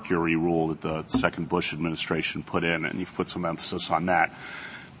 2005 Mercury rule that the second Bush administration put in, and you've put some emphasis on that.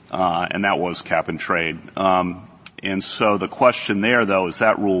 And that was cap and trade. And so the question there, though, is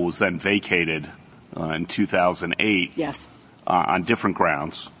that rule was then vacated in 2008. Yes. On different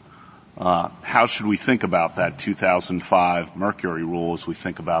grounds. How should we think about that 2005 Mercury rule as we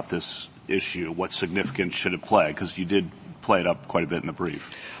think about this issue? What significance should it play? Because you did play it up quite a bit in the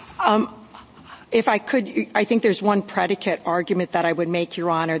brief. If I could, I think there's one predicate argument that I would make, Your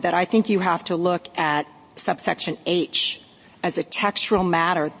Honor, that I think you have to look at subsection H as a textual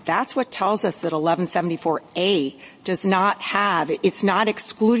matter. That's what tells us that 1174A does not have, it's not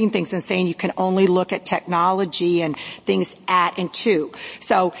excluding things and saying you can only look at technology and things at and to.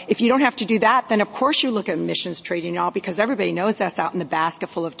 So if you don't have to do that, then of course you look at emissions trading and all, because everybody knows that's out in the basket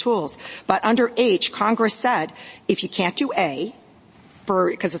full of tools. But under H, Congress said if you can't do A,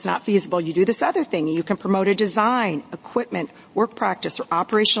 because it's not feasible, you do this other thing. You can promote a design, equipment, work practice, or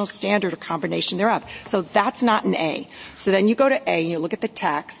operational standard or combination thereof. So that's not an A. So then you go to A and you look at the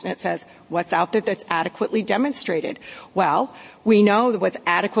text and it says, what's out there that's adequately demonstrated? Well, we know that what's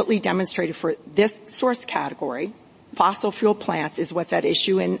adequately demonstrated for this source category, fossil fuel plants, is what's at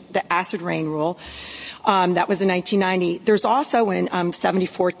issue in the acid rain rule. That was in 1990. There's also in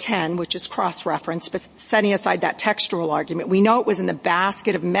 7410, which is cross-referenced, but setting aside that textual argument, we know it was in the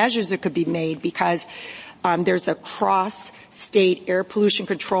basket of measures that could be made because there's a cross-state air pollution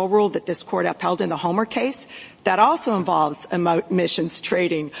control rule that this court upheld in the Homer case that also involves emissions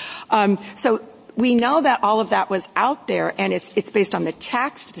trading. So we know that all of that was out there, and it's based on the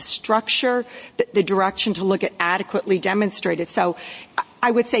text, the structure, the direction to look at adequately demonstrated. So I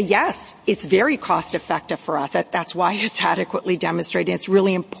would say, yes, it's very cost-effective for us. That's why it's adequately demonstrated. It's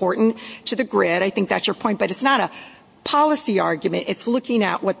really important to the grid. I think that's your point. But it's not a policy argument. It's looking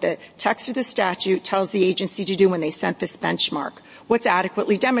at what the text of the statute tells the agency to do when they sent this benchmark. What's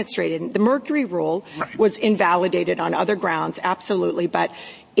adequately demonstrated. The Mercury rule was invalidated on other grounds, absolutely, but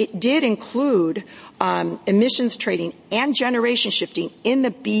it did include emissions trading and generation shifting in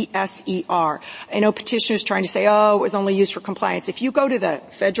the BSER. I know petitioners trying to say, oh, it was only used for compliance. If you go to the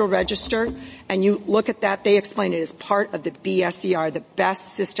Federal Register and you look at that, they explain it as part of the BSER, the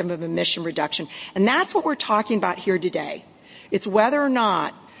best system of emission reduction. And that's what we're talking about here today. It's whether or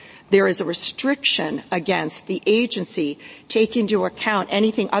not there is a restriction against the agency taking into account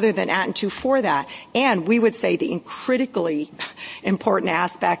anything other than at and to for that. And we would say the critically important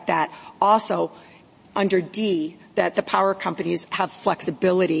aspect that also under D, that the power companies have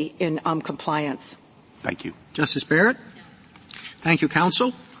flexibility in compliance. Thank you. Justice Barrett? Thank you,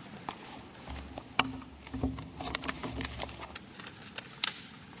 counsel.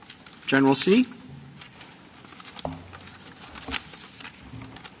 General C?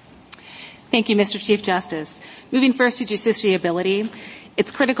 Thank you, Mr. Chief Justice. Moving first to justiciability,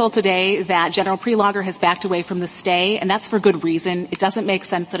 it's critical today that General Prelogger has backed away from the stay, and that's for good reason. It doesn't make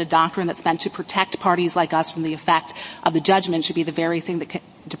sense that a doctrine that's meant to protect parties like us from the effect of the judgment should be the very thing that can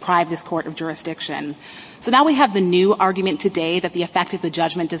deprive this court of jurisdiction. So now we have the new argument today that the effect of the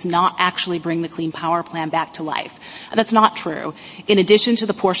judgment does not actually bring the Clean Power Plan back to life. And that's not true. In addition to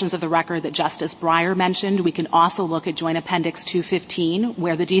the portions of the record that Justice Breyer mentioned, we can also look at Joint Appendix 215,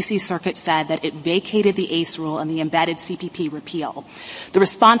 where the D.C. Circuit said that it vacated the ACE rule and the embedded CPP repeal. The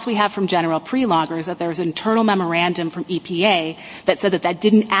response we have from General Prelogger is that there was an internal memorandum from EPA that said that that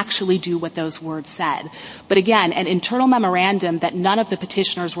didn't actually do what those words said. But again, an internal memorandum that none of the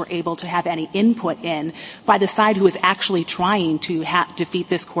petitioners were able to have any input in by the side who is actually trying to defeat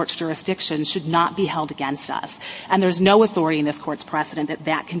this court's jurisdiction should not be held against us. And there's no authority in this court's precedent that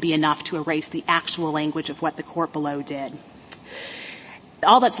that can be enough to erase the actual language of what the court below did.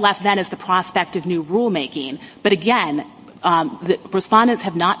 All that's left then is the prospect of new rulemaking. But again, the respondents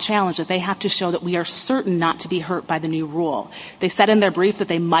have not challenged that they have to show that we are certain not to be hurt by the new rule. They said in their brief that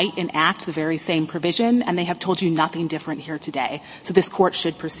they might enact the very same provision, and they have told you nothing different here today. So this court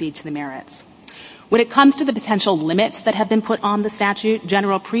should proceed to the merits. When it comes to the potential limits that have been put on the statute,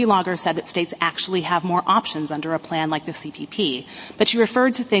 General Prelogger said that states actually have more options under a plan like the CPP. But she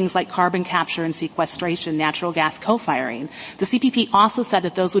referred to things like carbon capture and sequestration, natural gas co-firing. The CPP also said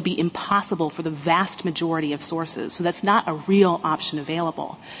that those would be impossible for the vast majority of sources, so that's not a real option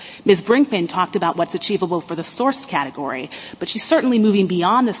available. Ms. Brinkman talked about what's achievable for the source category, but she's certainly moving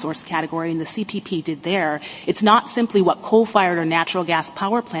beyond the source category, and the CPP did there. It's not simply what coal-fired or natural gas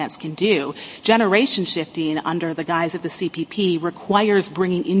power plants can do. Generation shifting under the guise of the CPP requires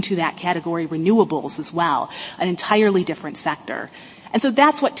bringing into that category renewables as well, an entirely different sector. And so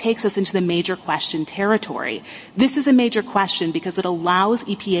that's what takes us into the major question territory. This is a major question because it allows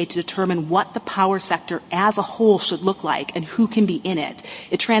EPA to determine what the power sector as a whole should look like and who can be in it.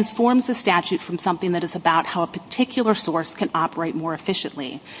 It transforms the statute from something that is about how a particular source can operate more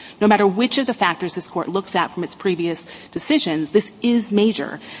efficiently. No matter which of the factors this court looks at from its previous decisions, this is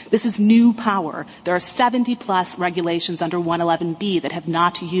major. This is new power. There are 70-plus regulations under 111B that have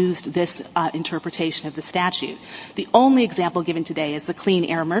not used this interpretation of the statute. The only example given today is is the Clean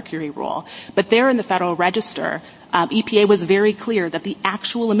Air Mercury Rule. But there in the Federal Register, EPA was very clear that the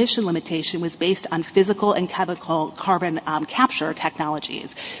actual emission limitation was based on physical and chemical carbon capture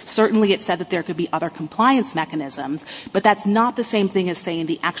technologies. Certainly it said that there could be other compliance mechanisms, but that's not the same thing as saying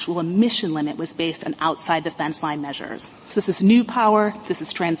the actual emission limit was based on outside the fence line measures. So this is new power. This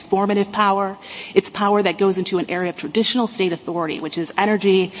is transformative power. It's power that goes into an area of traditional state authority, which is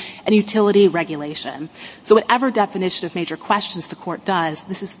energy and utility regulation. So whatever definition of major questions the Court does,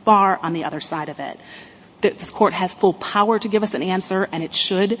 this is far on the other side of it. This Court has full power to give us an answer, and it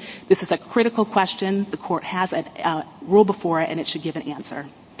should. This is a critical question. The Court has a rule before it, and it should give an answer.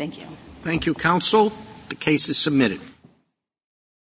 Thank you. Thank you, counsel. The case is submitted.